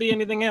Mormons. It couldn't be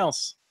anything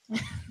else.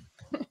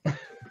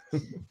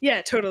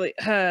 Yeah, totally.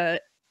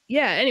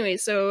 yeah. Anyway,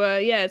 so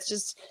yeah, it's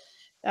just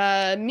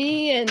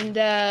me and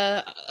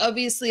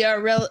obviously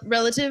our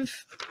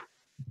relative,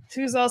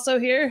 who's also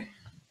here.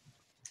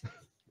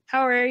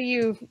 How are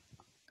you,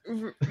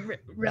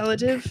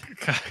 relative?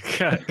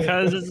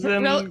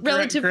 Cousin,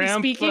 Relatively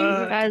speaking,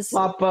 Guys,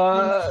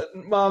 Papa,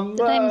 Mama.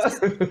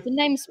 the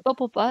name's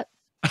Bubble Butt.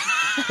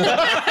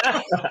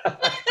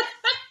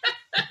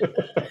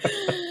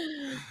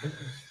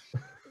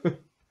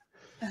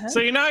 So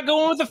you're not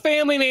going with the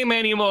family name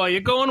anymore.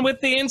 You're going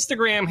with the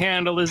Instagram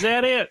handle. Is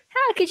that it?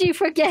 How could you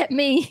forget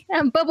me?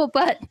 I'm Bubble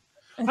Butt.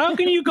 How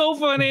can you go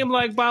for a name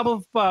like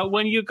Bubble Butt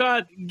when you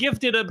got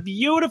gifted a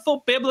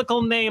beautiful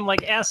biblical name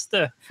like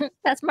Esther?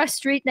 That's my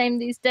street name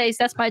these days.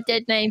 That's my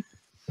dead name.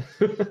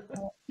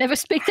 Never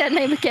speak that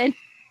name again.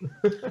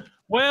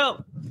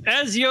 Well,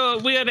 as your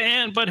weird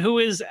aunt, but who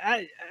is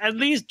at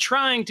least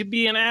trying to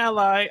be an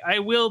ally, I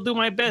will do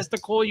my best to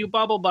call you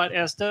Bubble Butt,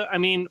 Esther. I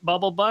mean,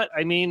 Bubble Butt.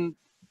 I mean,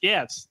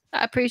 yes.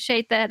 I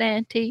appreciate that,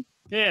 Auntie.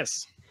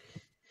 Yes.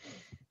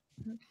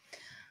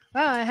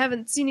 wow, I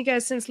haven't seen you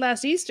guys since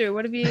last Easter.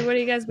 What have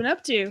you guys been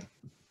up to?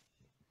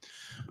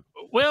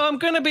 Well, I'm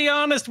gonna be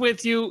honest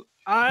with you.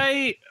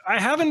 I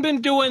haven't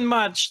been doing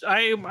much.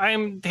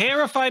 I'm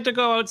terrified to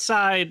go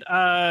outside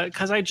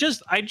because I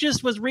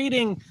just was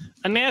reading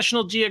a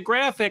National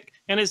Geographic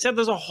and it said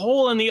there's a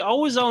hole in the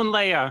ozone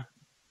layer.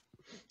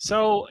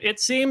 So it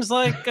seems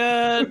like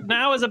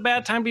now is a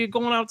bad time to be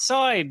going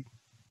outside.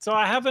 So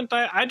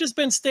I just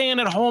been staying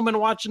at home and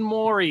watching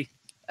Maury.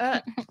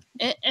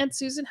 Aunt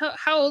Susan,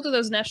 how old are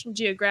those National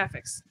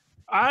Geographics?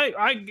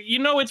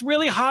 It's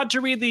really hard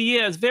to read the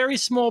year. It's very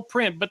small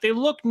print, but they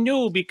look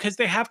new because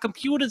they have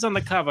computers on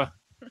the cover.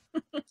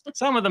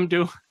 Some of them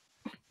do.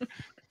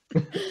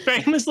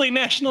 Famously,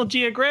 National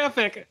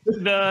Geographic,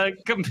 the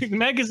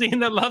magazine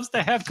that loves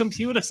to have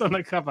computers on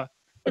the cover.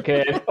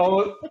 Okay,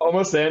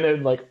 almost then,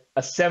 in like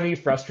a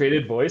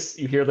semi-frustrated voice,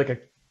 you hear like a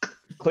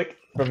click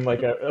from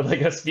like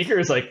a speaker.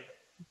 Is like,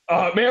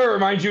 may I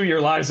remind you,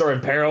 your lives are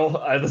in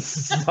peril.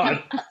 This is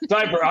not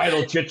time for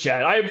idle chit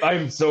chat.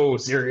 I'm so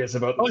serious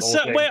about this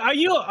whole thing. Wait, are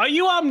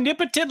you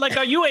omnipotent? Like,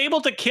 are you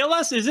able to kill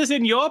us? Is this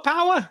in your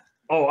power?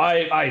 Oh,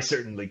 I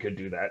certainly could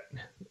do that.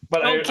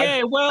 But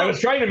okay, I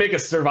was trying to make a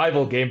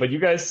survival game, but you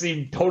guys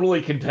seem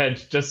totally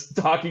content just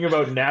talking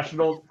about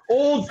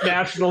old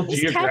National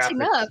Geographic.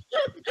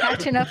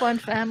 Catching up on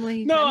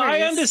family. No,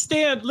 memories. I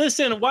understand.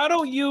 Listen, why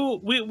don't you?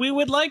 We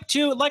would like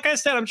to. Like I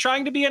said, I'm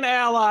trying to be an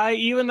ally,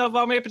 even of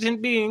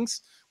omnipotent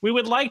beings. We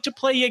would like to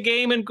play your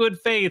game in good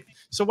faith.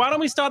 So why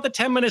don't we start the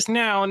 10 minutes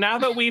now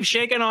that we've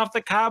shaken off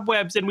the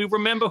cobwebs and we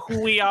remember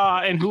who we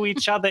are and who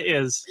each other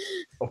is?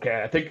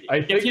 Okay, I think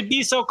if you'd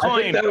be so kind.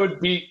 I think that would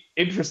be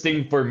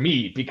interesting for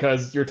me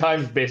because your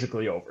time's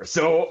basically over.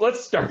 So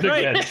let's start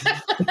again.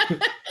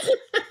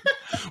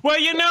 Well,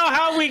 you know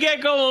how we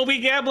get going. We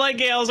gab like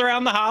gals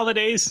around the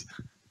holidays.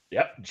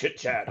 Yep, chit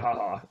chat,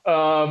 haha.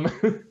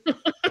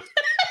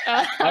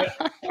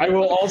 I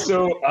will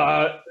also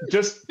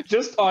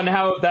just on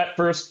how that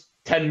first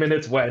 10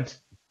 minutes went,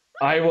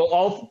 I will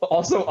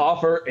also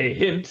offer a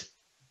hint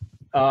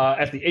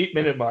at the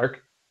 8-minute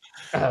mark,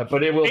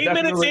 but it will 8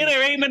 minutes in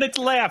or 8 minutes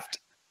left.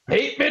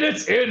 8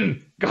 minutes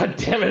in. God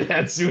damn it,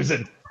 Aunt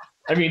Susan.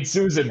 I mean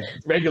Susan,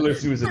 regular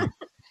Susan.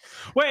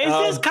 Wait, is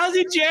this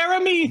cousin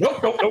Jeremy?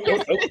 Nope.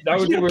 That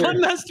would be weird.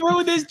 Putting us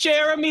through this,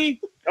 Jeremy.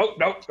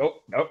 Nope.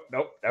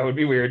 That would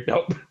be weird.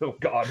 Nope. Oh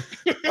God.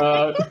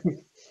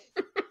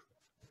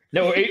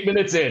 No, 8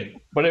 minutes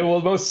in, but it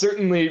will most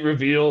certainly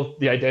reveal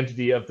the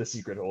identity of the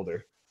secret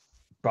holder.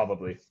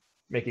 Probably.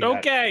 Making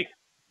okay.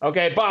 That.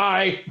 Okay,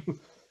 bye.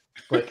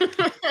 Click.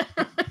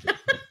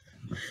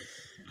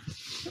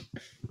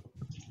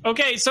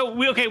 Okay, so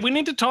we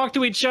need to talk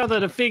to each other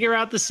to figure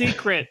out the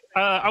secret.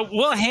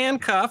 We're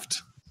handcuffed.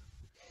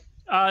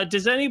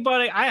 Does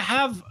anybody? I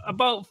have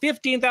about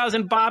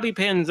 15,000 bobby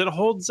pins that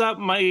holds up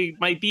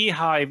my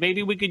beehive.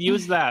 Maybe we could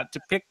use that to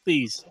pick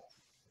these.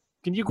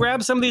 Can you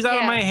grab some of these out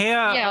of my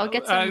hair? Yeah, I'll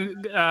get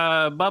some.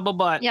 Bubble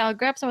Butt. Yeah, I'll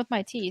grab some with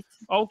my teeth.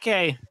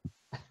 Okay.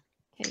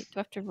 Okay, do I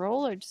have to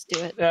roll or just do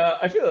it?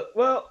 I feel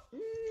well.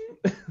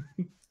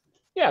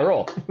 Yeah,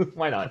 roll.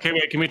 Why not? Okay,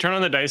 wait. Can we turn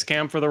on the dice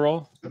cam for the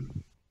roll?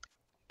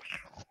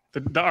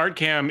 The art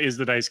cam is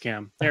the dice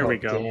cam. There we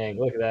go. Dang,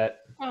 look at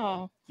that.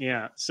 Oh.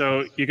 Yeah.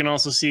 So you can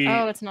also see.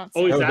 Oh, it's not.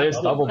 Oh, is that there's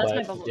Bubble That's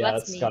Butt. my Bubble- Yeah,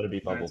 that's that's me. got to be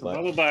Bubble So Butt.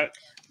 Bubble Butt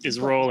is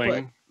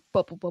rolling.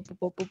 Bubble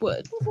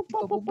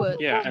butt.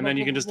 Yeah, and then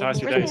you can just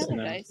toss your Where's dice, the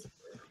and other then dice?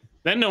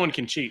 then no one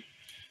can cheat.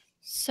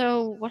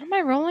 So what am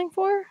I rolling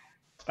for?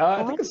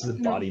 I think this is a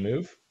body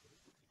move.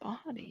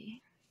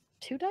 Body.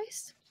 2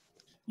 dice?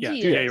 Yeah.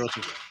 Yes. Yeah. You roll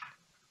 2.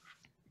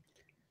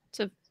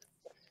 So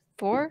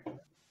 4?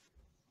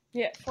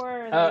 Yeah,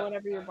 for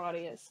whatever your body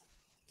is.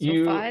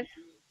 So 5?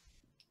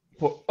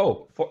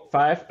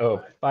 5?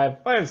 Oh, 5.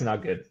 5 is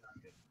not good.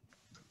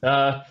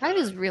 5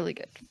 is really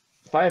good.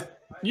 5.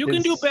 You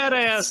can do better,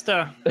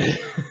 Esther.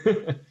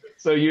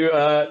 So so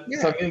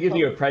I'm gonna give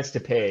you a price to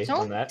pay on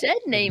Don't that. dead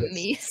name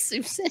me,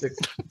 Susan.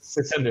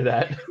 Six under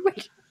that.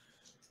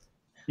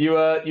 You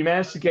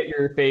managed to get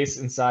your face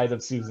inside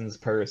of Susan's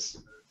purse.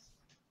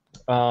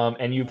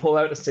 and you pull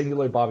out a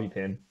singular bobby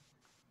pin.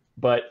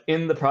 But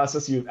in the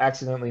process, you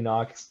accidentally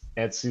knocked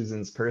Aunt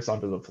Susan's purse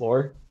onto the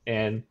floor,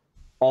 and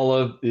all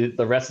of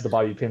the rest of the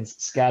bobby pins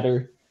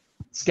scatter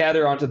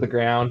onto the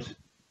ground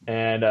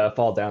and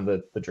fall down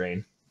the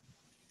drain.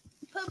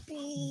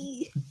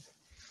 Puppy.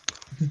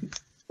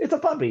 It's a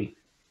puppy.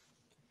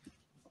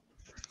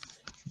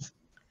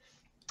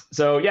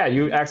 So yeah,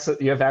 you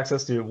have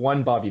access to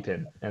one bobby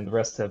pin, and the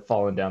rest have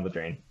fallen down the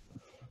drain.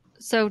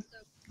 So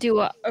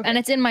and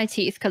it's in my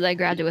teeth because I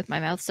grabbed it with my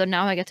mouth. So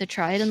now I get to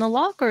try it in the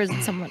lock, or is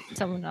it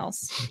someone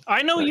else?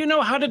 I know you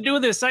know how to do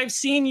this. I've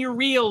seen your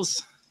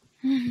reels.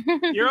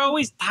 You're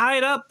always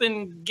tied up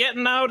and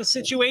getting out of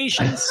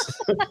situations.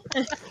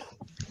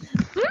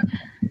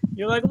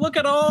 You're like, look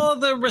at all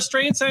the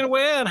restraints I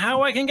wear and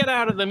how I can get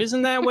out of them.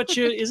 Isn't that what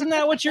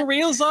your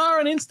reels are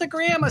on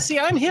Instagram? I see.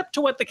 I'm hip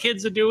to what the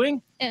kids are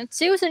doing. Aunt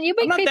Susan, you've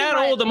been I'm not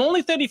that old. I'm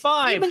only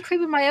 35. You've been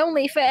creeping my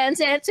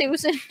OnlyFans, Aunt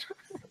Susan.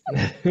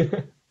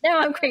 Now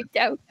I'm creeped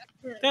out.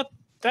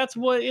 That's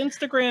what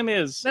Instagram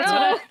is. That's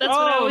what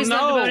I always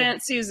loved about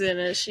Aunt Susan.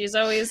 Is she's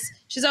always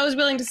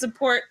willing to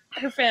support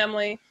her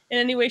family in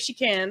any way she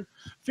can.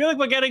 I feel like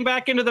we're getting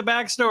back into the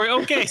backstory.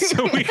 Okay,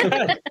 so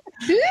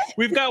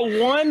we've got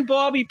one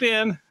bobby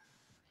pin.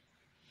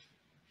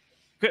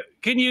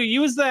 Can you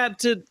use that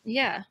to?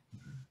 Yeah.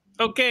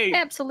 Okay.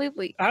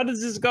 Absolutely. How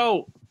does this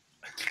go?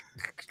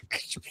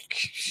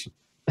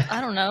 I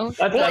don't know.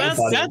 That's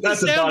the a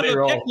sound body of a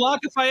roll. pick lock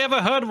if I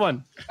ever heard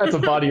one. That's a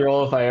body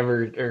roll if I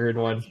ever heard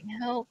one.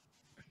 Help.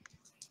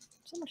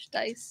 So much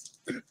dice.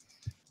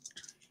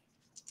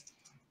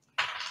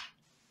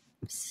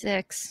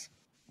 6.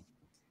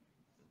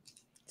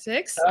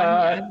 6?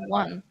 I have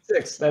 1.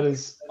 6. That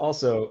is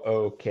also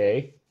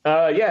okay.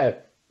 Yeah.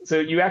 So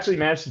you actually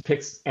managed to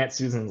pick Aunt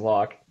Susan's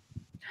lock,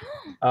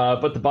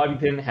 but the bobby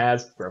pin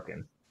has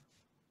broken.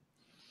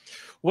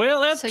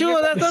 Well, that's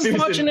Susan-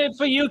 unfortunate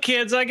for you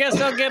kids. I guess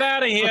I'll get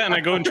out of here. And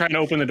I go and try to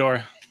open the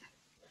door.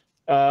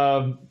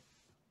 And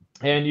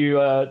you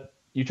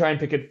try and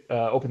pick it,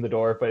 open the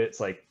door, but it's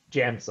like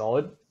jammed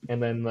solid.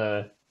 And then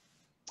the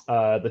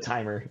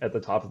timer at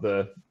the top of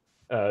the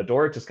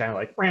door just kind of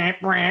like ramp,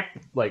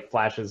 like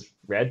flashes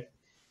red.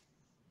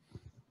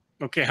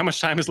 Okay, how much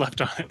time is left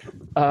on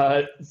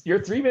it?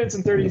 You're 3 minutes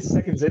and 30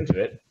 seconds into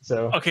it.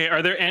 So okay,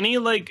 are there any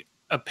like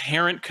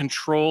apparent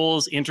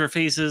controls,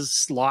 interfaces,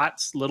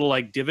 slots, little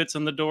like divots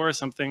on the door or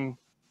something?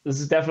 this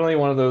is definitely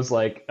one of those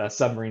like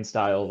submarine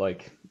style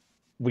like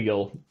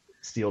wheel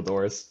steel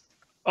doors.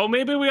 Oh,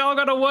 maybe we all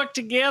got to work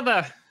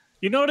together.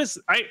 You notice?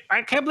 I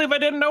can't believe I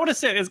didn't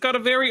notice it. It's got a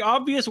very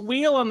obvious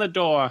wheel on the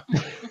door.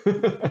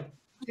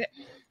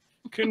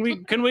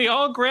 Can we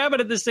all grab it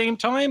at the same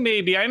time?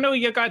 Maybe. I know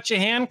you got your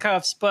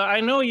handcuffs, but I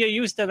know you're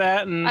used to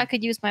that. And I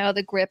could use my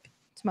other grip.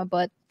 It's my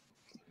butt.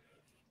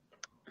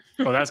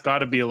 oh, that's got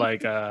to be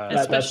like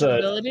A special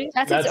ability?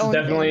 That's its own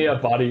definitely thing. a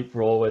body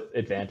roll with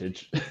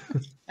advantage.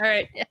 All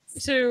right. Yes.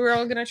 So we're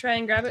all going to try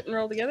and grab it and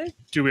roll together?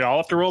 Do we all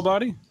have to roll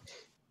body?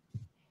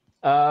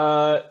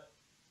 Yeah,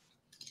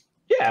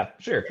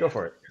 sure, go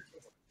for it.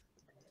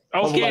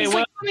 Okay, It's well,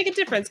 like, make a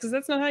difference because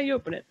that's not how you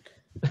open it.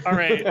 all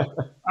right.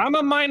 I'm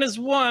a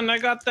 -1. I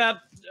got that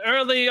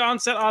early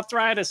onset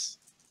arthritis.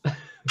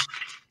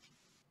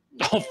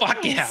 Oh,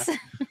 fuck yeah.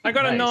 I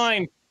got a Nice.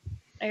 9.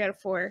 I got a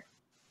 4.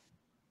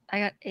 I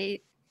got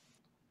 8.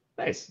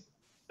 Nice.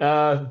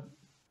 Yeah,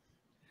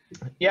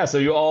 so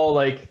you all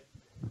like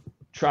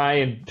try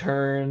and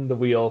turn the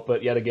wheel,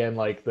 but yet again,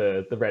 like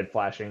the red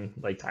flashing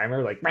like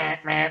timer like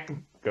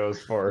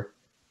goes for,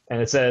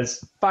 and it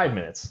says 5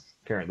 minutes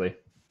currently.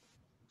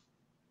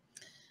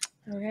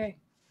 Okay.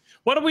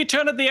 What if we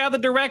turn it the other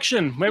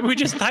direction? Maybe we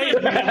just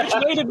tighten it. Which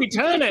way did we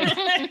turn it?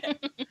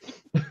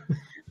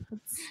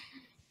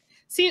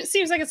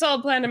 Seems like a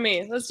solid plan to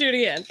me. Let's do it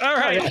again. All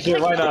right. Yeah,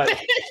 sure, why not?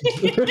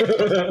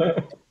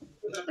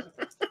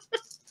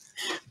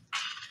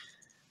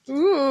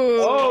 Ooh.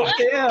 Oh,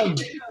 damn!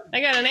 I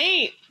got an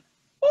 8.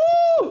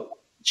 Woo!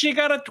 She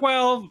got a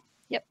 12.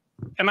 Yep.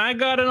 And I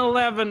got an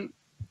 11.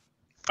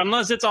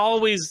 Unless it's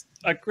always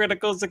a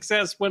critical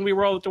success when we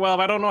roll a 12.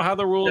 I don't know how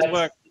the rules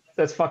work.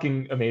 That's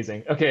fucking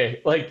amazing.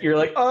 Okay, like you're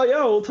like, oh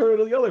yeah, we'll turn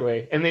it the other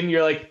way, and then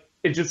you're like,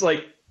 it's just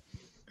like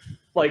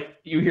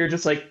you hear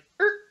just like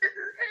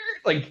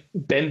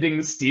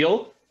bending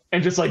steel,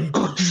 and just like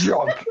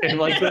and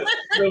like the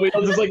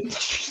wheel just like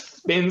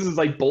spins as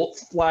like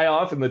bolts fly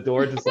off, and the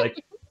door just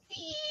like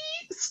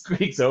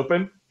squeaks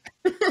open,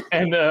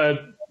 and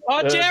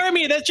Oh,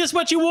 Jeremy, that's just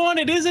what you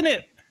wanted, isn't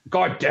it?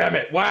 God damn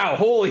it! Wow,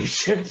 holy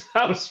shit!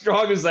 How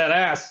strong is that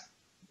ass?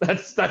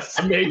 That's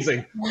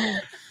amazing.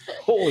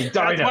 Holy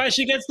That's dino. why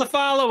she gets the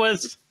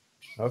followers.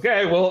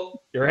 Okay,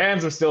 well, your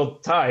hands are still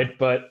tied,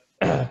 but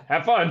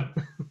have fun.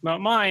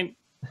 Not mine.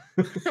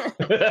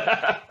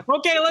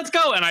 Okay, let's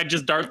go. And I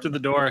just dart through the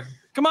door.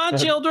 Come on,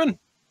 children.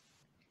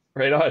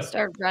 Right on.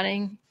 Start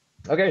running.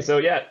 Okay, so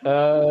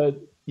yeah,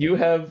 you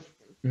have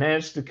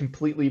managed to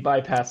completely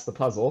bypass the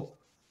puzzle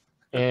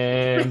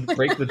and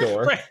break the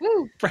door.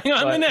 Bring on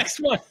the But- next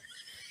one.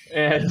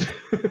 And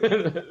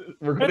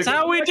That's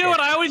how we do it.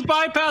 I always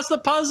bypass the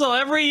puzzle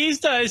every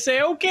Easter. I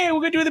say, okay, we're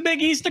gonna do the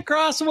big Easter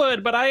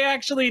crossword, but I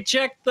actually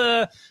check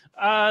the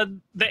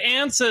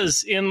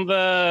answers in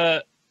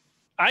the.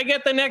 I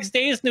get the next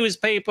day's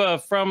newspaper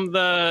from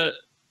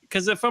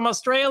because they're from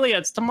Australia.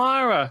 It's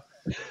tomorrow,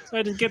 so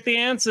I just get the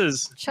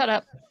answers. Shut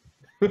up.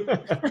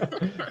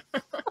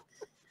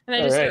 And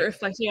I just start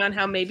reflecting on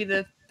how maybe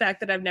the fact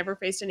that I've never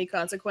faced any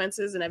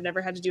consequences and I've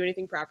never had to do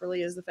anything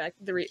properly is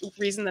the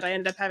reason that I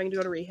ended up having to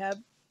go to rehab.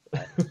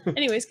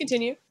 Anyways,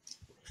 continue.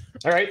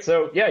 All right,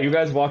 so yeah, you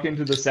guys walk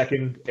into the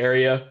second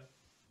area.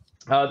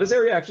 This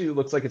area actually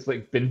looks like it's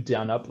like been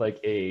done up like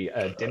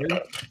a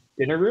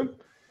dinner room,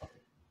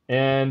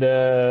 and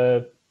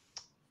a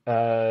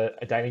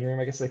dining room,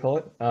 I guess they call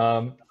it.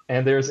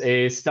 And there's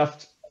a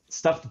stuffed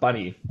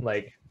bunny,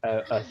 like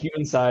a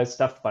human-sized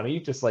stuffed bunny,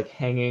 just like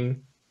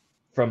hanging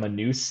from a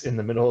noose in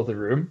the middle of the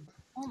room.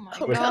 Oh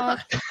my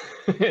god!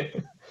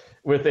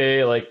 With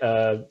a like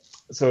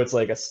so it's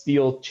like a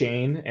steel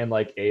chain and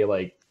like a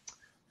like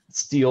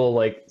steel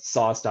like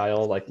saw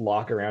style like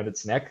lock around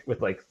its neck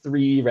with like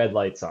 3 red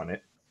lights on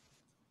it.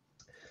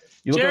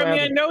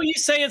 Jeremy, I know you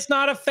say it's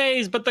not a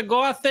phase, but the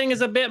gore thing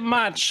is a bit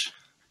much.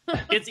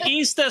 It's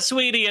Easter,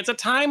 sweetie. It's a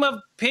time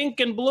of pink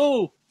and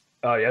blue.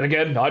 Oh, yet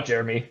again, not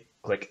Jeremy.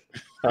 Click.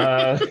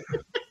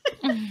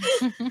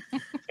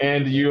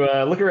 And you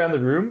look around the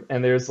room,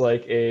 and there's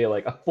like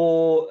a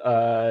full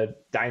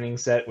dining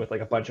set with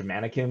like a bunch of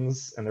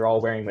mannequins, and they're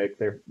all wearing like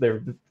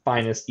their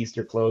finest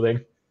Easter clothing.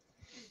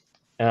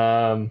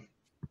 And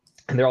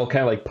they're all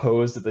kind of like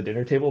posed at the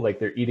dinner table, like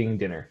they're eating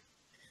dinner.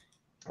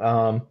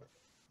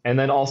 And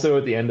then also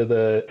at the end of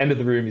the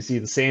room, you see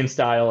the same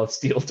style of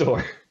steel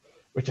door,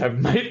 which I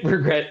might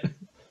regret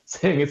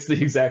saying it's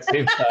the exact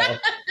same style.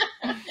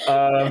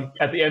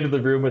 At the end of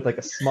the room with like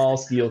a small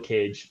steel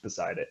cage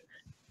beside it.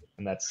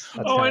 And that's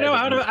I know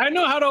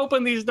how to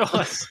open these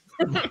doors.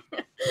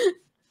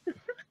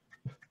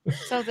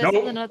 So this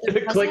is another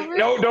puzzle click. room?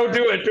 No, don't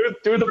do it.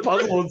 Do the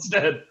puzzle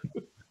instead.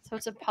 So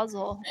it's a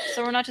puzzle.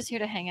 So we're not just here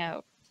to hang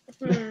out.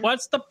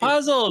 What's the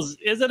puzzles?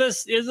 Is it a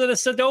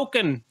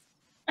Sudoku?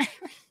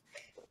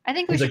 I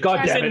think we should God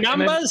try Is damn it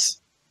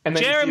numbers? And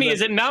then Jeremy,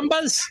 is it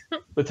numbers?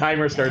 The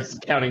timer starts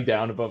counting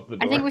down above the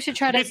door. I think we should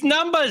try to. It's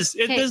numbers.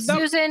 Okay,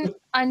 Susan,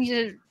 I need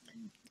to.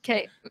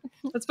 Okay,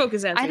 Let's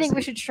focus answers. I think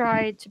we should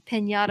try to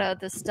pinata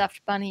the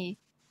stuffed bunny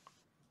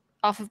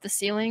off of the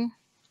ceiling.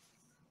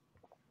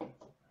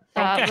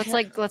 Okay.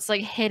 Let's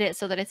hit it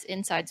so that its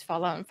insides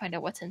fall out and find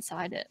out what's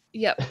inside it.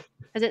 Yep.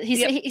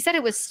 He said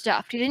it was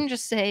stuffed. He didn't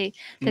just say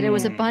that it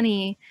was a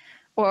bunny,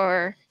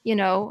 or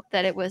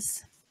that it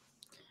was,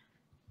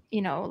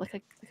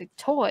 like a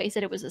toy. He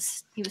said it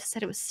was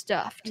said it was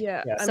stuffed.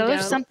 Yeah. So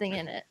there's something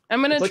in it.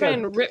 I'm gonna try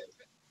and rip.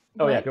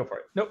 Oh yeah, go for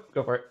it. Nope,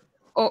 go for it.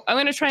 Oh, I'm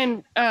gonna try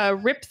and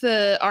rip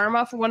the arm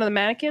off of one of the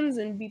mannequins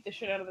and beat the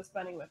shit out of this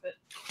bunny with it.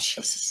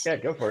 Jesus. Yeah,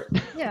 go for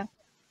it. Yeah.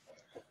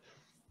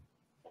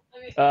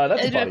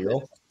 That's a body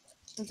roll.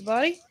 It's a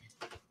body?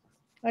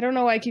 I don't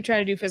know why I keep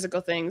trying to do physical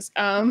things.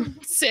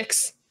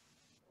 6.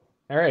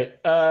 All right.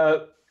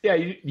 Yeah,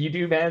 you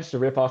do manage to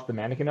rip off the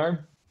mannequin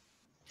arm,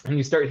 and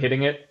you start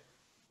hitting it,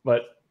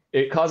 but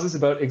it causes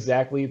about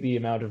exactly the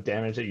amount of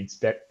damage that you'd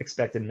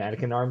expect a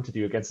mannequin arm to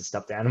do against a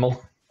stuffed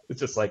animal.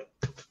 It's just like,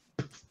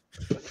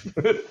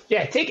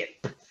 yeah, take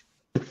it.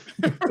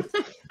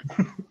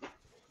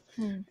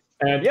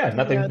 And yeah,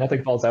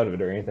 nothing falls out of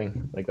it or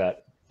anything like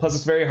that. Plus,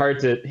 it's very hard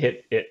to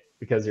hit it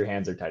because your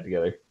hands are tied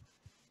together.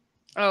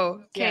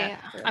 Oh, okay. yeah.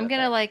 I'm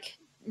gonna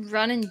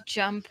run and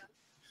jump.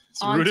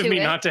 It's rude of me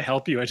not to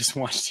help you. I just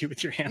watched you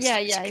with your hands. Yeah,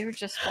 you were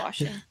just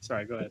washing.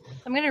 Sorry, go ahead.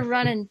 I'm gonna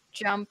run and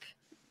jump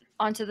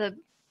onto the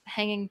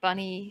hanging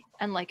bunny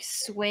and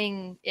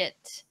swing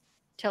it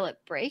till it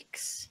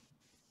breaks,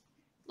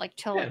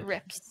 till it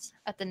rips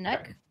at the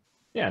neck.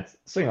 Yeah,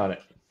 swing on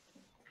it.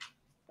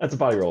 That's a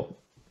body roll.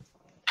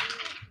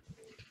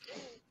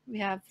 We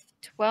have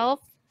 12.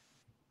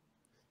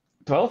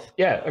 12?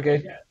 Yeah,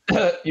 okay.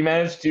 You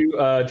managed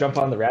to jump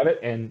on the rabbit,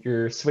 and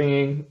you're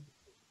swinging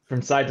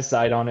from side to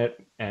side on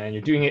it, and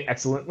you're doing it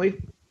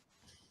excellently.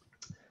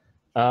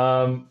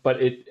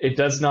 But it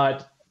does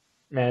not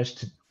manage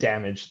to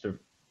damage the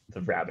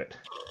rabbit.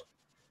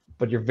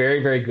 But you're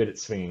very, very good at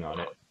swinging on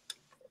it.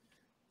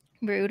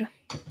 Rude.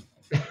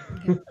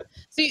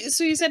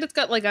 So you said it's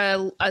got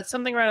a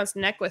something around its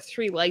neck with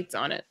 3 lights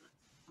on it.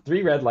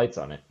 3 red lights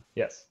on it,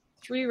 yes.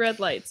 3 red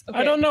lights. Okay.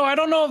 I don't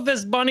know if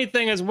this bunny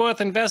thing is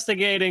worth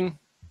investigating.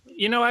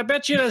 I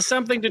bet you it has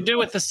something to do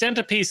with the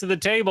centerpiece of the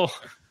table.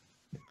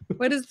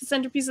 What is the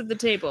centerpiece of the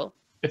table?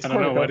 It's I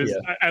don't know what is.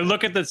 I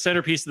look at the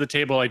centerpiece of the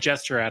table. I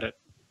gesture at it.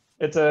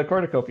 It's a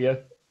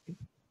cornucopia.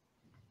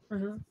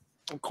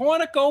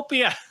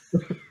 Cornucopia.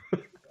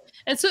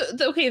 And so,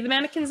 the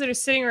mannequins that are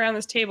sitting around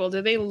this table,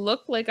 do they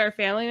look like our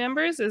family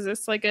members? Is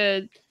this like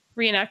a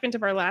reenactment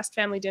of our last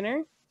family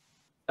dinner?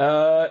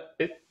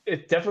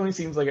 It definitely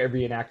seems like a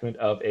reenactment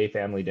of a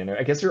family dinner.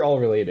 I guess you're all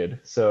related,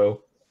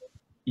 so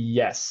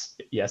yes,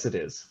 it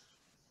is.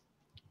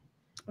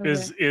 Okay.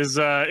 Is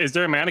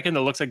there a mannequin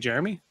that looks like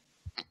Jeremy?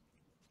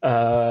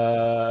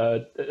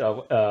 Why?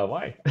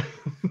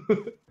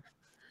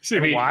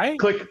 Why?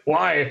 Click.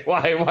 Why?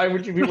 Why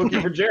would you be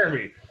looking for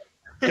Jeremy?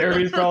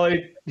 Jeremy's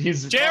probably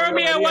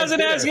Jeremy, I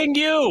wasn't asking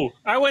you.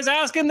 I was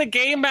asking the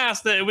game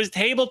master. It was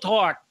table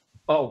talk.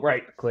 Oh,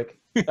 right. Click.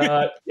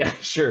 Yeah,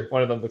 sure.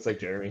 One of them looks like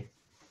Jeremy.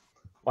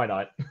 Why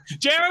not?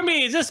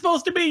 Jeremy, is this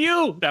supposed to be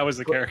you? That was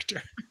the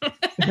character.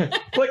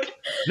 Click.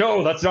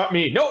 No, that's not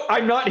me. No,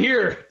 I'm not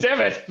here. Damn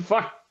it.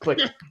 Fuck.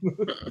 Click.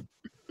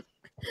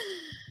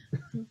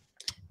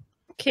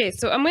 Okay,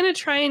 so I'm going to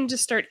try and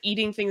just start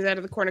eating things out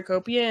of the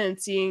cornucopia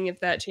and seeing if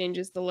that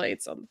changes the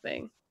lights on the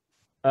thing.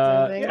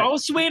 Yeah. Oh,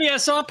 sweetie, I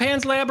saw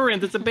Pan's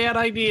Labyrinth. It's a bad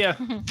idea.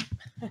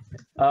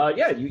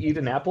 Yeah, you eat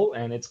an apple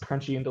and it's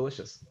crunchy and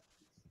delicious.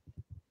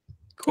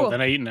 Cool. Oh,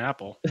 then I eat an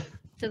apple.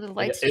 Do the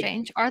lights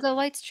change? Are the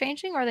lights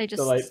changing, or are they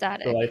just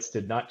static? The lights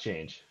did not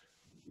change.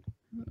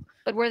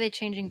 But were they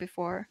changing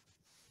before?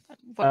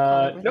 What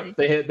color were nope,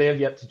 they have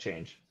yet to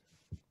change.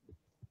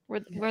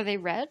 Were they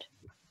red?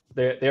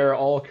 They are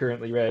all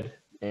currently red,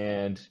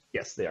 and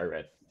yes, they are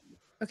red.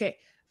 Okay,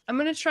 I'm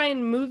going to try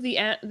and move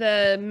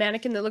the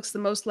mannequin that looks the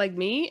most like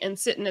me and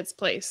sit in its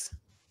place.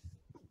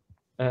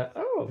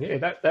 Oh, yeah,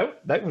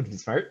 that would be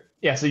smart.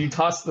 Yeah, so you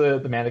toss the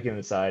mannequin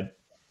aside,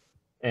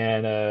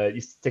 and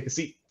you take a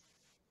seat.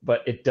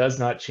 But it does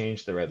not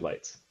change the red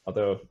lights.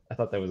 Although I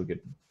thought that was a good.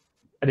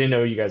 I didn't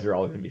know you guys were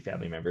all going to be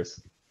family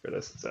members for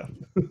this. So.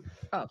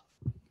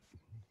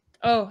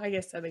 Oh, I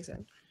guess that makes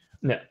sense.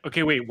 No.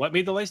 Okay, wait. What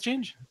made the lights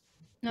change?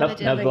 No,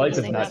 the lights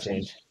have not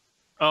changed.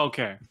 Oh,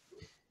 okay.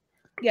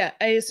 Yeah,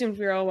 I assumed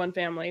we were all one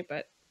family,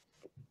 but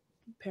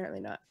apparently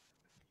not.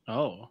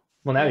 Oh.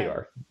 Well, now you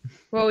are.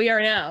 Well, we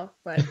are now,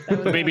 but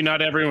that was maybe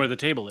not everyone where the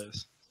table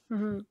is.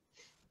 Mm-hmm.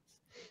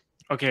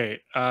 Okay.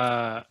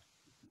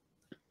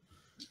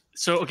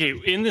 So, okay,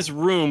 in this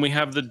room, we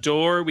have the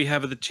door, we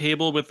have the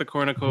table with the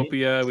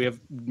cornucopia, we have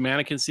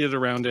mannequins seated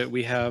around it,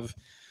 we have...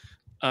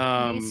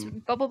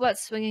 Bubble Butt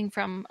swinging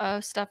from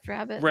a stuffed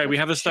rabbit. Right, we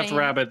have the stuffed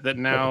rabbit that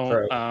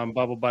now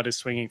Bubble Butt is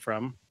swinging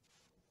from.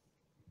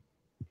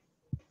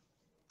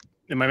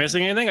 Am I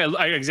missing anything?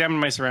 I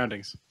examined my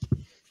surroundings.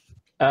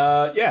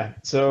 Yeah,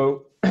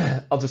 so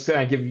I'll just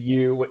kind of give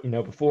you what you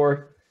know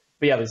before.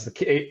 But yeah, there's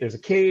a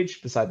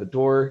cage beside the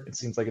door. It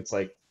seems like it's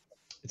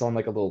on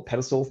like a little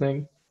pedestal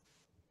thing.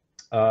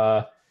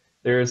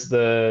 There's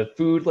the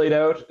food laid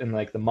out and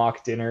like the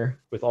mock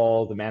dinner with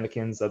all the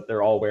mannequins that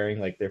they're all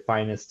wearing like their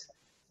finest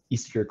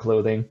Easter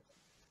clothing.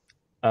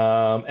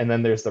 And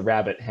then there's the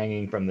rabbit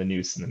hanging from the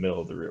noose in the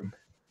middle of the room.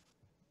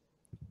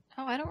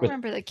 Oh, I don't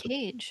remember the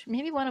cage.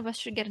 Maybe one of us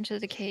should get into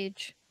the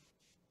cage.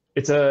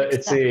 It's a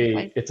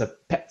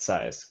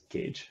pet-sized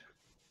cage.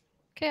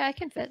 Okay, I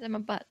can fit in my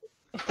butt.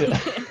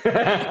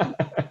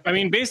 I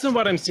mean, based on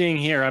what I'm seeing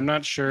here, I'm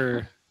not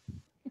sure.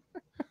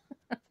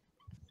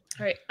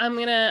 All right, I'm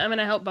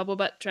gonna help Bubble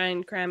Butt try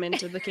and cram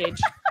into the cage.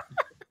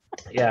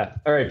 Yeah.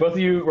 All right, both of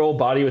you roll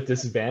body with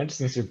disadvantage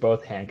since you're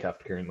both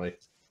handcuffed currently.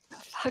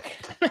 Fuck.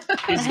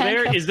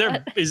 Is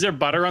there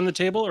butter on the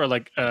table or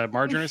like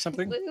margarine or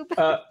something?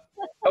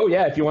 Oh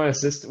yeah, if you want to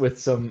assist with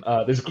some,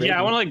 there's gravy. Yeah,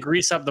 I want to like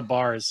grease up the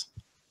bars.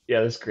 Yeah,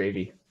 there's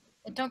gravy.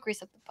 Don't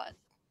grease up the butt.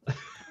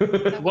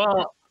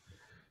 Well,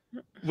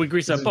 we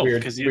grease up both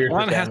because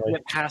one has to family.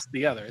 get past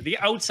the other. The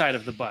outside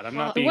of the butt. I'm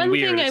not being one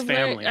weird. thing It's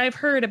family. I've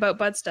heard about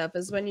butt stuff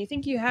is when you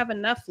think you have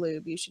enough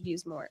lube, you should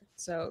use more.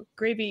 So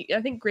gravy,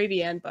 I think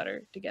gravy and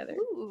butter together.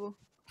 Ooh.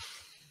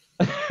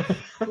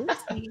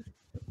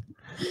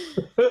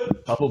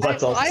 Bubble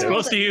Butt's also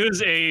supposed to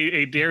use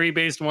a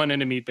dairy-based one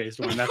and a meat-based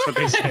one. That's what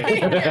they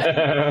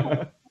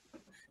say.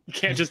 You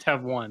can't just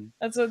have one.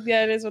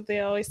 It is what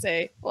they always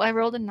say. Well, I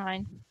rolled a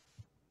 9.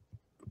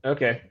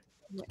 Okay.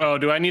 Oh,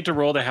 do I need to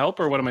roll to help,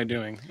 or what am I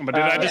doing? But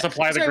did I just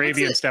apply the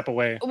gravy and step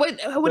away? What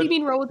do you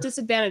mean roll with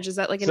disadvantage? Is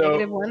that like a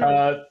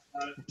 -1?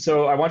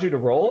 So I want you to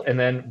roll and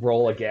then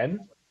roll again,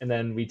 and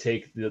then we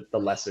take the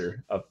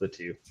lesser of the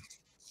two.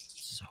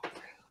 So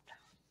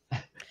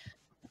rude.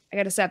 I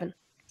got a 7.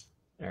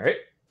 All right.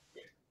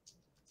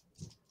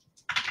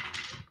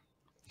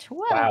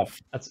 12. Wow,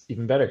 that's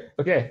even better.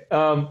 Okay.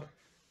 So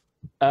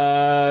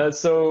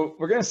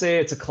we're gonna say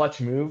it's a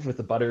clutch move with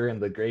the butter and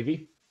the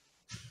gravy.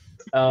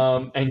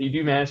 And you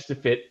do manage to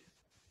fit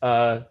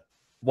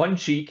one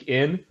cheek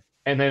in,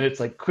 and then it's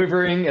like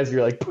quivering as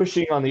you're like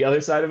pushing on the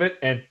other side of it,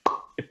 and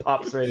it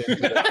pops right into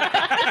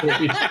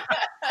the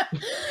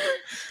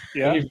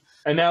Yeah.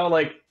 And now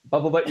like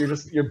Bubble Butt,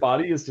 your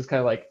body is just kind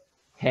of like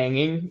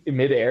hanging in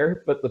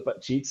midair, but the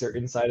butt cheeks are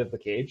inside of the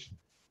cage.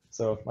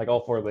 So like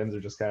all 4 limbs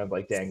are just kind of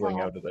like dangling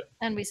out of it.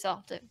 And we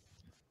solved it.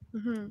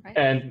 Mm-hmm. Right?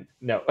 And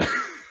no,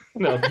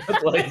 no,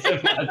 the legs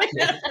have not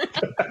changed.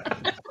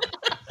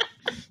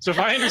 So if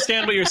I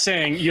understand what you're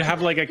saying, you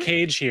have like a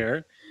cage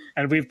here,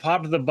 and we've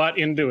popped the butt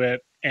into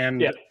it,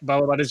 and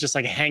Bubble Butt is just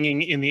like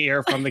hanging in the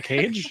air from the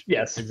cage.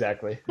 Yes,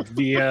 exactly.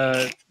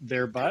 Via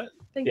their butt.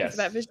 Thank you for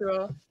that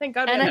visual. Thank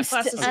God we and have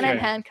that class. And I'm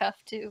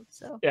handcuffed too.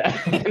 So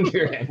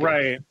yeah,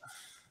 right.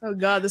 Oh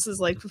God, this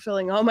is like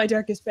fulfilling all my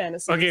darkest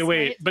fantasies. Okay,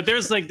 wait, but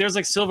there's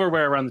like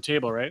silverware around the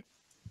table, right?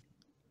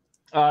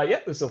 Yeah,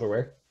 the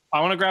silverware. I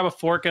want to grab a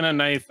fork and a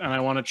knife, and I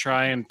want to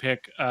try and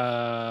pick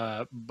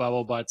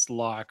Bubble Butt's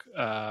lock.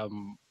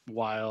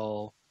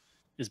 While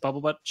is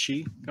Bubble Butt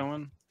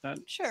going that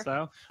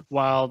style?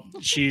 While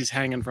she's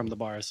hanging from the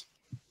bars.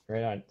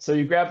 Right on. So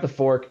you grab the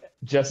fork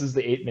just as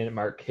the 8-minute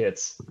mark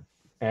hits,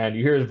 and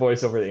you hear his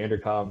voice over the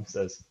intercom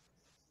says,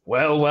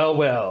 "Well, well,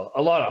 well.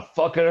 A lot of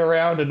fucking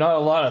around and not a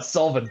lot of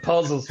solving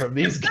puzzles from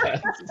these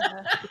guys."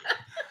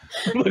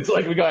 Looks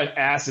like we got an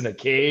ass in a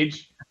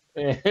cage.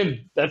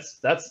 And that's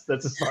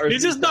as far as.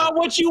 Is this not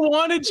what you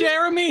wanted,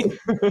 Jeremy?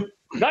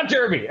 Not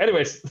Jeremy.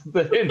 Anyways,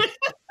 the hint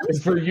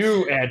is for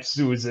you, Aunt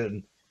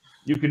Susan.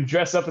 You can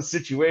dress up a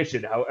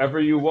situation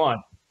however you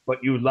want,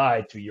 but you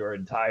lied to your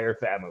entire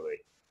family.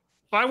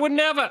 I would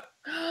never.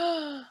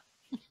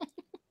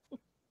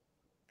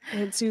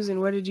 Aunt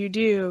Susan, what did you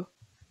do?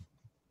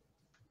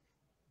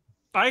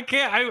 I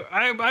can't.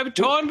 I'm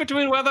torn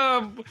between whether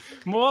I'm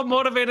more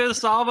motivated to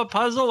solve a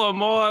puzzle or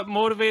more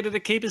motivated to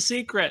keep a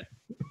secret.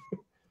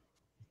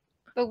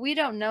 But we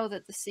don't know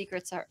that the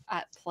secrets are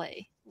at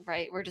play,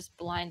 right? We're just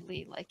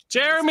blindly like.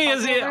 Jeremy,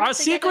 is it a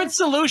secret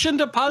solution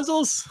to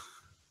puzzles?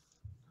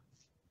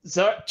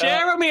 So,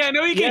 Jeremy, I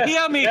know you can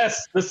hear me.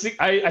 Yes,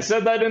 I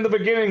said that in the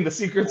beginning. The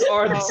secrets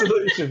are the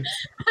solution.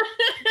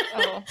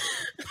 Oh.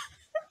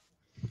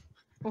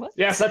 What?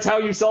 Yes, that's how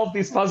you solve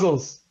these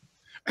puzzles.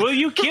 Will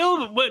you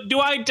kill?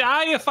 Do I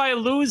die if I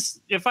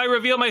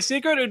reveal my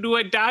secret, or do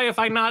I die if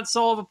I not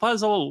solve a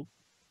puzzle?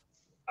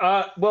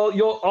 Well,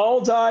 you'll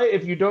all die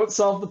if you don't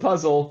solve the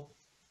puzzle,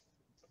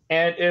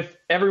 and if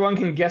everyone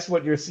can guess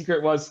what your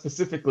secret was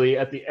specifically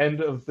at the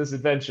end of this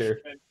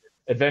adventure,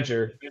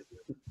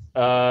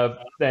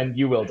 then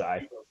you will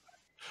die.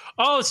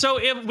 Oh, so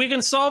if we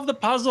can solve the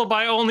puzzle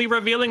by only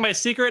revealing my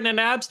secret in an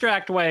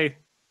abstract way.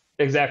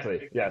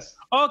 Exactly. Yes.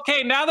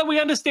 Okay, now that we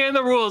understand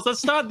the rules, let's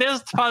start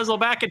this puzzle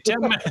back at 10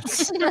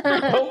 minutes.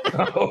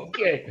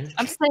 Okay.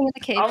 I'm staying in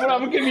the cage.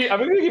 I'm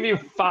gonna give you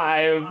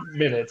 5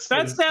 minutes.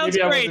 That sounds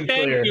great.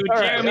 Thank you,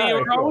 Jeremy.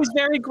 You're always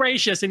very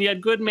gracious, and you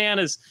had good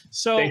manners.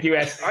 So thank you,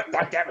 Ed.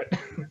 God damn it.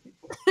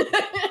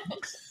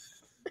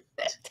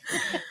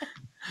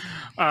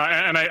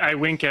 And I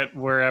wink at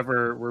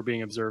wherever we're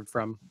being observed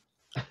from.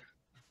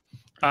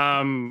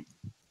 Okay.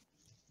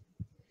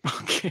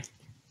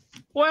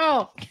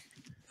 Well,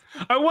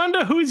 I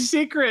wonder whose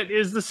secret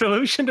is the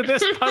solution to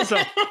this puzzle.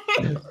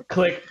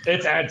 Click.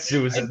 It's Aunt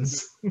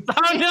Susan's.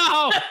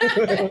 Oh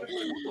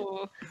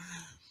no!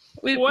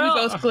 We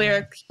both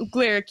glare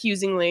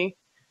accusingly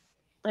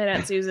at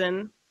Aunt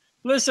Susan.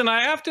 Listen,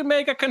 I have to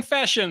make a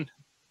confession.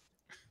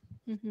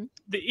 Mm-hmm.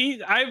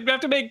 I have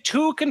to make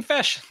 2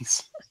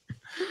 confessions.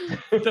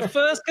 The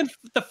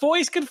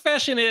first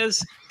confession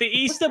is the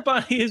Easter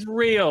Bunny is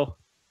real.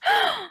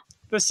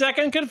 The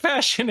second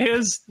confession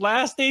is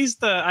last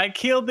Easter I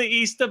killed the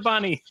Easter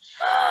Bunny.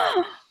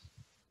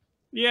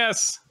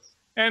 Yes,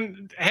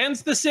 and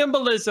hence the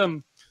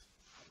symbolism.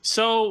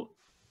 So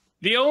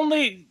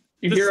you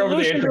hear over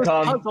the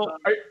intercom.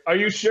 Are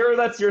you sure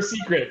that's your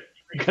secret?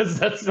 Because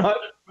that's not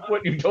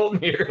what you told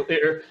me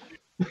earlier.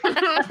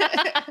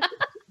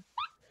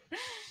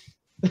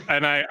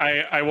 And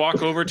I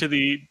walk over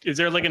to is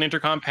there like an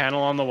intercom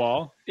panel on the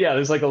wall? Yeah,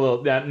 there's like a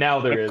little, now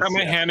there is. I grab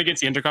my hand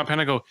against the intercom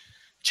panel and go,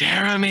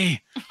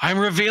 Jeremy, I'm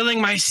revealing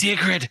my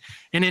secret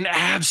in an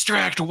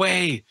abstract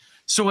way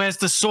so as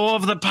to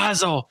solve the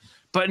puzzle,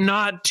 but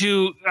not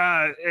to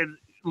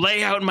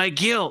lay out my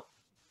guilt.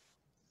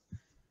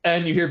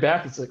 And you hear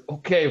back, it's like,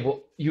 okay,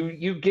 well,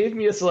 you gave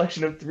me a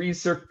selection of 3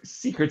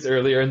 secrets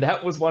earlier, and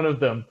that was one of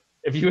them.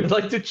 If you would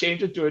like to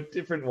change it to a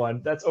different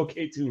one, that's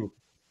okay too.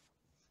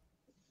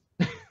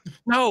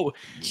 No,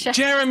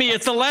 Jeremy,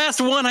 it's the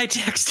last one I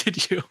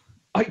texted you.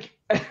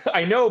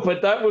 I know,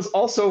 but that was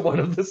also one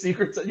of the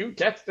secrets that you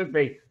texted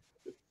me.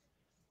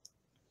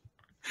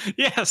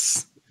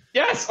 Yes.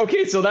 Yes.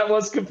 Okay, so that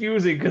was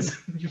confusing because.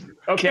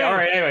 Okay. All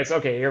right. Anyways.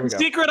 Okay. Here we go.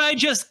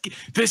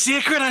 The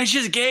secret I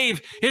just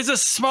gave is a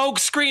smoke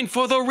screen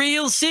for the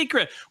real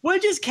secret. We're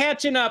just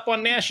catching up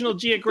on National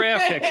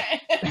Geographic.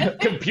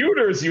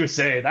 Computers, you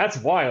say? That's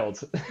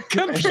wild.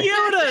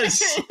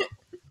 Computers.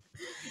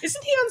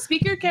 Isn't he on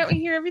speaker? Can't we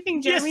hear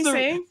everything Jeremy's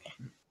saying?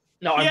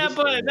 No. Yeah,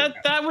 but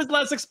that was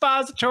less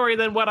expository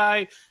than what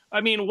I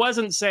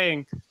wasn't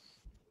saying.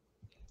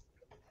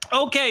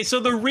 Okay, so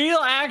the real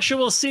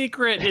actual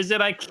secret is that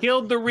I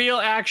killed the real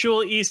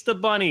actual Easter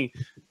Bunny.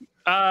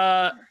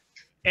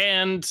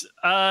 And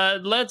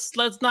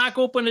let's knock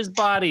open his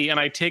body. And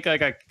I take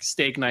like a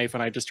steak knife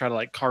and I just try to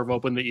like carve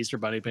open the Easter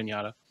Bunny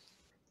pinata.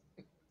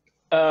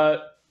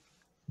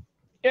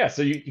 Yeah,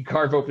 so you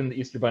carve open the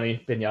Easter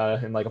Bunny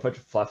pinata and like a bunch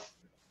of fluff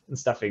and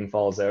stuffing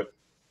falls out.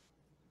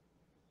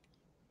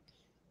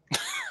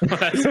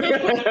 That's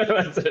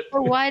it.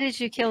 Well, why did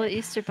you kill the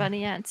Easter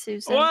Bunny, Aunt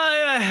Susan? Well,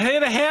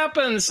 it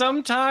happens.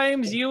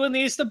 Sometimes you and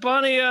the Easter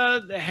Bunny are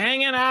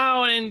hanging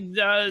out and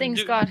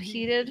things got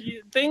heated.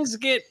 Things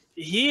get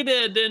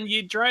heated, and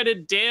you try to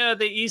dare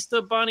the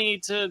Easter Bunny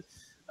to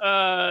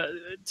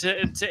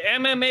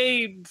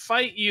MMA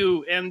fight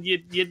you, and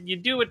you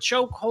do a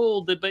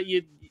chokehold, but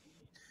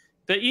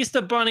The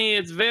Easter Bunny,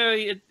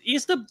 the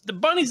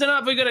bunnies are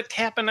not very good at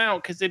tapping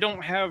out because they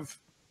don't have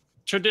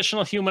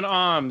traditional human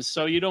arms,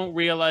 so you don't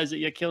realize that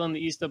you're killing the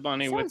Easter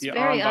Bunny with your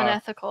arm. Sounds very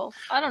unethical.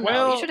 I don't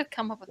know. You should have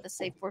come up with a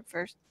safe word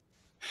first.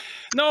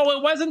 No,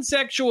 it wasn't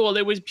sexual.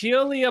 It was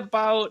purely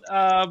about.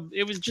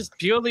 It was just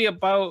purely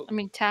about. I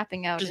mean,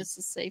 tapping out is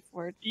a safe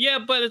word. Yeah,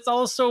 but it's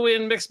also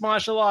in mixed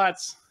martial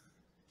arts.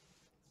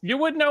 You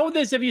would know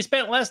this if you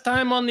spent less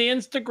time on the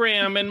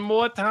Instagram and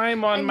more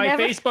time on my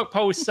Facebook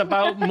posts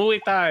about Muay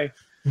Thai.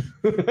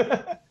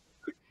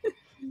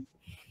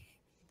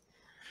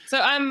 So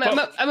I'm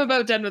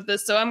about done with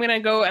this. So I'm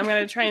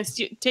gonna try and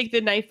take the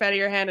knife out of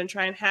your hand and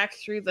try and hack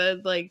through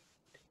the like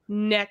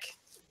neck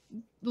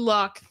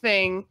lock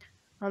thing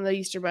on the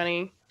Easter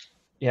Bunny.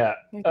 Yeah.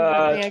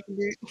 Not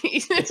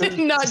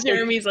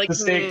Jeremy's like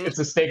it's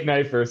a steak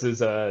knife versus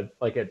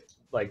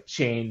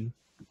chain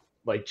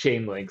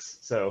links.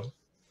 So.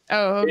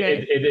 Oh,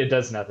 okay. It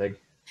does nothing.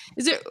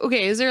 Is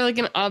there like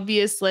an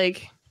obvious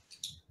like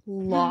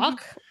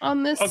lock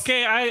on this?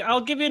 Okay,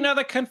 I'll give you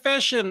another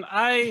confession.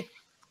 I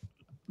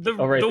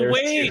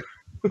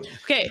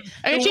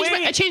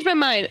changed my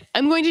mind.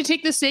 I'm going to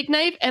take the steak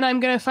knife and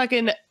I'm gonna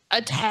fucking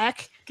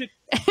attack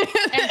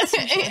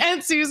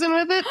Aunt Susan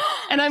with it,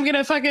 and I'm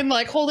gonna fucking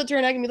like hold it to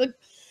her neck and be like,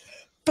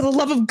 for the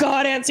love of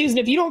God, Aunt Susan,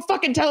 if you don't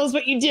fucking tell us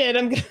what you did,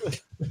 I'm gonna.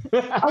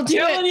 I'll do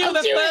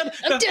it.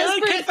 The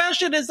third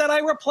confession is that I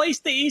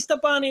replaced the Easter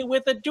Bunny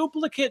with a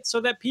duplicate so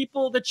that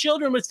the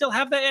children would still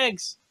have their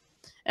eggs.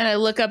 And I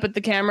look up at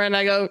the camera and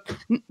I go,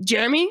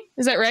 Jeremy,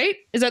 is that right?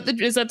 Is that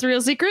the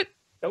real secret?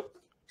 Nope.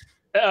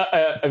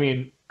 I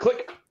mean,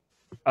 click.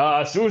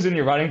 Susan,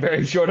 you're running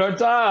very short on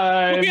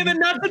time. Okay, the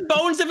nuts and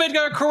bones of it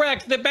are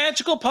correct. The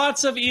magical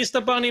parts of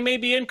Easter Bunny may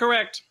be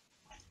incorrect.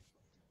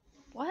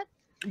 What?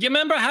 You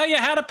remember how you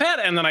had a pet?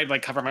 And then I'd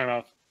like cover my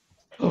mouth.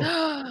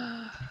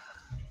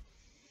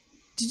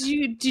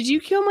 Did you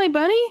kill my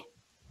bunny?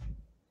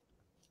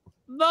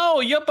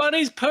 No, your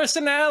bunny's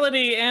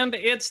personality and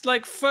its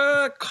like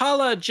fur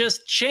color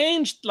just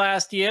changed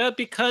last year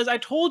because I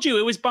told you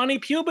it was bunny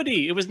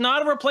puberty. It was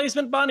not a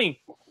replacement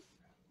bunny.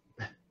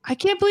 I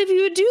can't believe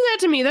you would do that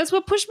to me. That's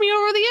what pushed me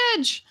over the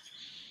edge.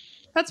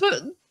 That's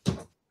what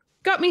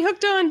got me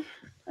hooked on.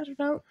 I don't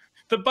know.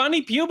 The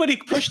bunny puberty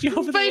pushed you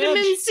over the edge.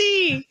 Vitamin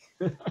C.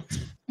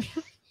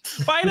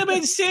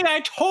 Vitamin C.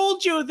 I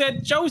told you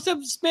that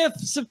Joseph Smith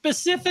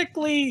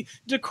specifically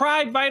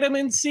decried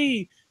vitamin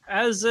C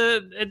as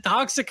an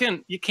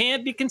intoxicant. You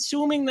can't be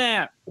consuming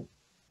that.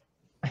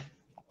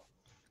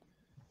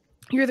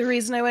 You're the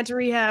reason I went to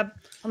rehab.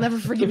 I'll never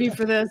forgive you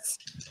for this.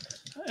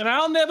 And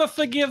I'll never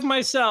forgive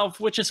myself,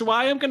 which is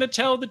why I'm going to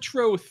tell the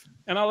truth.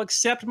 And I'll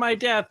accept my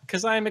death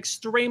because I am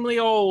extremely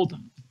old.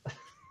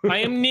 I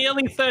am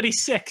nearly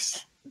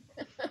 36.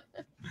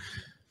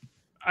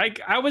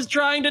 I was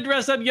trying to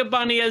dress up your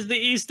bunny as the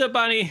Easter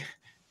Bunny,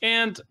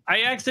 and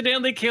I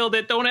accidentally killed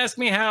it. Don't ask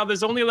me how.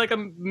 There's only like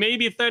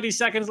maybe 30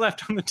 seconds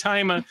left on the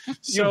timer.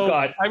 So You've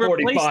got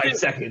 45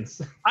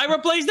 seconds. I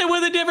replaced it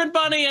with a different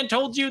bunny and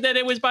told you that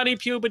it was bunny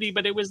puberty,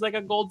 but it was like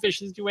a goldfish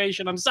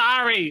situation. I'm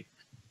sorry.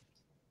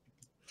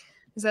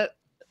 Does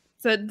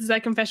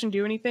that confession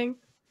do anything?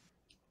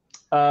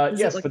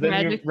 Yes, but then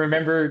magic? you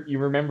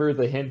remember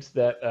the hint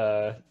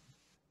that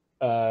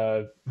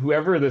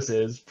whoever this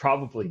is,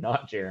 probably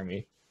not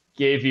Jeremy,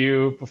 gave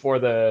you before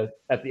at the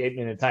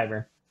 8-minute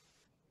timer.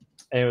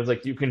 And it was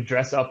like, you can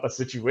dress up a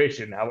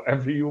situation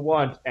however you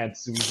want, Aunt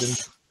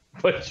Susan,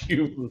 but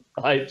you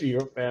lied to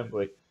your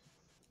family.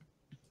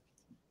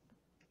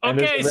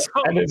 Okay,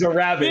 and there's a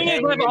rabbit.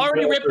 I've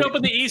already ripped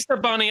open the Easter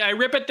Bunny. I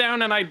rip it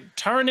down and I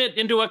turn it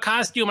into a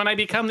costume and I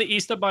become the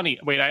Easter Bunny.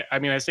 Wait,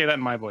 I say that in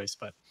my voice,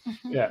 but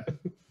yeah.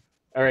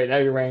 All right, now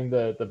you're wearing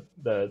the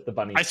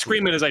bunny. I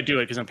scream it as I do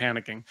it because I'm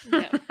panicking.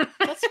 Yeah,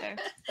 that's fair.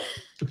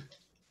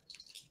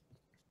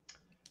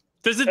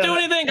 Does it do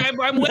anything?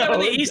 I'm wearing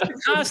the Easter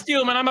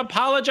costume and I'm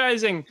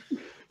apologizing.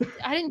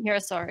 I didn't hear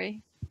a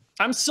sorry.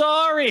 I'm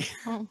sorry.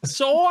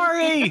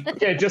 Sorry.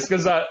 Okay, just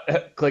because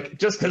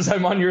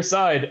I'm on your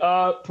side.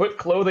 Put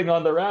clothing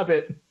on the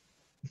rabbit.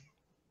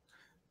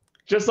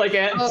 Just like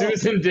Aunt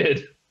Susan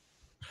did.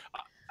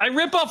 I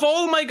rip off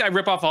all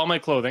my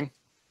clothing.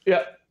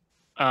 Yeah.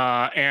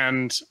 Oh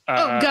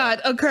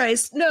God! Oh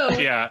Christ! No!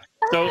 Yeah.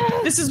 So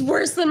this is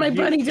worse than my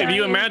bunny dying. If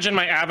you imagine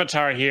my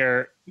avatar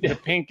here, the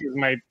pink is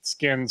my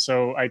skin.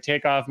 So I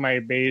take off my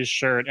beige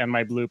shirt and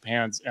my blue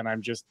pants, and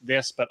I'm just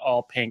this, but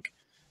all pink.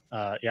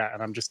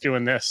 And I'm just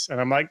doing this, and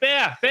I'm like,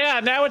 there.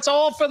 Now it's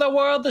all for the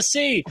world to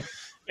see.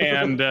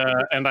 And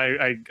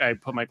I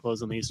put my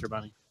clothes on the Easter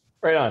Bunny.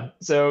 Right on.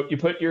 So you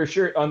put your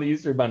shirt on the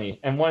Easter Bunny,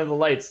 and one of the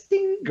lights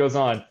ding goes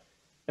on,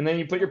 and then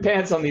you put your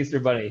pants on the Easter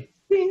Bunny.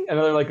 Ding,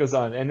 another light goes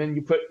on, and then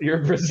you put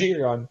your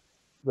brassiere on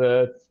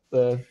the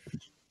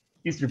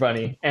Easter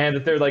Bunny, and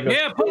the third light goes.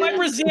 Yeah, put my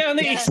brassiere on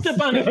the Easter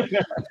Bunny.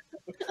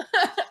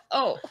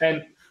 Oh.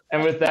 And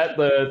with that,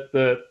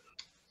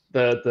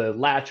 the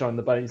latch on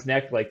the bunny's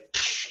neck like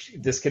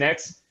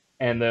disconnects,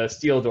 and the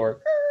steel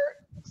door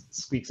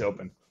squeaks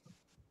open.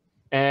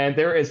 And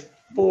there is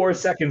 4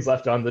 seconds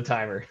left on the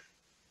timer,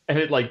 and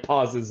it like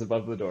pauses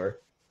above the door.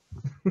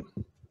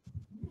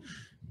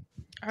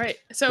 All right,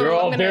 so You're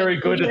all very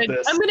good at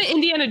this. I'm gonna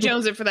Indiana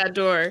Jones it for that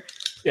door.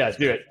 Yeah,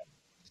 do it.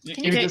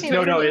 Can you take me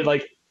with no, you? it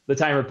like the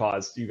timer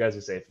paused. You guys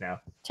are safe now.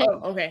 Take,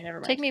 Okay, never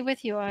mind. take me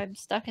with you. I'm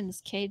stuck in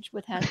this cage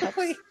with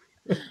handcuffs.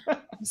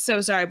 So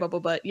sorry, Bubble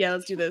Butt. Yeah,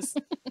 let's do this.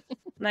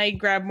 And I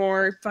grab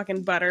more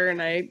fucking butter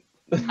and I.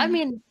 I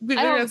mean, We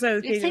I don't, outside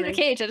the cage take and the I-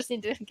 cage. I just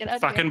need to get out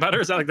of Fucking here. butter?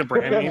 Is that like the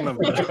brand name of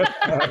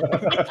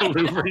the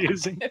lube we're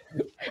using?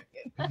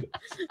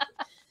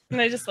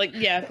 And I just like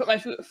put my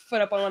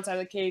foot up on one side of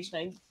the cage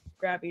and I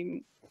grab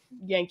him,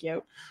 yank you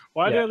out.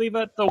 Why did Yeah. I leave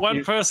out the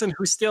one person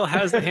who still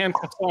has the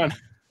handcuffs on?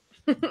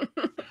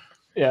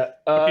 Yeah.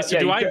 Okay, so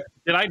yeah,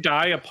 did I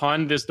die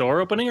upon this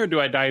door opening, or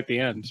do I die at the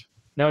end?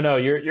 No,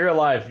 you're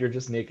alive. You're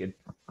just naked.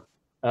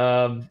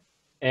 Yeah,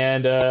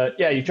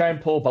 you try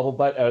and pull Bubble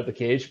Butt out of the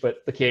cage,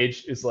 but the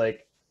cage is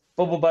like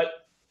Bubble Butt,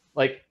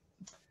 like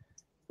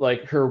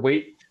her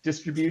weight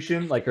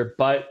distribution, like her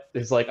butt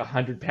is like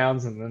 100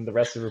 pounds, and then the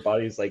rest of her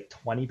body is like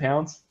 20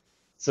 pounds.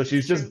 So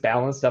she's just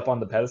balanced up on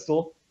the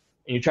pedestal,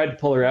 and you tried to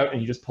pull her out,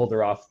 and you just pulled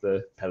her off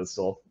the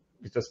pedestal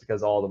just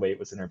because all the weight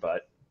was in her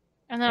butt.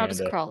 And then I'll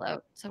just crawl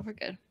out, so we're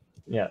good.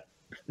 Yeah.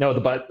 No, the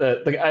butt.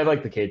 I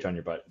like the cage on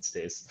your butt. It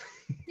stays.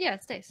 Yeah,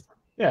 it stays.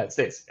 Yeah, it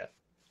stays. Yeah.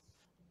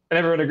 And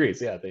everyone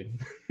agrees. Yeah, the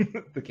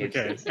cage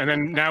Okay, stays. and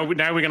then now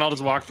we can all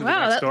just walk through the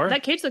Wow, next door.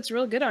 that cage looks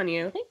real good on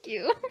you. Thank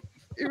you.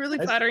 You're really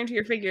Nice. flattering to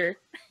your figure.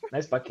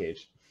 Nice butt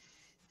cage.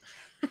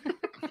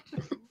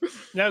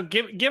 Now,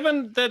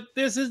 given that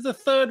this is the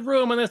third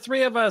room and there's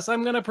three of us,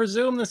 I'm going to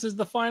presume this is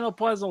the final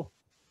puzzle.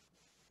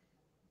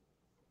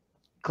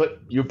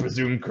 You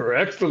presume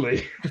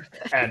correctly,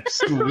 Aunt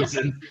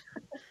Susan.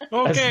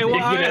 Okay,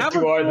 well, I as have,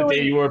 you are the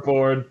day a you were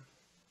born.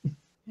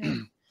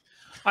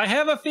 I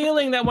have a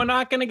feeling that we're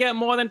not going to get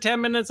more than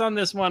 10 minutes on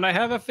this one. I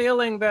have a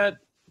feeling that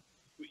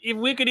if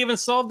we could even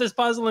solve this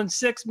puzzle in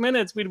 6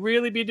 minutes, we'd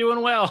really be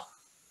doing well.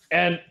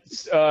 And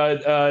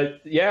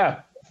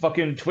yeah,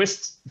 fucking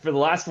twist for the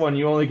last one.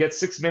 You only get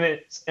 6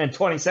 minutes and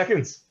 20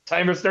 seconds.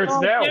 Timer starts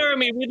now.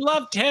 Jeremy, we'd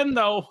love 10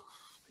 though.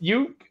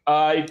 You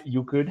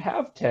could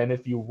have 10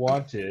 if you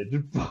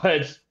wanted,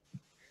 but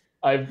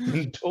I've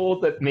been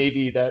told that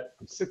maybe that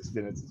 6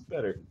 minutes is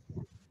better.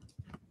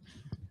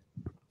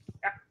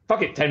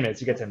 Fuck it, 10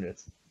 minutes. You get 10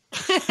 minutes.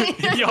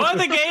 You're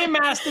the game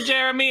master,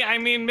 Jeremy. I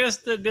mean,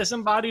 Mr.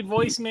 Disembodied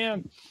Voice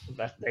Man.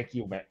 Thank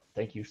you, man.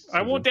 Thank you.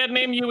 I won't dead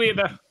name you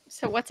either.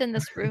 So what's in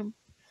this room?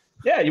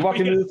 Yeah, you walk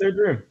into the third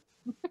room,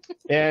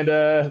 and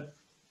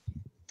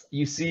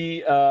you see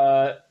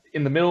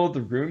in the middle of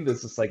the room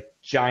there's this like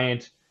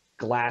giant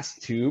glass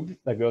tube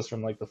that goes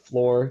from like the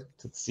floor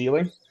to the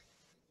ceiling,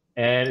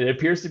 and it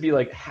appears to be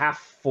like half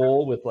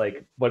full with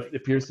like what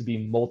appears to be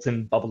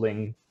molten,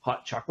 bubbling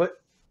hot chocolate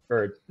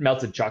or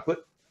melted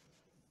chocolate.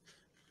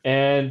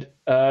 And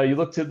you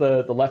look to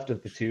the left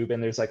of the tube,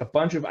 and there's like a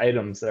bunch of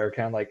items that are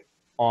kind of like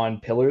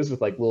on pillars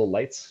with like little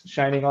lights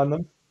shining on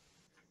them.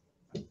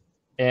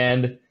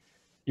 And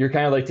you're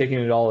kind of like taking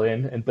it all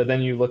in, but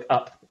then you look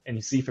up and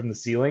you see from the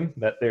ceiling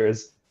that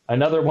there's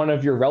another one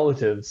of your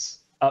relatives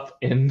up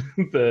in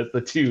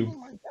the tube. Oh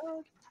my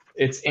god.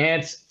 It's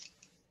Aunt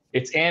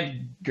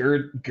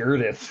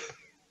Gertith.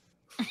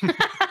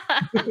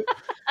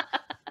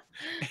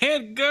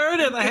 Aunt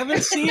Gertith, I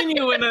haven't seen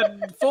you in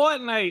a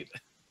fortnight.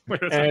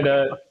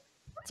 And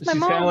she's my kind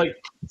mom. of like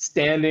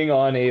standing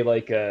on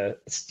a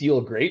steel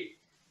grate,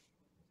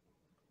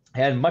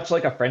 and much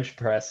like a French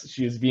press,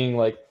 she is being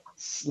like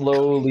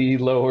slowly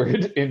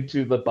lowered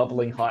into the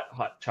bubbling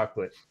hot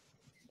chocolate.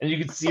 And you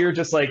can see her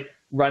just like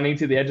running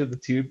to the edge of the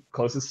tube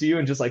closest to you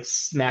and just like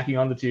smacking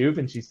on the tube,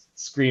 and she's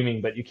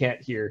screaming, but you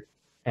can't hear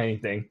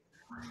anything.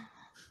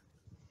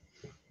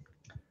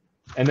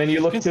 And then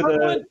you look to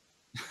the...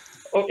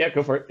 Oh, yeah,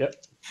 go for it. Yep.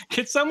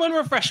 Can someone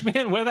refresh me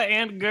on whether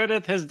Aunt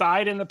Gertith has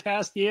died in the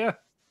past year?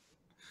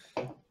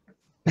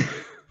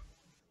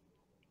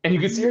 And you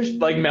can see her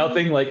like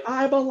mouthing like,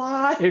 I'm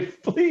alive,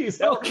 please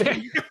help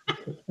me.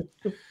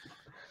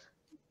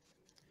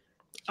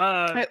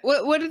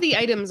 What are the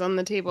items on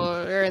the table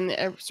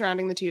or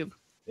surrounding the tube?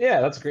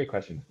 Yeah, that's a great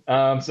question.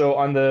 So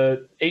on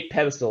the 8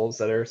 pedestals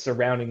that are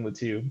surrounding the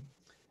tube,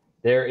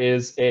 there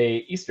is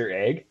a Easter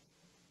egg,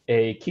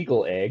 a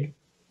Kegel egg,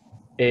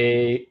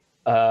 a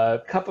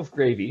cup of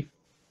gravy,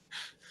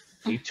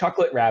 a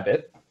chocolate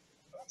rabbit,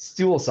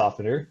 stool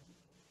softener,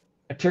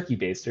 a turkey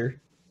baster,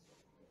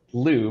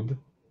 lube,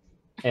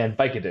 and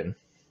Vicodin.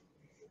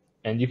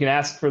 And you can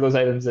ask for those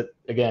items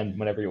again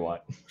whenever you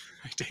want.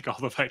 I take all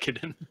the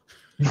Vicodin.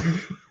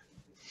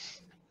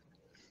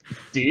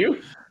 Do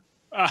you?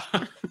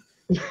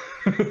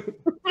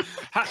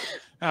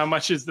 How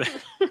much is there?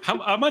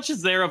 How much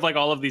is there of like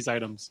all of these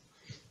items?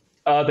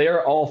 They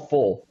are all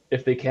full,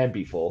 if they can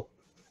be full.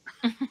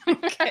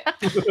 Okay.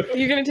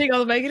 You're gonna take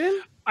all the Vicodin?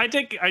 I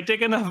take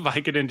enough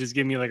Vicodin to just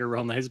give me like a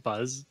real nice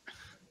buzz.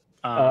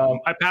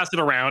 I pass it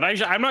around.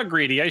 I'm not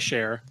greedy. I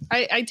share.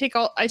 I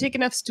take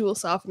enough stool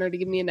softener to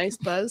give me a nice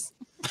buzz.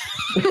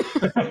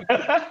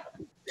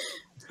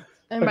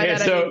 And by Okay,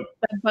 that, I mean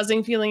that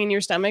buzzing feeling in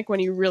your stomach when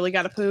you really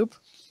got to poop.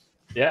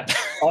 Yeah,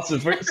 awesome.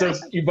 So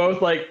you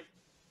both like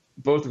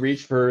both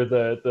reach for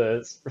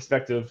the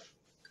respective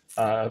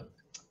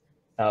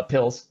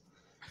pills.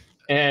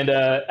 And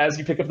as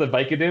you pick up the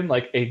Vicodin,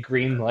 like a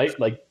green light,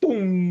 like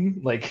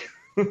boom, like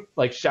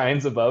like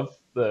shines above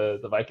the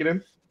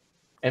Vicodin.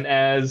 And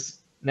as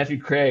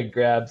Nephew Craig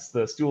grabs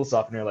the stool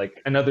softener,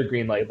 like another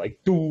green light, like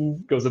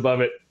boom, goes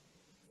above it.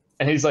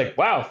 And he's like,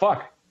 "Wow,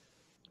 fuck!"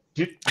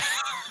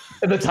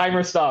 And the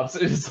timer stops.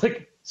 It's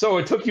like, so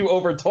it took you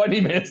over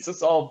 20 minutes to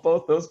solve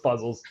both those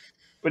puzzles,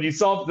 but you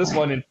solved this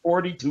one in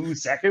 42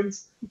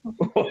 seconds.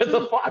 What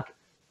the fuck?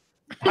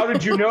 How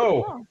did you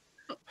know?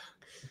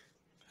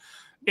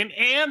 An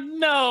ant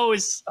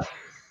knows.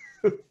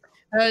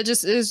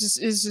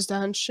 It's just a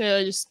hunch.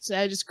 I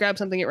just grabbed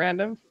something at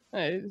random.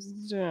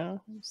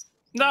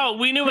 No,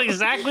 we knew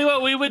exactly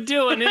what we would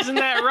do, and isn't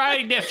that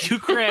right, Nephew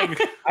Craig?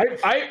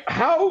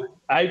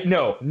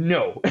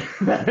 No.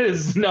 That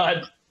is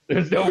not.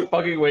 There's no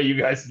fucking way you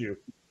guys knew.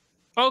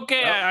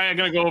 Okay, I'm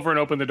gonna go over and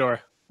open the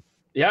door.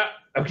 Yeah.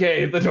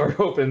 Okay. The door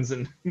opens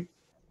and.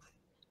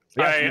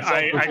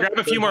 I grab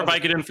a few more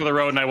Vicodin for the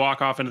road, and I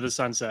walk off into the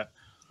sunset.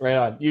 Right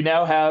on. You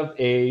now have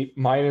a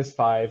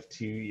 -5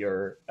 to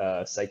your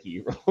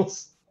psyche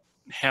rolls.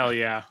 Hell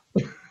yeah.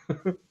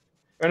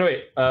 Oh, no,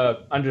 wait.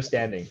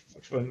 Understanding.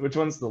 Which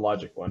one's the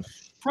logic one?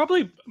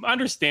 Probably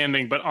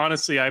understanding, but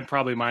honestly, I'd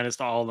probably minus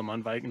to all of them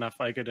on enough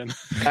Vicodin.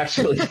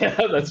 Actually,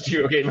 yeah, that's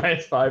true. Okay,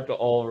 -5 to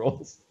all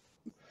rolls.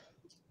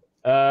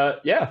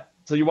 Yeah.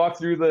 So you walk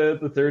through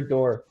the third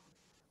door,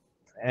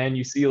 and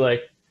you see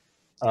like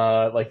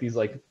these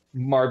like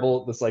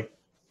marble, this like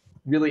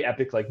really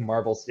epic like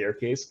marble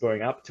staircase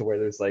going up to where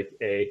there's like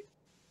a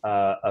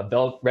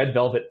red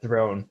velvet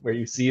throne where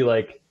you see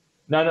like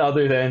none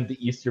other than the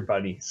Easter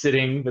Bunny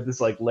sitting with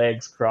his like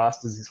legs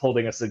crossed as he's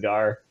holding a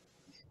cigar,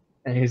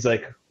 and he's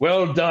like,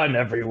 "Well done,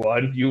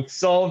 everyone! You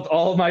solved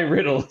all my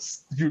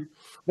riddles."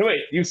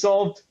 You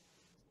solved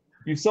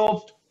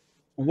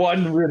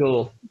one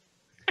riddle,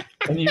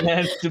 and you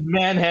managed to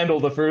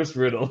manhandle the first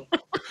riddle.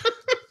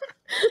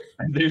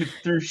 And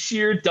through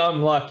sheer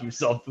dumb luck, you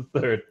solved the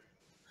third.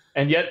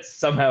 And yet,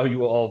 somehow,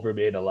 you all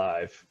remain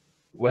alive.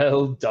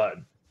 Well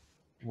done.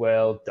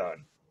 Well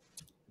done.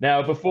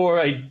 Now, before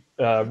I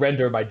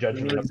render my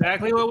judgment...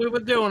 Exactly what we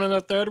were doing in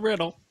the third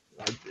riddle.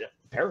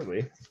 Apparently.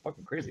 It's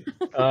fucking crazy.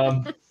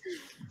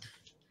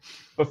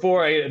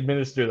 Before I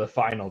administer the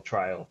final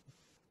trial,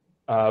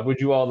 would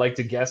you all like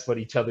to guess what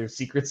each other's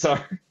secrets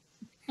are?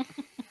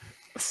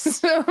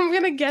 So I'm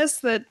going to guess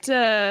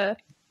that...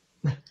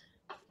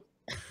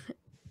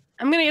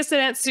 I'm going to guess that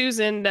Aunt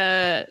Susan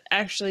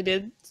actually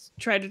did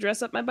try to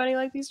dress up my bunny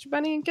like the Easter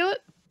Bunny and kill it.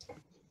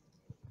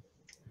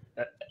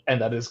 And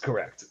that is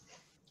correct.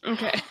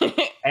 Okay.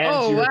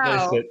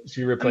 And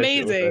she replaced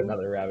it with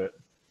another rabbit.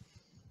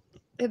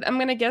 I'm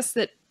going to guess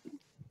that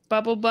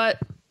Bubble Butt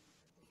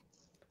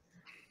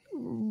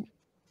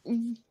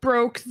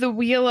broke the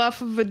wheel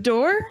off of a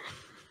door.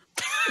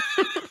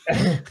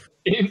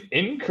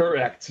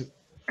 Incorrect.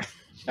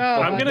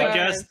 I'm going to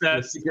guess that...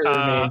 The secret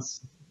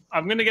remains...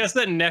 I'm going to guess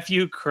that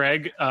Nephew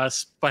Craig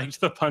spiked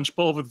the punch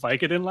bowl with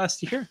Vicodin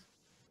last year.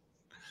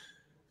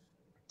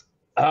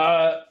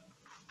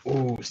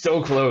 Ooh,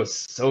 so close.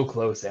 So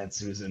close, Aunt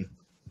Susan.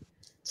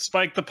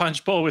 Spiked the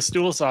punch bowl with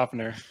stool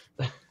softener.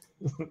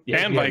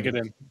 And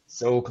Vicodin.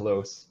 So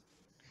close.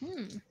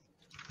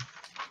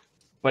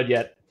 But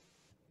yet,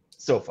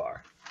 so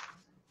far.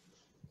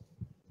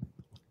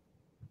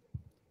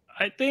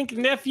 I think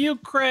Nephew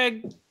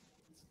Craig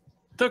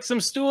took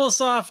some stool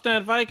softener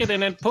and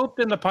Vicodin and pooped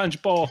in the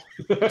punch bowl.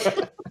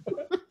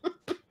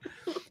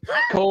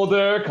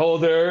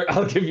 Colder.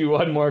 I'll give you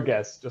one more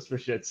guess, just for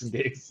shits and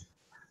gigs.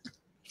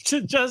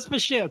 Just for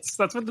shits.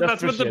 That's what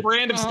the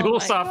brand of stool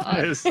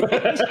softener is. That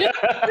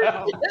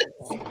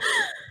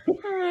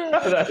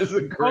is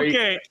a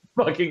great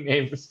fucking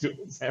name for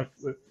stool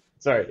softener.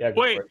 Sorry. Yeah,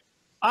 wait,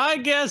 I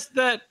guess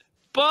that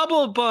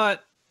Bubble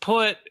Butt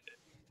put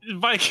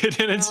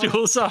Vicodin and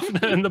stool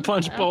softener in the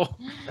punch bowl.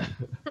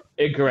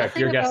 Incorrect.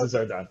 Your guesses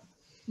are done.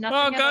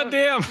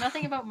 Goddamn.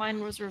 Nothing about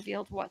mine was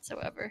revealed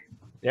whatsoever.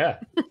 Yeah.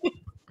 I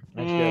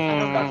don't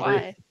know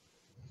why.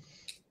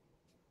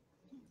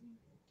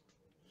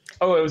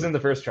 Oh, it was in the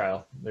first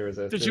trial.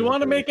 Did you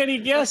want to make any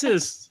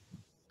guesses?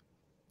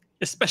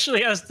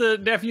 Especially as to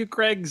Nephew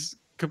Craig's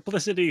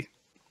complicity.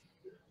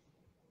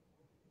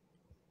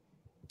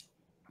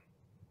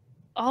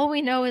 All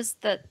we know is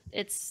that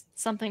it's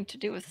something to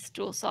do with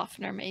stool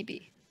softener,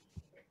 maybe.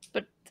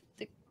 But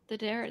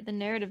the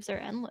narratives are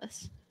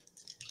endless.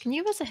 Can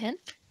you give us a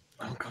hint?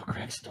 Uncle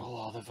Craig stole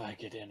all the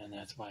Vicodin, and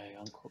that's why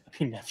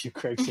Nephew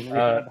Craig's in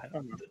rehab. I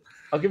don't know.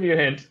 I'll give you a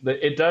hint.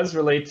 It does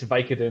relate to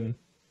Vicodin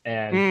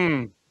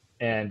and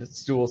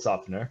stool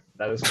softener.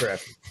 That is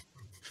correct.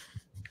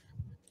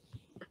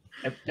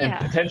 and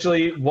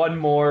potentially one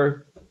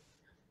more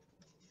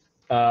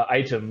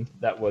item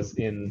that was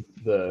in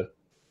the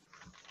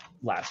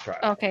last trial.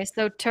 Okay,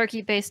 so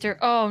turkey baster.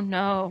 Oh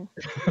no.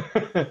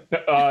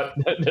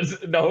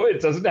 No,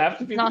 it doesn't have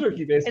to be the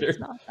turkey baster. It's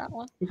not that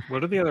one.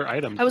 What are the other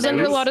items? I was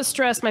under a lot of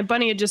stress. My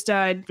bunny had just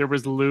died. There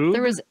was lube.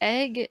 There was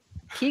egg,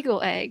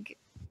 Kegel egg.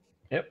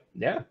 Yep.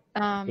 Yeah.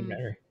 Good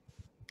memory.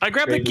 I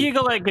grabbed the Gravy.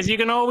 Kegel egg because you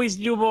can always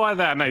do more of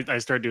that, and I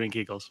start doing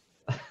Kegels.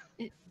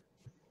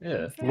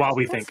 Yeah. While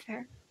we That's think.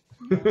 fair.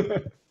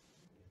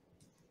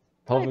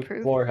 Pelvic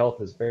approve. floor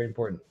health is very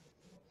important.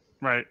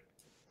 Right.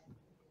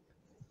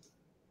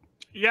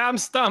 Yeah, I'm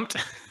stumped.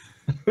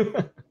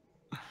 What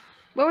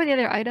were the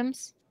other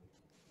items?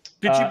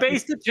 Did you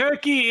baste the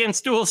turkey in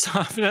stool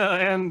softener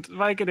and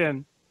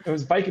Vicodin? It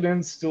was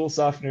Vicodin, stool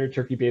softener,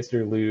 turkey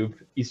baster, lube,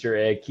 Easter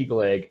egg,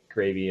 Kegel egg,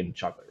 gravy, and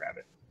chocolate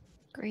rabbit.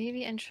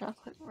 Gravy and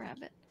chocolate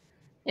rabbit.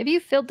 Maybe you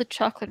filled the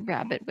chocolate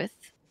rabbit with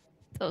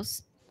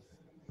those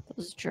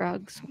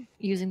drugs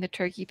using the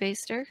turkey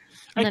baster.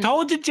 I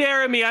told you,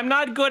 Jeremy, I'm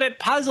not good at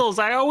puzzles.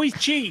 I always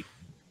cheat.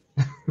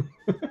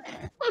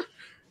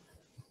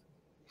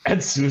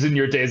 And Susan,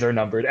 your days are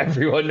numbered.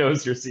 Everyone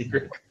knows your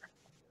secret.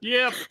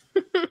 Yep.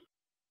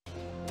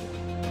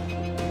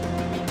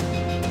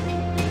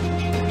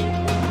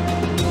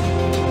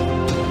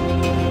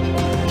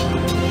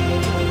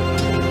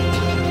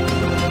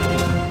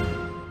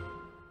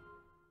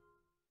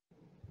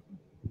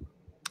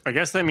 I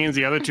guess that means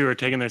the other two are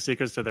taking their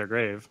secrets to their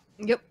grave.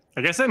 Yep.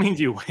 I guess that means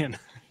you win.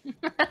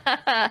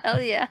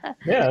 Hell yeah.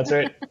 Yeah, that's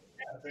right.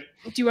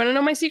 Do you want to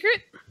know my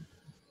secret?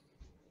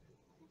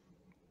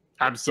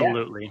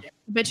 Absolutely. I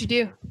bet you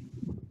do.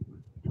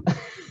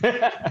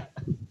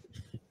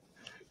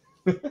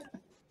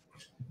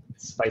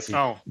 Spicy.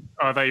 Oh,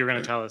 I thought you were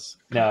going to tell us.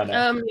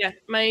 No. Yeah.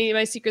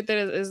 My secret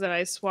is that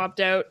I swapped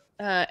out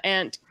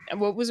Aunt.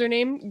 What was her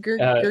name?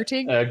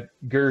 Gertig.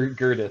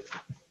 Gerdith.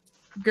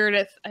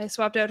 Gerdith. I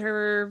swapped out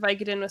her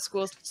Vicodin with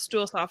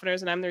stool softeners,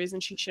 and I'm the reason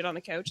she shit on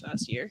the couch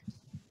last year.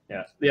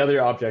 Yeah. The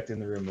other object in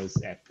the room was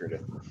Aunt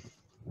Gerdith.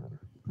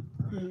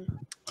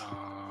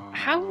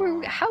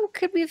 How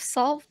could we have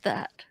solved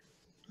that?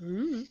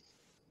 You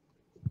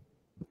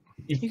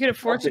could have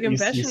forced a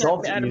confession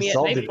out of me at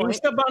night point.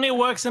 Mr. Bunny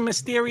works in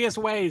mysterious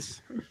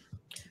ways.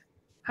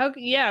 How?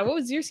 Yeah. What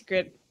was your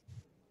secret?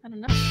 I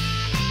don't know.